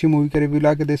अच्छी अच्छी मूवी का रिव्यू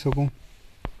ला के दे सकूँ।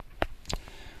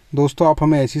 दोस्तों, आप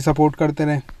हमें ऐसी सपोर्ट करते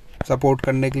रहें। सपोर्ट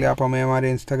करने के लिए आप हमें हमारे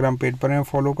इंस्टाग्राम पेज पर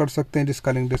फॉलो कर सकते हैं,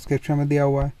 जिसका लिंक डिस्क्रिप्शन में दिया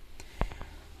हुआ है।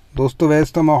 दोस्तों,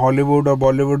 वैसे तो मैं हॉलीवुड और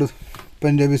बॉलीवुड,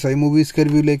 पंजाबी सही मूवीज़ के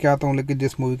रिव्यू लेके आता हूँ, लेकिन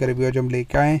जिस मूवी का रिव्यू आज हम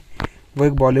लेके आए वो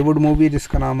एक बॉलीवुड मूवी है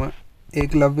जिसका नाम है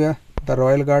एकलव्य द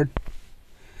रॉयल गार्ड।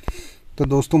 तो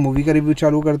दोस्तों, मूवी का रिव्यू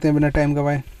चालू करते हैं बिना टाइम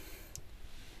गवाए।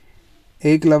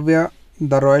 Eklavya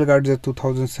the royal guard is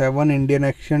 2007 Indian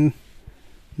action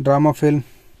drama film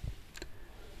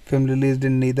released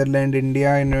in Netherlands,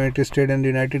 India, United States and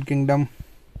United Kingdom.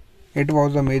 It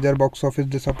was a major box office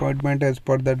disappointment as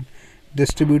per the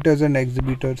distributors and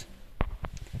exhibitors.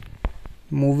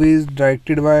 Movie is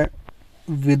directed by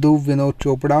Vinod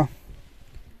Chopra,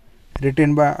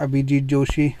 written by Abhijit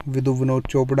Joshi, Vinod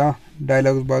Chopra,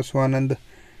 dialogues by Swanand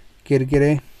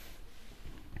Kirkire,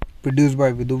 produced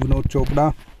by Vinod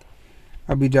Chopra,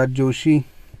 Abhijat Joshi,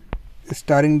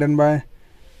 starring done by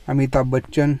Amitabh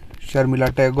Bachchan, Sharmila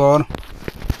Tagore,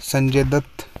 Sanjay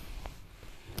Dutt,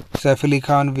 Saif Ali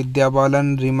Khan, Vidya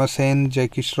Balan, Reema Sen,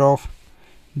 Jackie Shroff,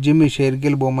 Jimmy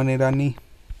Shergill, Boman Irani.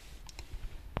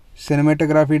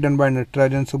 Cinematography done by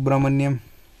Natarajan Subramaniam.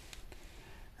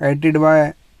 Edited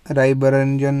by Rai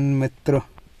Baranjan Mitra.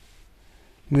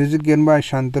 Music given by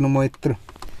Shantanu Moitra.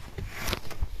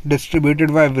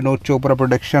 Distributed by Vinod Chopra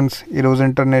Productions, Eros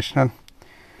International.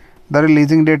 The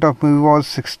releasing date of movie was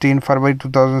 16 February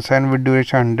 2007 with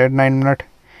duration 109 minutes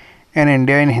in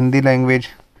India in Hindi language.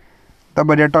 The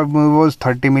budget of movie was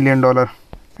 $30 million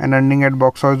and earning at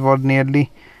box office was nearly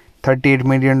 $38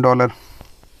 million.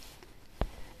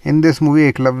 In this movie,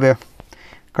 Eklavya,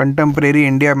 contemporary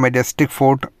India majestic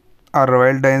fort, a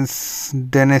royal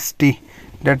dynasty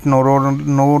that no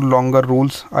longer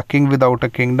rules, a king without a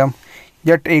kingdom.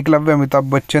 Yet Eklavya Amitabh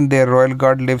Bachchan, their royal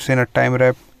guard, lives in a time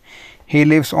wrap. He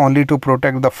lives only to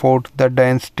protect the fort, the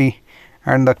dynasty,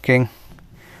 and the king.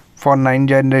 For 9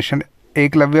 generations,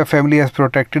 Eklavya family has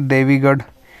protected Devigarh,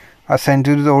 a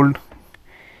centuries-old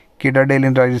citadel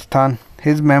in Rajasthan.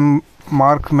 His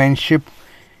marksmanship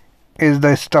is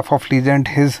the stuff of legend.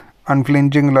 His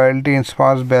unflinching loyalty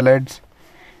inspires ballads.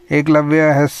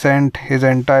 Eklavya has spent his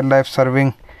entire life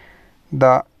serving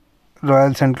the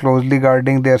royals and closely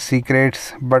guarding their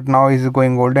secrets, but now he is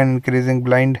going old and increasingly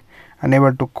blind,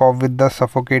 unable to cope with the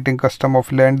suffocating custom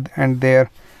of land and their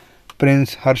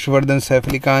prince Harshvardhan Saif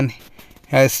Ali Khan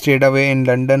has stayed away in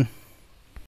London.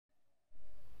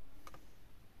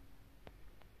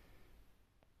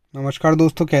 नमस्कार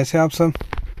दोस्तों, कैसे आप सब?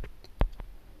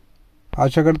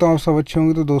 आशा करता हूँ आप सब अच्छे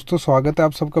होंगे। तो दोस्तों, स्वागत है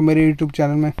आप सबका मेरे यूट्यूब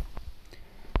चैनल में।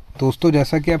 दोस्तों,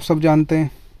 जैसा कि आप सब जानते हैं,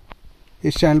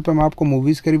 इस चैनल पर मैं आपको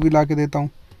मूवीज़ के रिव्यू ला के देता हूँ,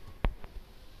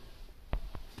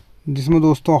 जिसमें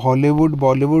दोस्तों Hollywood,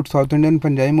 Bollywood, south Indian,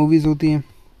 Punjabi movies होती हैं।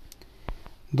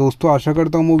 दोस्तों, आशा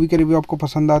करता हूँ मूवी के रिव्यू आपको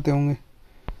पसंद आते होंगे।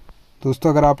 दोस्तों,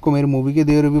 अगर आपको मेरी मूवी के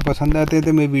दिए रिव्यू पसंद आते हैं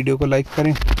तो मेरी वीडियो को लाइक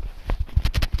करें,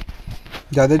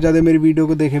 ज़्यादा से ज़्यादा मेरी वीडियो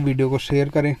को देखें, वीडियो को शेयर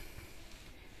करें,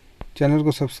 चैनल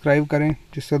को सब्सक्राइब करें,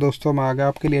 जिससे दोस्तों मैं आगे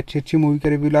आपके लिए अच्छी अच्छी मूवी का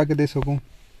रिव्यू ला के दे सकूँ।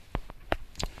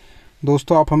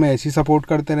 दोस्तों, आप हमें ऐसी सपोर्ट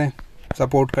करते रहें।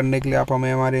 सपोर्ट करने के लिए आप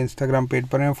हमें हमारे इंस्टाग्राम पेज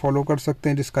पर फॉलो कर सकते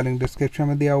हैं, जिसका लिंक डिस्क्रिप्शन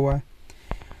में दिया हुआ है।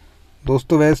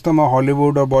 दोस्तों, वैसे तो मैं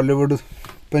हॉलीवुड और बॉलीवुड,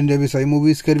 पंजाबी सही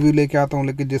मूवीज़ के रिव्यू लेके आता हूँ,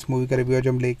 लेकिन जिस मूवी का रिव्यू आज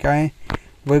हम लेके आए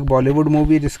वो एक बॉलीवुड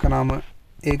मूवी है जिसका नाम है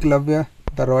एकलव्य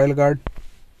द रॉयल गार्ड।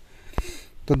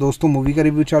 तो दोस्तों, मूवी का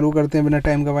रिव्यू चालू करते हैं बिना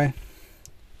टाइम गवाए।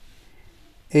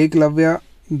 Eklavya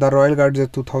the royal guard is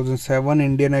 2007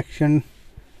 Indian action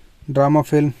drama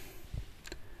film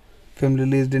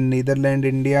released in Netherlands,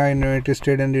 India, United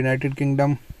States and United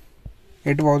Kingdom.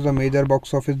 It was a major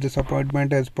box office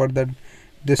disappointment as per the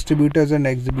distributors and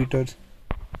exhibitors.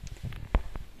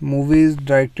 Movie is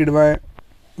directed by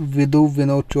Vidhu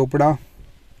Vinod Chopra,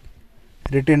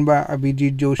 written by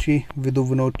Abhijit Joshi, Vidhu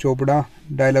Vinod Chopra,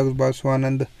 dialogues by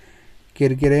Swanand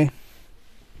Kirkire,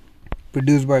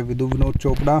 produced by Vidhu Vinod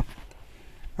Chopra,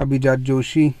 Abhijit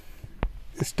Joshi,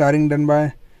 starring done by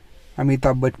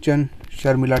Amitabh Bachchan,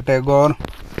 Sharmila Tagore,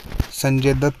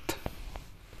 Sanjay Dutt,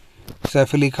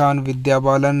 Saif Ali Khan, Vidya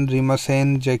Balan, Reema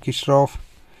Sen, Jackie Shroff,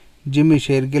 Jimmy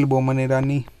Shergill, Boman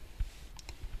Irani.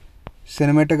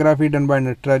 Cinematography done by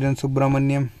Natarajan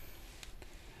Subramaniam,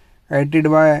 edited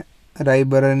by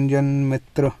रायबरंजन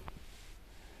Mitra,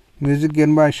 music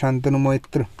given by Shantanu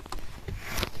मोहित्र,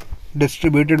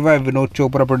 distributed by Vinod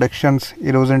Chopra productions,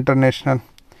 Eros international.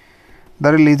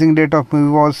 The releasing date of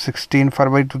movie was 16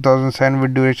 February 2007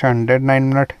 with duration 109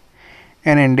 minutes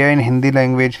in India in Hindi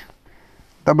language.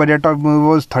 The budget of movie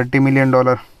was $30 million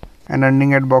and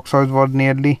earning at box office was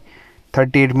nearly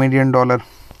 $38 million.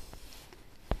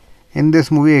 In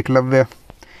this movie, Eklavya,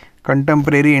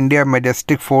 contemporary India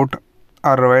majestic fort,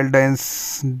 a royal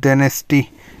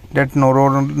dynasty that no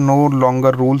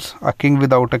longer rules, a king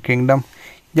without a kingdom.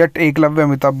 Yet Eklavya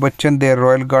Amitabh Bachchan, their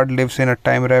royal guard, lives in a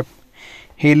time wrap.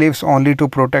 He lives only to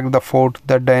protect the fort,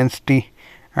 the dynasty,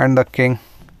 and the king.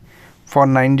 For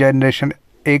 9 generations,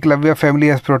 Eklavya family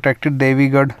has protected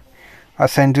Devigarh, a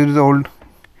centuries-old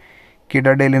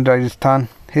citadel in Rajasthan.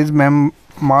 His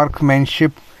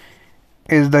marksmanship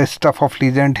is the stuff of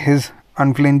legend. His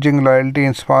unflinching loyalty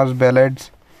inspires ballads.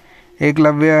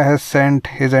 Eklavya has spent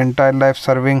his entire life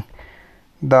serving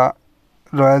the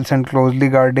royals and closely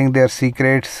guarding their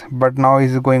secrets, but now he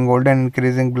is going old and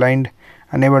increasingly blind,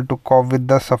 unable to cope with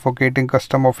the suffocating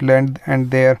custom of land,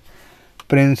 and their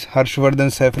prince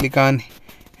Harshvardhan Saif Ali Khan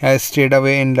has stayed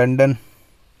away in London.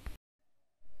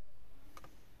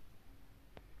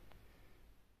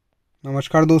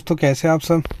 नमस्कार दोस्तों, कैसे आप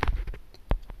सब?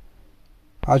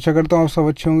 आशा करता हूँ आप सब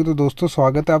अच्छे होंगे। तो दोस्तों,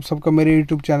 स्वागत है आप सबका मेरे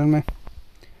यूट्यूब चैनल में।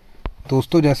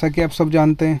 दोस्तों, जैसा कि आप सब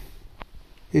जानते हैं,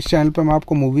 इस चैनल पर मैं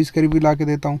आपको मूवीज़ के रिव्यू ला के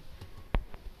देता हूँ,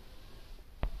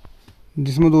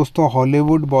 जिसमें दोस्तों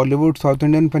Hollywood, Bollywood, south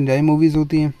Indian, Punjabi movies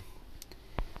होती हैं।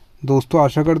 दोस्तों,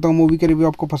 आशा करता हूँ मूवी के रिव्यू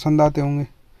आपको पसंद आते होंगे।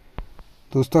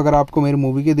 दोस्तों, अगर आपको मेरी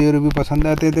मूवी के दिए रिव्यू पसंद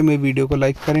आते हैं तो मेरी वीडियो को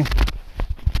लाइक करें,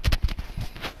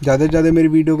 ज़्यादा से ज़्यादा मेरी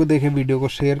वीडियो को देखें, वीडियो को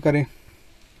शेयर करें,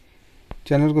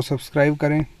 चैनल को सब्सक्राइब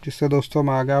करें, जिससे दोस्तों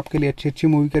मैं आगे आपके लिए अच्छी अच्छी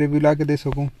मूवी का रिव्यू ला के दे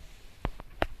सकूँ।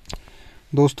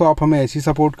 दोस्तों, आप हमें ऐसी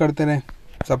सपोर्ट करते रहें।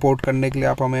 सपोर्ट करने के लिए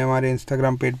आप हमें हमारे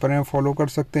इंस्टाग्राम पेज पर फॉलो कर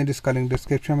सकते हैं, जिसका लिंक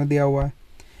डिस्क्रिप्शन में दिया हुआ है।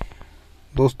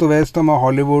 दोस्तों, वैसे तो मैं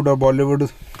हॉलीवुड और बॉलीवुड,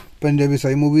 पंजाबी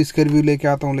सही मूवीज़ के रिव्यू लेके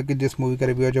आता हूँ, लेकिन जिस मूवी का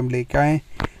रिव्यू आज हम लेके आए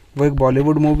वो एक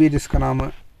बॉलीवुड मूवी है जिसका नाम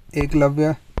है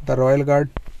एकलव्य द रॉयल गार्ड।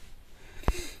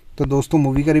 तो दोस्तों,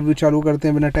 मूवी का रिव्यू चालू करते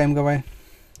हैं बिना टाइम गवाए।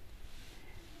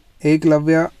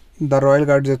 Eklavya the royal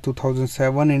guard is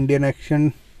 2007 Indian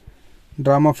action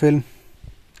drama film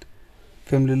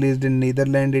released in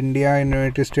Netherlands, India,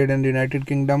 United States and United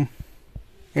Kingdom.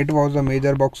 It was a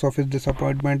major box office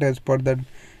disappointment as per the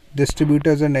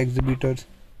distributors and exhibitors.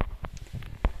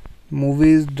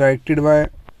 Movie is directed by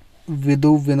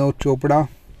Vidhu Vinod Chopra,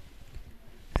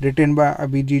 written by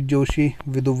Abhijit Joshi,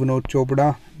 Vidhu Vinod Chopra,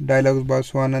 dialogues by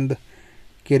Swanand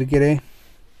Kirkire,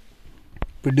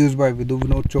 produced by Vidhu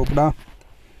Vinod Chopra,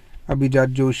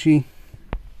 Abhijit Joshi,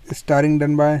 starring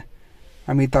done by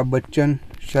Amitabh Bachchan,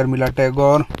 Sharmila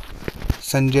Tagore,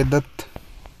 Sanjay Dutt,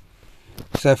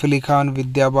 Saif Ali Khan,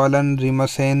 Vidya Balan, Reema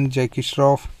Sen, Jackie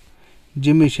Shroff,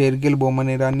 Jimmy Shergill, Boman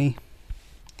Irani.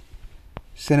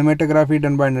 Cinematography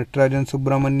done by Natarajan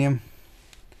Subramaniam.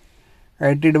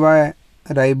 Edited by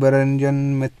Raibaranjan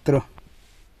Mitra.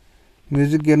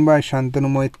 Music given by Shantanu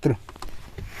Moitra.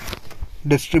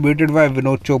 Distributed by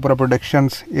Vinod Chopra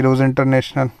Productions, Eros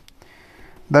International.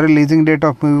 The releasing date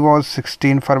of movie was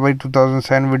 16 February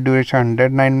 2007 with duration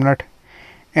 109 minutes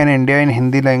in India in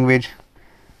Hindi language.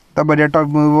 The budget of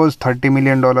movie was $30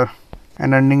 million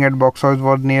and earning at box office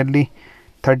was nearly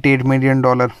 $38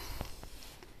 million.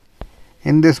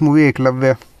 In this movie,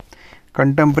 Eklavya,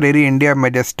 contemporary India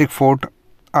majestic fort,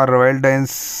 a royal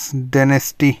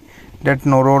dynasty that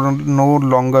no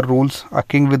longer rules, a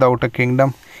king without a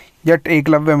kingdom. Yet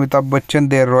Eklavya, Amitabh Bachchan,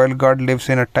 their royal guard, lives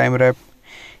in a time wrap.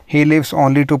 He lives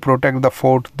only to protect the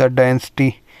fort, the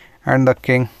dynasty and the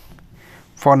king.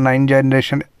 For 9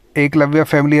 generations, Eklavya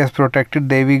family has protected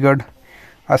Devigarh,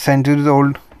 a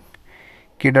centuries-old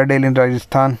citadel in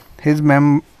Rajasthan. His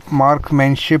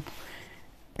marksmanship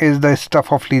is the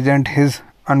stuff of legend. His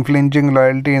unflinching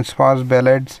loyalty inspires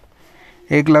ballads.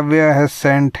 Eklavya has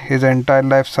spent his entire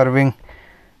life serving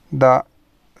the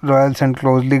royals and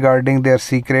closely guarding their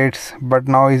secrets, but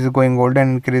now he is going old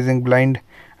and increasingly blind,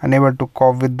 unable to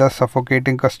cope with the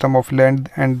suffocating custom of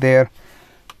land, and their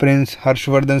prince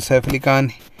Harshvardhan Saif Ali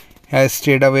Khan has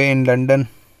stayed away in London.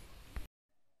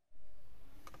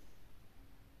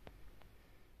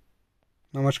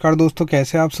 नमस्कार दोस्तों,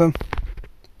 कैसे आप सब?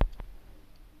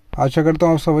 आशा करता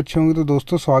हूँ आप सब अच्छे होंगे। तो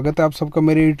दोस्तों, स्वागत है आप सबका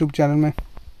मेरे YouTube चैनल में।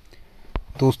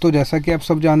 दोस्तों, जैसा कि आप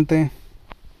सब जानते हैं,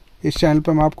 इस चैनल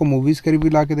पर मैं आपको मूवीज़ के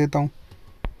रिव्यू ला के देता हूँ,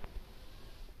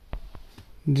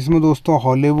 जिसमें दोस्तों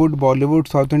Hollywood, Bollywood,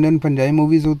 south Indian, Punjabi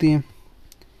movies होती हैं।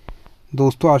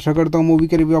 दोस्तों, आशा करता हूँ मूवी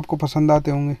के रिव्यू आपको पसंद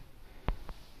आते होंगे।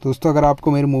 दोस्तों, अगर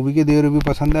आपको मेरी मूवी के दिए रिव्यू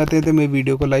पसंद आते हैं तो मेरी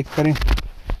वीडियो को लाइक करें,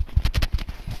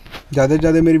 ज़्यादा से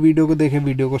ज़्यादा मेरी वीडियो को देखें,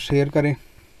 वीडियो को शेयर करें,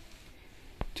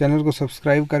 चैनल को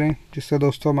सब्सक्राइब करें, जिससे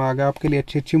दोस्तों मैं आगे आपके लिए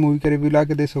अच्छी अच्छी मूवी का रिव्यू ला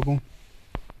के दे सकूँ।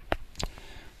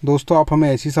 दोस्तों, आप हमें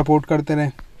ऐसी सपोर्ट करते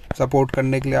रहें। सपोर्ट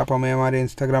करने के लिए आप हमें हमारे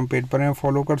इंस्टाग्राम पेज पर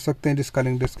फॉलो कर सकते हैं, जिसका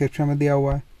लिंक डिस्क्रिप्शन में दिया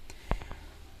हुआ है।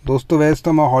 दोस्तों, वैसे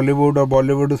तो मैं हॉलीवुड और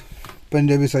बॉलीवुड,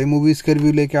 पंजाबी सही मूवीज़ के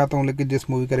रिव्यू लेके आता हूँ, लेकिन जिस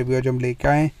मूवी का रिव्यू आज हम लेके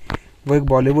आए वो एक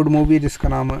बॉलीवुड मूवी है जिसका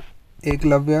नाम है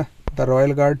एकलव्य द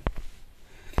रॉयल गार्ड।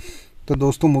 तो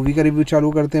दोस्तों, मूवी का रिव्यू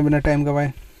चालू करते हैं बिना टाइम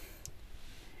गवाए।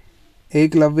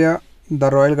 Eklavya the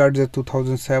royal guard is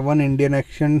 2007 Indian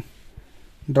action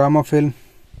drama film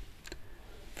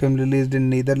released in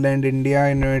Netherlands, India,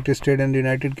 United States and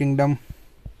United Kingdom.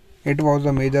 It was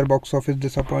a major box office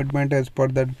disappointment as per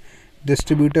the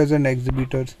distributors and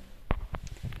exhibitors.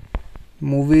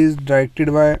 Movie is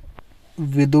directed by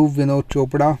Vinod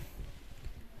Chopra,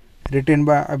 written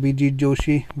by Abhijit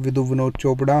Joshi, Vinod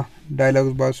Chopra,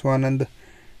 dialogues by Swanand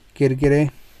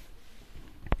Kirkire,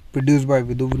 produced by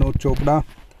Vinod Chopra,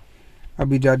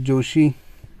 Abhijit Joshi,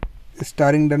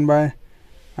 starring done by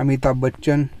Amitabh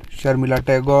Bachchan, Sharmila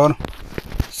Tagore,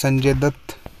 Sanjay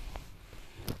Dutt,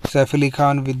 Saif Ali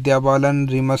Khan, Vidya Balan,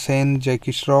 Reema Sen,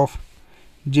 Jackie Shroff,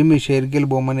 Jimmy Shergill,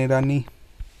 Boman Irani.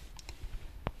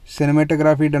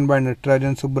 Cinematography done by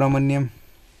Natarajan Subramaniam.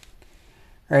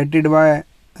 Edited by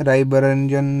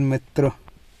Raibaranjan Mitra.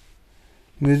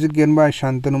 Music given by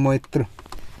Shantanu Moitra.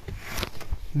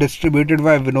 Distributed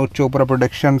by Vinod Chopra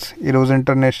Productions, Eros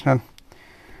International.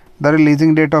 The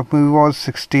releasing date of movie was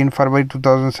 16 February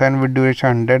 2007 with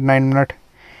duration 109 minutes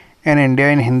in India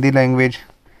in Hindi language.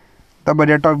 The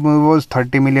budget of movie was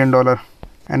 $30 million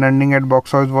and earning at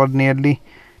box office was nearly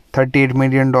 $38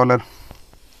 million.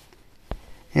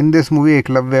 In this movie,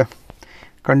 Eklavya,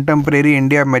 contemporary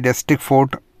India majestic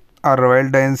fort, a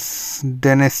royal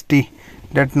dynasty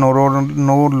that no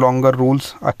longer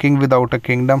rules, a king without a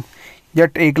kingdom.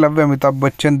 Yet Eklavya, Amitabh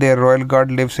Bachchan, their royal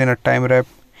guard, lives in a time wrap.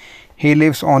 He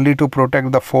lives only to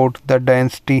protect the fort, the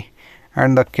dynasty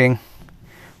and the king.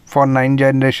 For 9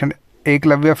 generations,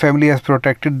 Eklavya family has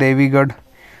protected Devigarh,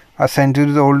 a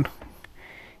centuries-old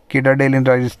citadel in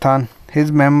Rajasthan.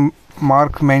 His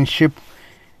marksmanship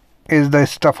is the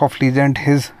stuff of legend.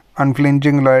 His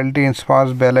unflinching loyalty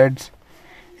inspires ballads.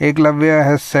 Eklavya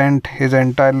has spent his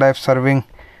entire life serving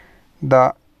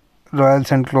the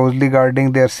royals and closely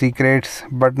guarding their secrets,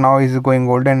 but now he is going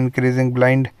old and increasingly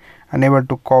blind, unable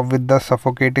to cope with the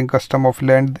suffocating custom of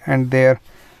land, and their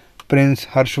prince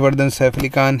Harshvardhan Saif Ali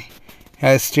Khan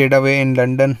has stayed away in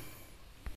London.